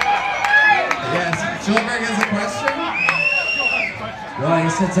 Yes, Schulberg has a question? Well, I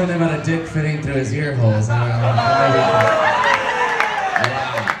guess said something about a dick fitting through his ear holes. I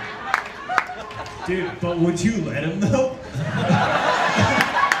don't know. Dude, but would you let him though?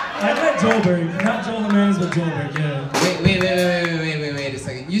 I met Joelberg, not Joel Jimenez, but Joelberg, yeah. Wait a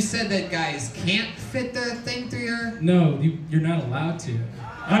second. You said that guys can't fit the thing through your... No, you're not allowed to.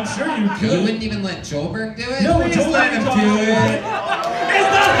 I'm sure you could. You wouldn't even let Joelberg do it? No, Please Joelberg let him do it.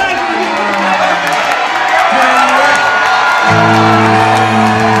 It's not that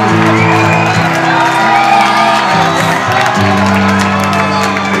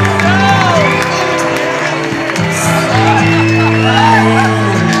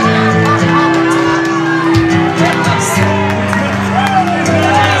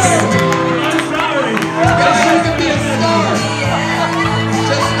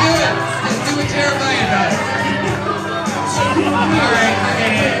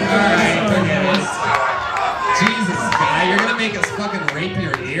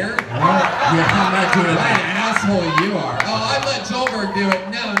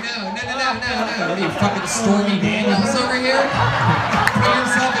Stormy Daniels over here? Put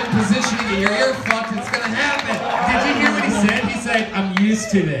yourself in position to get your ear fucked, it's gonna happen. Did you hear what he said? He said, I'm used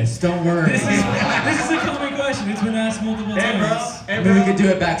to this, don't worry. This is a common question. It's been asked multiple times. Hey, bro. We could do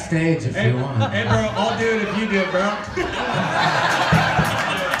it backstage if you want. Hey, bro, I'll do it if you do it, bro.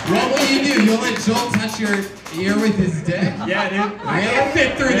 What will you do? You'll let Joel touch your ear with his dick? Yeah, dude. I can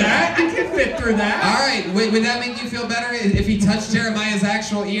fit through that. I can fit through that. All right. Would that make you feel better if he touched Jeremiah's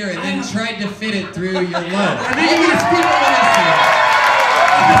actual ear and then tried to fit it through your lobe? All these people want to see it.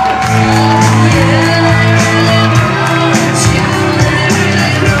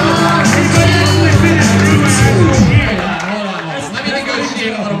 Hold on. Let me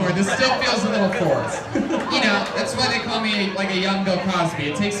negotiate a little more. This still feels a little forced. You know, that's why they call me like a young Bill Cosby.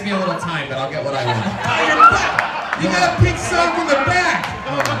 It takes me a little time, but I'll get what I want. You gotta pick some from the back.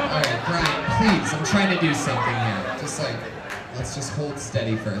 All right, Brian, please. I'm trying to do something here. Just like, let's just hold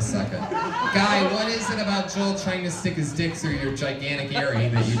steady for a second. Guy, what is it about Joel trying to stick his dick through your gigantic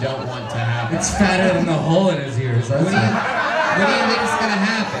earring that you don't want to happen? It's fatter than the hole in his ears. What do you think is gonna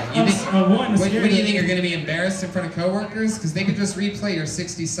happen? What do you think, you're gonna be embarrassed in front of coworkers? Because they could just replay your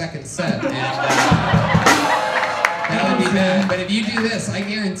 60-second set, and that would be bad. But if you do this, I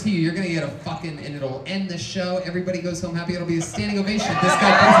guarantee you're gonna get a fucking, and it'll end the show. Everybody goes home happy. It'll be a standing ovation. This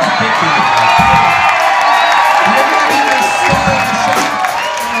guy puts his dick through your ear. You're gonna be the star of the show.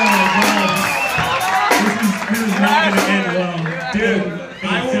 Oh my god. This is not gonna end well. Dude,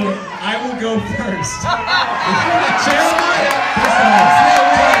 I will go first. Jeremiah,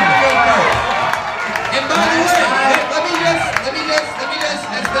 and by the way, let me just,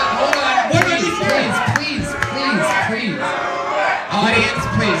 hold on, please. Audience,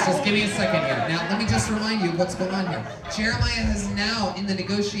 please, just give me a second here. Now, let me just remind you of what's going on here. Jeremiah has now, in the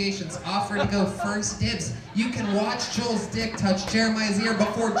negotiations, offered to go first dibs. You can watch Joel's dick touch Jeremiah's ear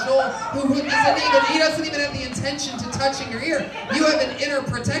before Joel, who he doesn't even have the intention to touching your ear. You have an inner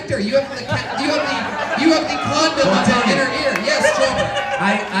protector. You have the condom on the inner ear. Yes, Joel.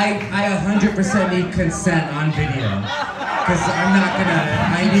 I 100% need consent on video. Because I'm not gonna,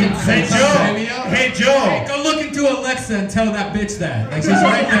 I need consent. Hey, Joe. Go look into Alexa and tell that bitch that. Like, she's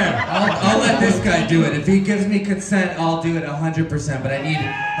right there. I'll let this guy do it. If he gives me consent, I'll do it 100%. But I need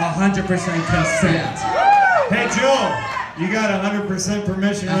 100% consent. Hey, Joe. You got 100%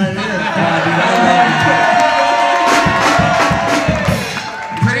 permission right here.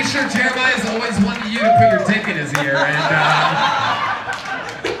 I'm pretty sure Jeremiah's always wanted you to put your dick in his ear,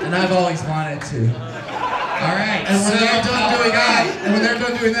 and I've always wanted to. All right. And when they're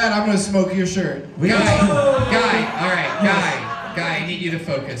done doing that, I'm gonna smoke your shirt. Guy, I need you to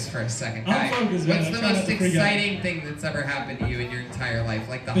focus for a second. Guy, focused, man. what's the most exciting thing that's ever happened to you in your entire life?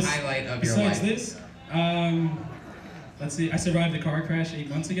 Like the highlight of your life? Besides this, let's see, I survived a car crash 8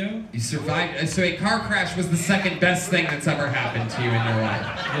 months ago. You survived, so a car crash was the second best thing that's ever happened to you in your life.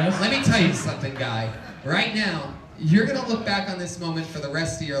 Yes. Let me tell you something, Guy. Right now, you're gonna look back on this moment for the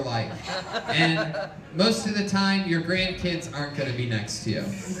rest of your life. And most of the time, your grandkids aren't gonna be next to you.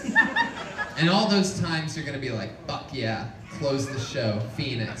 And all those times, you're gonna be like, fuck yeah, close the show,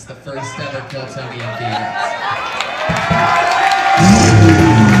 Phoenix, the first ever Kill Tony in Phoenix.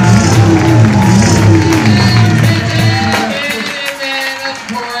 And of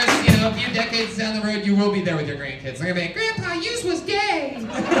course, you know, a few decades down the road, you will be there with your grandkids. They're gonna be like, Grandpa, yous was gay!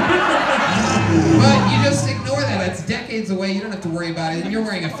 But you just ignore that. That's decades away. You don't have to worry about it. And you're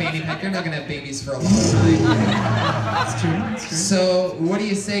wearing a fanny pack. You're not going to have babies for a long time. That's true. That's true. So, what do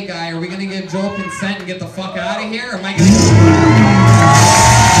you say, Guy? Are we going to give Joel consent and get the fuck out of here? Or am I going to...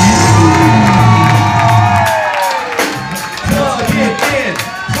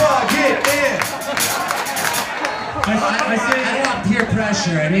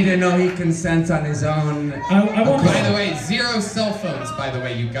 teacher. I need to know he consents on his own. By the way, 0 cell phones, by the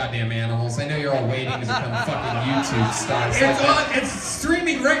way, you goddamn animals. I know you're all waiting to become fucking YouTube stars. It's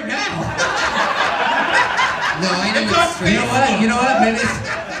streaming right now. No, I know it's streaming. You know what?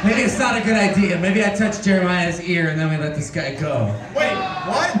 Maybe it's not a good idea. Maybe I touch Jeremiah's ear and then we let this guy go. Wait,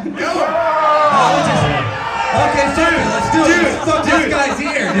 what? No. Okay, fuck it. Let's do it. Let's fuck this guy's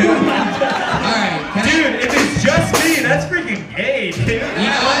ear, dude. All right, dude, if it's just me, that's freaking gay, dude. You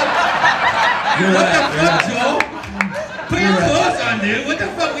know what? What the fuck, Joe? Put your clothes on, dude. What the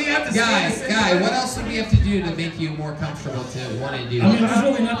fuck we have to say? Guy, what else would we have to do to make you more comfortable to want to do? I mean, there's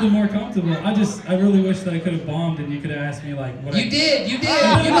really nothing more comfortable. I really wish that I could have bombed and you could have asked me like what You did. I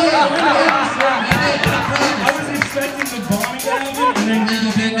was expecting the bombing to happen and then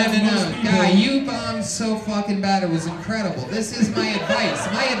No. Guy, you bombed so fucking bad. It was incredible. This is my advice.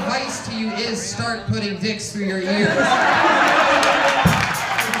 My advice to you is start putting dicks through your ears.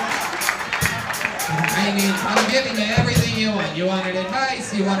 I mean, I'm giving you everything you want. You wanted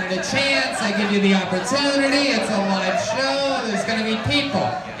advice, you wanted a chance, I give you the opportunity, it's a live show, there's gonna be people.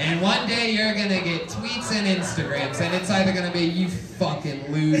 And one day you're gonna get tweets and Instagrams, and it's either gonna be, you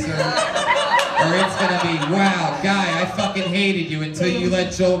fucking loser, or it's gonna be, wow, Guy, I fucking hated you until you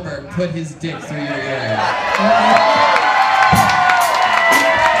let Joelberg put his dick through your ear.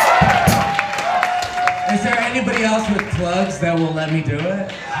 Is there anybody else with plugs that will let me do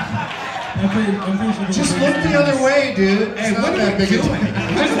it? I'm pretty sure just look the other way, dude. Hey, what are we doing?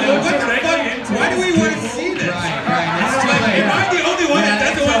 Why do we want to see this? Right, it's too late. Am I the only one that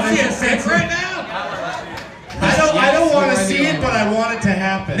doesn't want to see a sex right now? I don't want to see it, but I want it to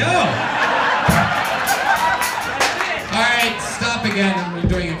happen. No. All right, stop again. We're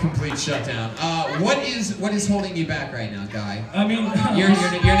doing a complete shutdown. What is holding you back right now, Guy? I mean, you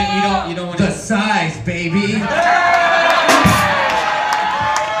don't want to. The size, baby.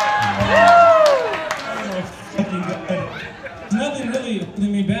 Nothing really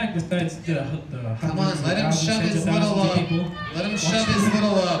holding me back besides the Come on, let him shove his little let him shove his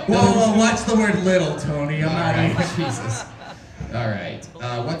little Whoa, watch the word little, Tony. I'm not even. Jesus. All right.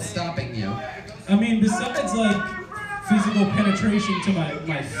 What's stopping you? I mean, besides like physical penetration to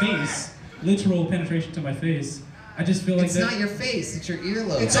my face, literal penetration to my face, I just feel like it's not your face, it's your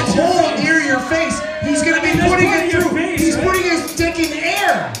earlobe. It's a hole near your face. He's gonna be putting it through. He's putting his dick in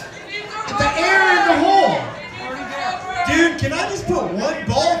air. The air in the hole. Dude, can I just put one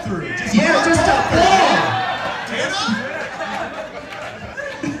ball through? Just a ball.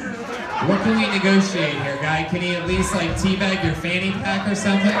 What can we negotiate here, Guy? Can he at least like teabag your fanny pack or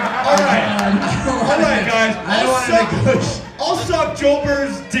something? All right, guys. I'll suck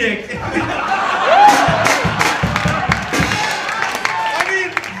Joelberg's dick. I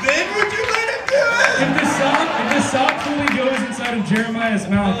mean, then would you let him do it? If the sock fully goes inside of Jeremiah's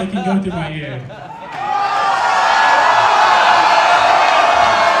mouth, it can go through my ear.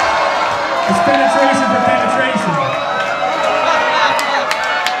 It's penetration for penetration.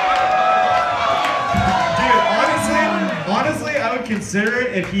 Dude, honestly, I would consider it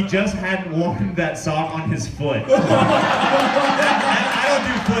if he just hadn't worn that sock on his foot. I don't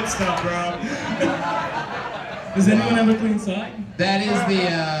do foot stuff, bro. Does anyone have a clean sock? That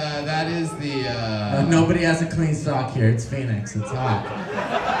is the nobody has a clean sock here. It's Phoenix. It's hot.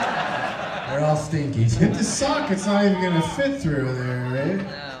 They're all stinky. Hit the sock, it's not even gonna fit through there, right?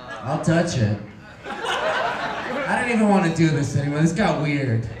 I'll touch it. I don't even want to do this anymore. This got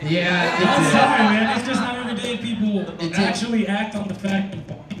weird. Yeah, I'm sorry, man. It's just not every day people actually act on the fact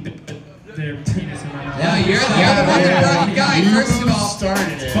that their penis in my mouth. No, you're the one that brought the Guy. First of all,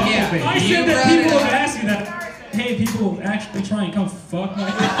 started it. Yeah, I said that people have asked me that. Hey, people actually try and come fuck my.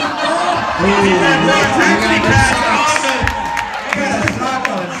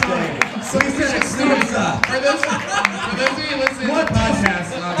 So he said a clean sock. For those of you listening to the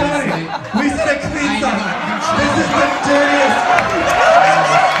podcast, obviously. We said a clean sock. This is the dirtiest.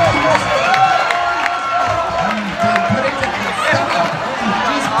 Put it to stop.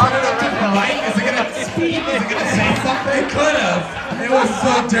 Just put it up to the mic. Is it gonna speak? Is it gonna say something? It could have. It was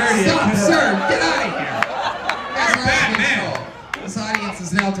so dirty. Stop, sir. Get out of here. That's bad, man. This audience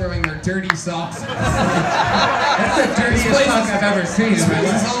is now throwing their dirty socks. That's the dirtiest sock I've ever seen. This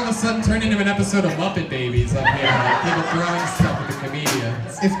place is all of a sudden turned into an episode of Muppet Babies up here. Like people throwing stuff at the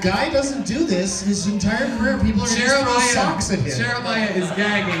comedians. If Guy doesn't do this, his entire career, people are going to throw socks at him. Jeremiah is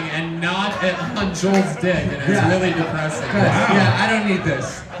gagging and not on Joel's dick, and it's really depressing. Wow. Yeah, I don't need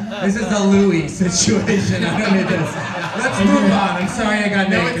this. This is the Louis situation. I don't need this. Let's move on. I'm sorry I got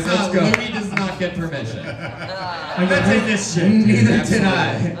naked. It's Let's not. go. Louis does not get permission. That's in this shit. Neither did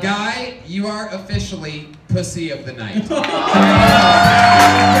I. Guy, you are officially pussy of the night. There's a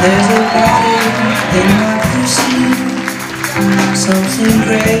body in my pussy, something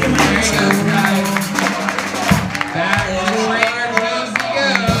great. There you go, Guy. Back on trainer Josie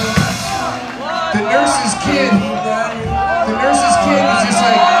goes. The nurse's kid was just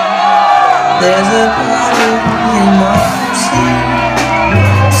like, There's a body in my pussy,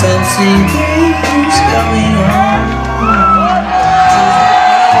 something great is going on.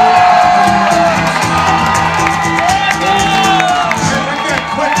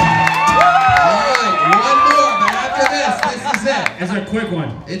 It's a quick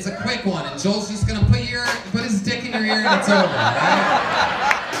one. It's a quick one, and Joel's just gonna put his dick in your ear and it's over,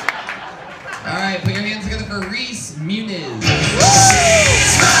 alright? Alright, put your hands together for Reese Muniz.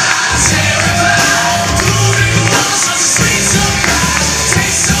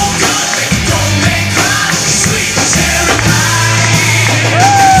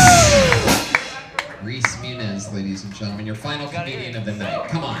 Reese Muniz, ladies and gentlemen, your final comedian of the night.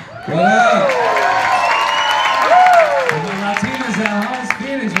 Come on. What up? Latinas out, huh? It's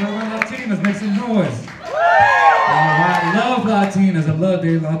Phoenix. Where are Latinas? Make some noise. I love Latinas. I love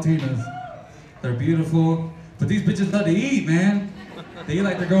these Latinas. They're beautiful. But these bitches love to eat, man. They eat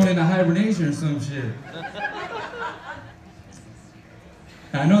like they're going into hibernation or some shit.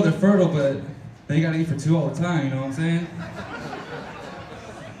 I know they're fertile, but they gotta eat for two all the time, you know what I'm saying?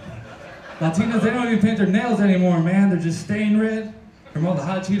 Latinas, they don't even paint their nails anymore, man. They're just stained red from all the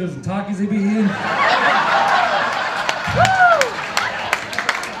hot Cheetos and Takis they be eating.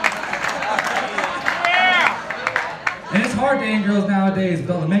 And it's hard dating girls nowadays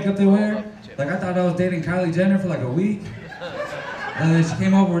with all the makeup they wear. Like, I thought I was dating Kylie Jenner for like a week. And then she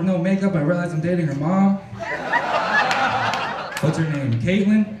came over with no makeup. I realized I'm dating her mom. What's her name?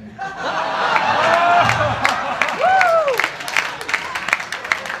 Caitlin?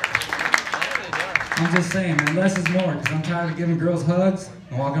 I'm just saying, man, less is more, because I'm tired of giving girls hugs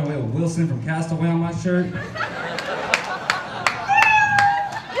and walking away with Wilson from Castaway on my shirt.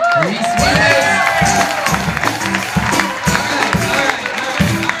 Reese,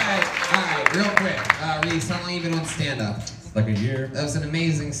 how long have you been on stand-up? Like a year. That was an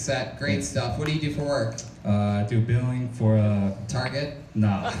amazing set. Great stuff. What do you do for work? I do billing for Target?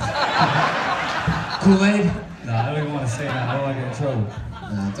 Nah. Kool-Aid? Nah, I don't even want to say that. I don't want to get in trouble.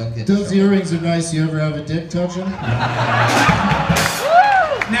 No, don't get in those trouble. earrings are nice. You ever have a dick touch them?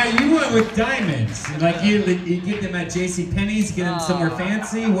 Now you went with diamonds. Like you get them at JCPenney's, get them somewhere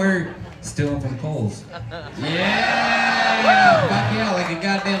fancy. Where? Stealing from Kohl's. Yeah! Fuck yeah, like a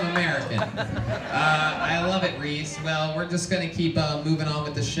goddamn American. I love it, Reese. Well, we're just gonna keep moving on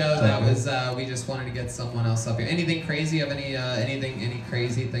with the show. That was we just wanted to get someone else up here. Anything crazy? Have any any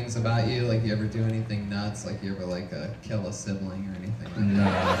crazy things about you? Like you ever do anything nuts? Like you ever like kill a sibling or anything? No,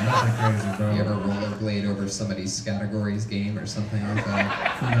 nothing crazy, bro. You ever rollerblade over somebody's categories game or something like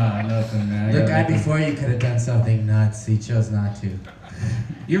that? Nah, nothing, man. The guy before you could have done something nuts. He chose not to.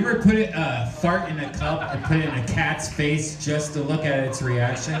 You ever put a fart in a cup and put it in a cat's face just to look at its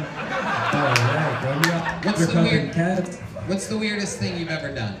reaction? What's the weirdest thing you've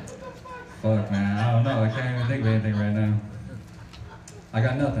ever done? Fuck, man. I don't know. I can't even think of anything right now. I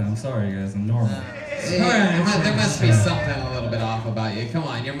got nothing. I'm sorry, guys. I'm normal. There must be something a little bit off about you. Come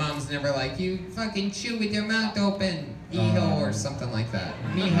on, your mom's never like, you fucking chew with your mouth open, Mijo, or something like that.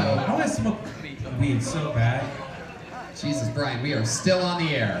 Mijo. I want to smoke weed so bad. Jesus, Brian, we are still on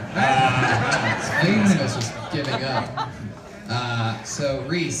the air. This was just giving up. So,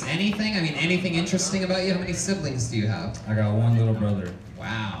 Reese, anything? I mean, anything interesting about you? How many siblings do you have? I got one little brother.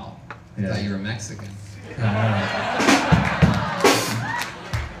 Wow. I Yeah. thought you were Mexican.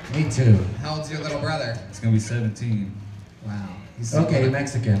 Me too. How old's your little brother? It's gonna be 17. Wow. Okay,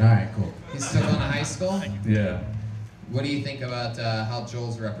 Mexican. All right, cool. He's still going to high school? Yeah. What do you think about how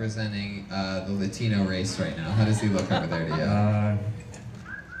Joel's representing the Latino race right now? How does he look over there to you?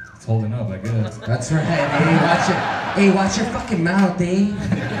 It's holding up, I guess. That's right. Hey, watch your fucking mouth, eh? Look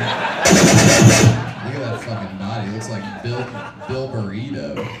at that fucking body. He looks like Bill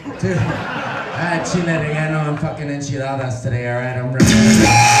Burrito. Dude, I had chile relleno and fucking enchiladas today, all right? I'm ready.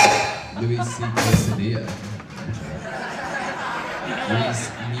 Louis C. Quesadilla. Reese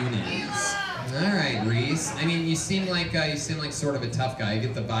Muniz. All right, Reese. I mean, you seem like sort of a tough guy. You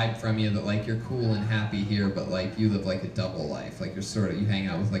get the vibe from you that like you're cool and happy here, but like you live like a double life. Like you hang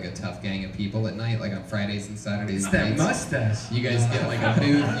out with like a tough gang of people at night, like on Fridays and Saturdays. It's that mustache. You guys get like a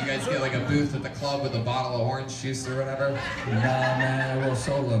booth. You guys get like a booth at the club with a bottle of orange juice or whatever. Nah, man, I go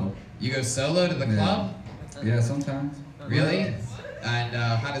solo. You go solo to the club? Yeah, sometimes. Really? And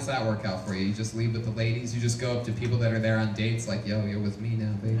how does that work out for you? You just leave with the ladies? You just go up to people that are there on dates like, yo, you're with me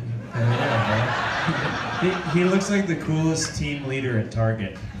now, baby? He looks like the coolest team leader at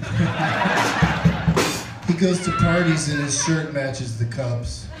Target. He goes to parties and his shirt matches the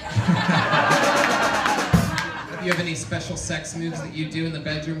Cubs. Do you have any special sex moves that you do in the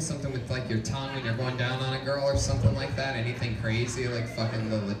bedroom? Something with like your tongue when you're going down on a girl or something like that? Anything crazy like fucking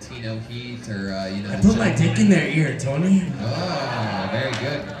the Latino heat or you know? I put my dick in their ear, Tony. Oh, very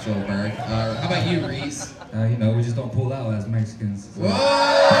good, Joel Berg. How about you, Reese? You know, we just don't pull out as Mexicans. So.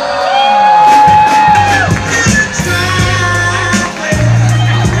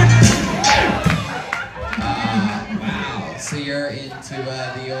 Wow, so you're into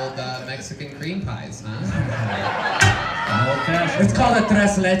the old Mexican cream pies, huh? It's called a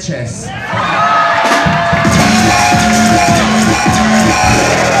tres leches.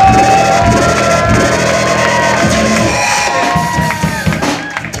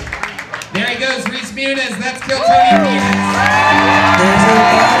 There he goes, Reese Muniz. That's Kill Tony Phoenix. There's a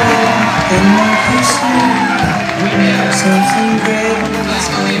body in my pursuit. Something great.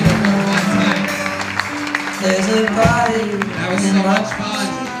 There's a body. That was so much fun.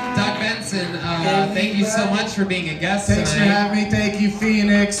 Doug Benson, thank you so much for being a guest Thanks tonight. for having me. Thank you,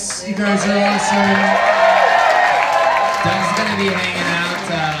 Phoenix. You guys are awesome. Doug's going to be hanging out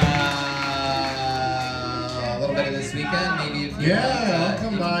a little bit of this weekend, maybe if you I'll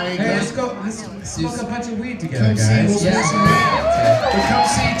come by. Hey, let's smoke a bunch of weed together, Come guys. see, we'll smoke some weed. We'll come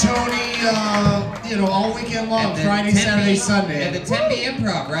see Tony, all weekend long, Friday, Saturday, Sunday. At the 10B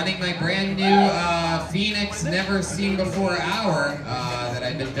Improv, running my brand new Phoenix Never Seen Before hour that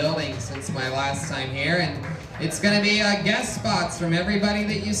I've been building since my last time here. And it's going to be guest spots from everybody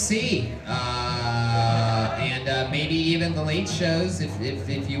that you see. And maybe even the late shows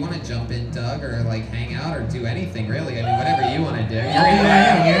if you want to jump in, Doug, or like hang out or do anything really. I mean, whatever you want to do.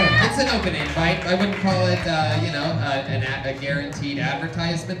 It's an open invite. I wouldn't call it, a guaranteed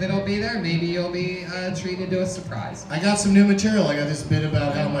advertisement that'll be there. Maybe you'll be treated to a surprise. I got some new material. I got this bit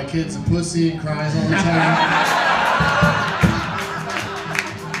about how my kid's a pussy and cries all the time.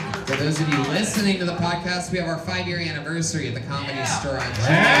 For those of you listening to the podcast, we have our 5-year anniversary at the Comedy Store on June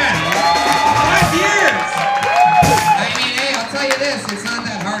 5 years! I mean, hey, I'll tell you this, it's not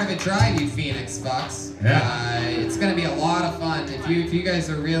that hard of a drive, you Phoenix fucks. It's gonna be a lot of fun. If you guys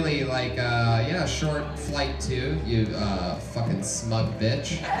are really like, short flight too, you fucking smug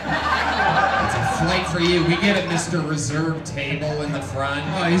bitch. It's a flight for you. We get a Mr. Reserve table in the front.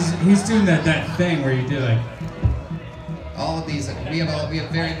 Oh, he's doing that thing where you do like. All of these, we have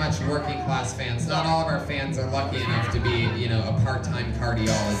very much working class fans. Not all of our fans are lucky enough to be, a part-time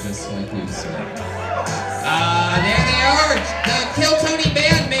cardiologist like you, sir. There they are. The Kill Tony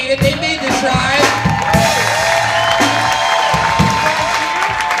band made it. They made the drive.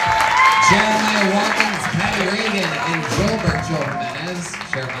 Jeremiah Watkins, Patty Reagan, and Joel Jimenez.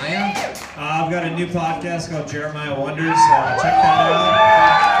 Jeremiah? I've got a new podcast called Jeremiah Wonders. Check that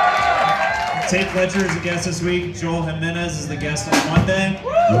out. Tate Fletcher is a guest this week. Joel Jimenez is the guest on Monday.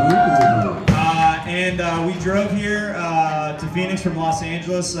 And we drove here to Phoenix from Los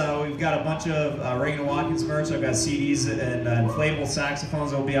Angeles. We've got a bunch of Reagan Watkins merch. I've got CDs and inflatable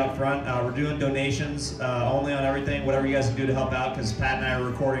saxophones that will be out front. We're doing donations only on everything, whatever you guys can do to help out, because Pat and I are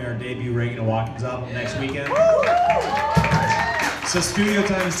recording our debut Reagan Watkins album next weekend. So studio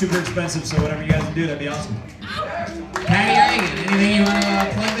time is super expensive, so whatever you guys can do, that'd be awesome. Patty Reagan, anything you want to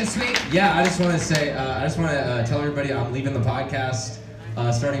plug this week? Yeah, I just want to say, tell everybody I'm leaving the podcast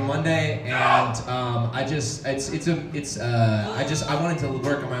starting Monday, and I wanted to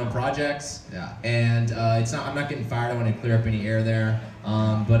work on my own projects. Yeah. And I'm not getting fired. I want to clear up any air there.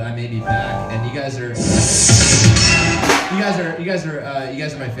 But I may be back, and you guys are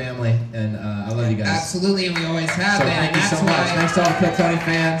my family, and I love you guys. Absolutely, and we always have So been. thank you so much. Thanks to all the Kill Tony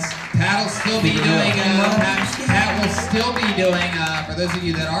fans. Pat will still be doing. Pat will still be doing. For those of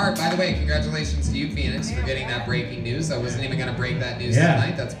you that are, by the way, congratulations to you, Phoenix, for getting that breaking news. I wasn't even going to break that news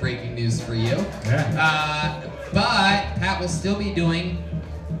tonight. That's breaking news for you. But Pat will still be doing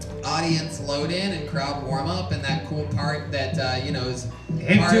audience load in and crowd warm up and that cool part that is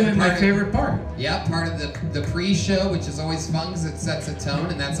doing my favorite part. Yeah, part of the pre-show, which is always fun because it sets a tone,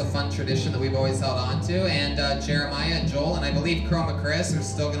 and that's a fun tradition that we've always held on to. And Jeremiah and Joel, and I believe Chroma Chris are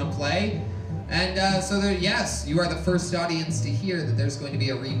still going to play. And yes, you are the first audience to hear that there's going to be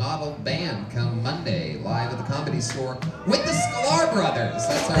a remodeled band come Monday, live at the Comedy Store with the Sklar Brothers.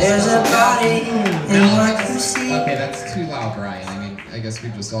 That's our There's a body in what you see. Okay, that's too loud, Brian. I mean, I guess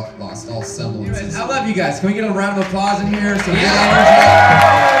we've just lost all semblances. I love you guys. Can we get a round of applause in here? Some Great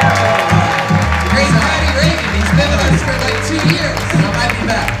Patty Reagan. He's been with us for like 2 years.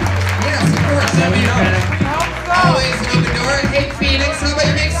 back. Yes, of course. Let me know. Always an open door. Hey, Phoenix, how about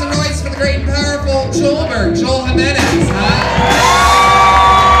you make some noise for the great and powerful Joelberg, Joel Jimenez,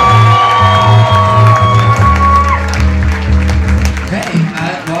 Hey,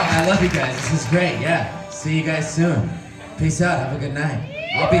 well, I love you guys. This is great. Yeah. See you guys soon. Peace out. Have a good night.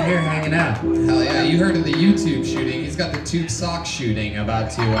 I'll be here hanging out. Hell yeah, you heard of the YouTube shooting. He's got the tube sock shooting about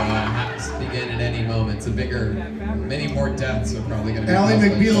to begin at any moment. It's a bigger, many more deaths are probably going to be. Ally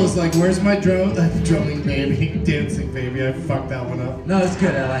McBeal is like, where's my drumming baby, dancing baby? I fucked that one up. No, it's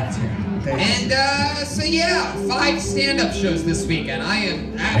good. I liked it. And so yeah, 5 stand-up shows this weekend. I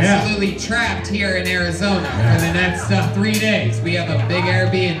am absolutely trapped here in Arizona for the next 3 days. We have a big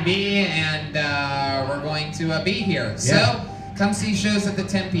Airbnb and we're going to be here. So come see shows at the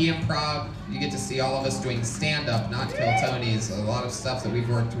Tempe Improv. You get to see all of us doing stand-up, not Kill Tony's. A lot of stuff that we've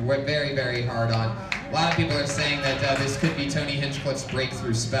worked very, very hard on. A lot of people are saying that this could be Tony Hinchcliffe's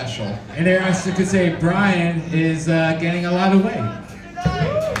breakthrough special. And there I could say Brian is gaining a lot of weight.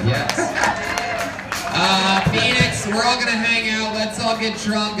 Yes. Phoenix, we're all gonna hang out. Let's all get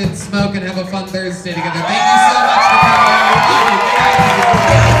drunk and smoke and have a fun Thursday together. Thank you so much for coming out.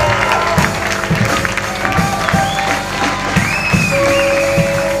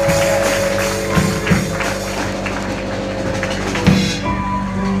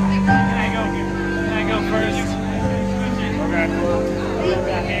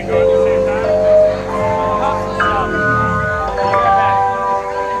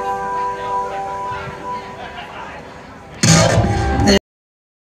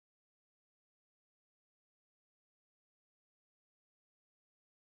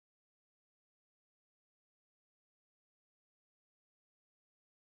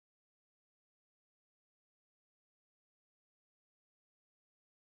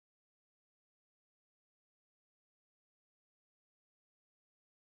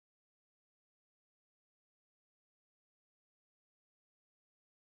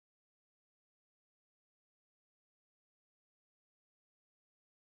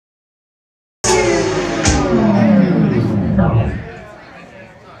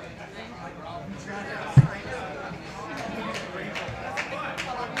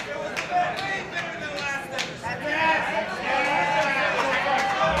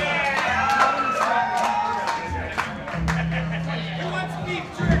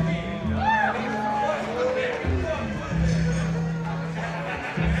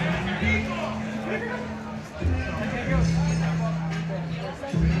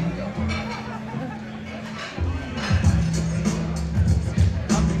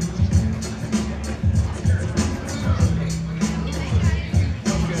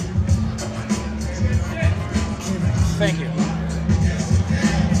 Thank you.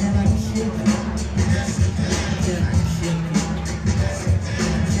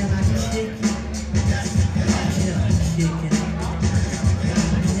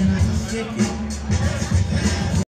 Chicken.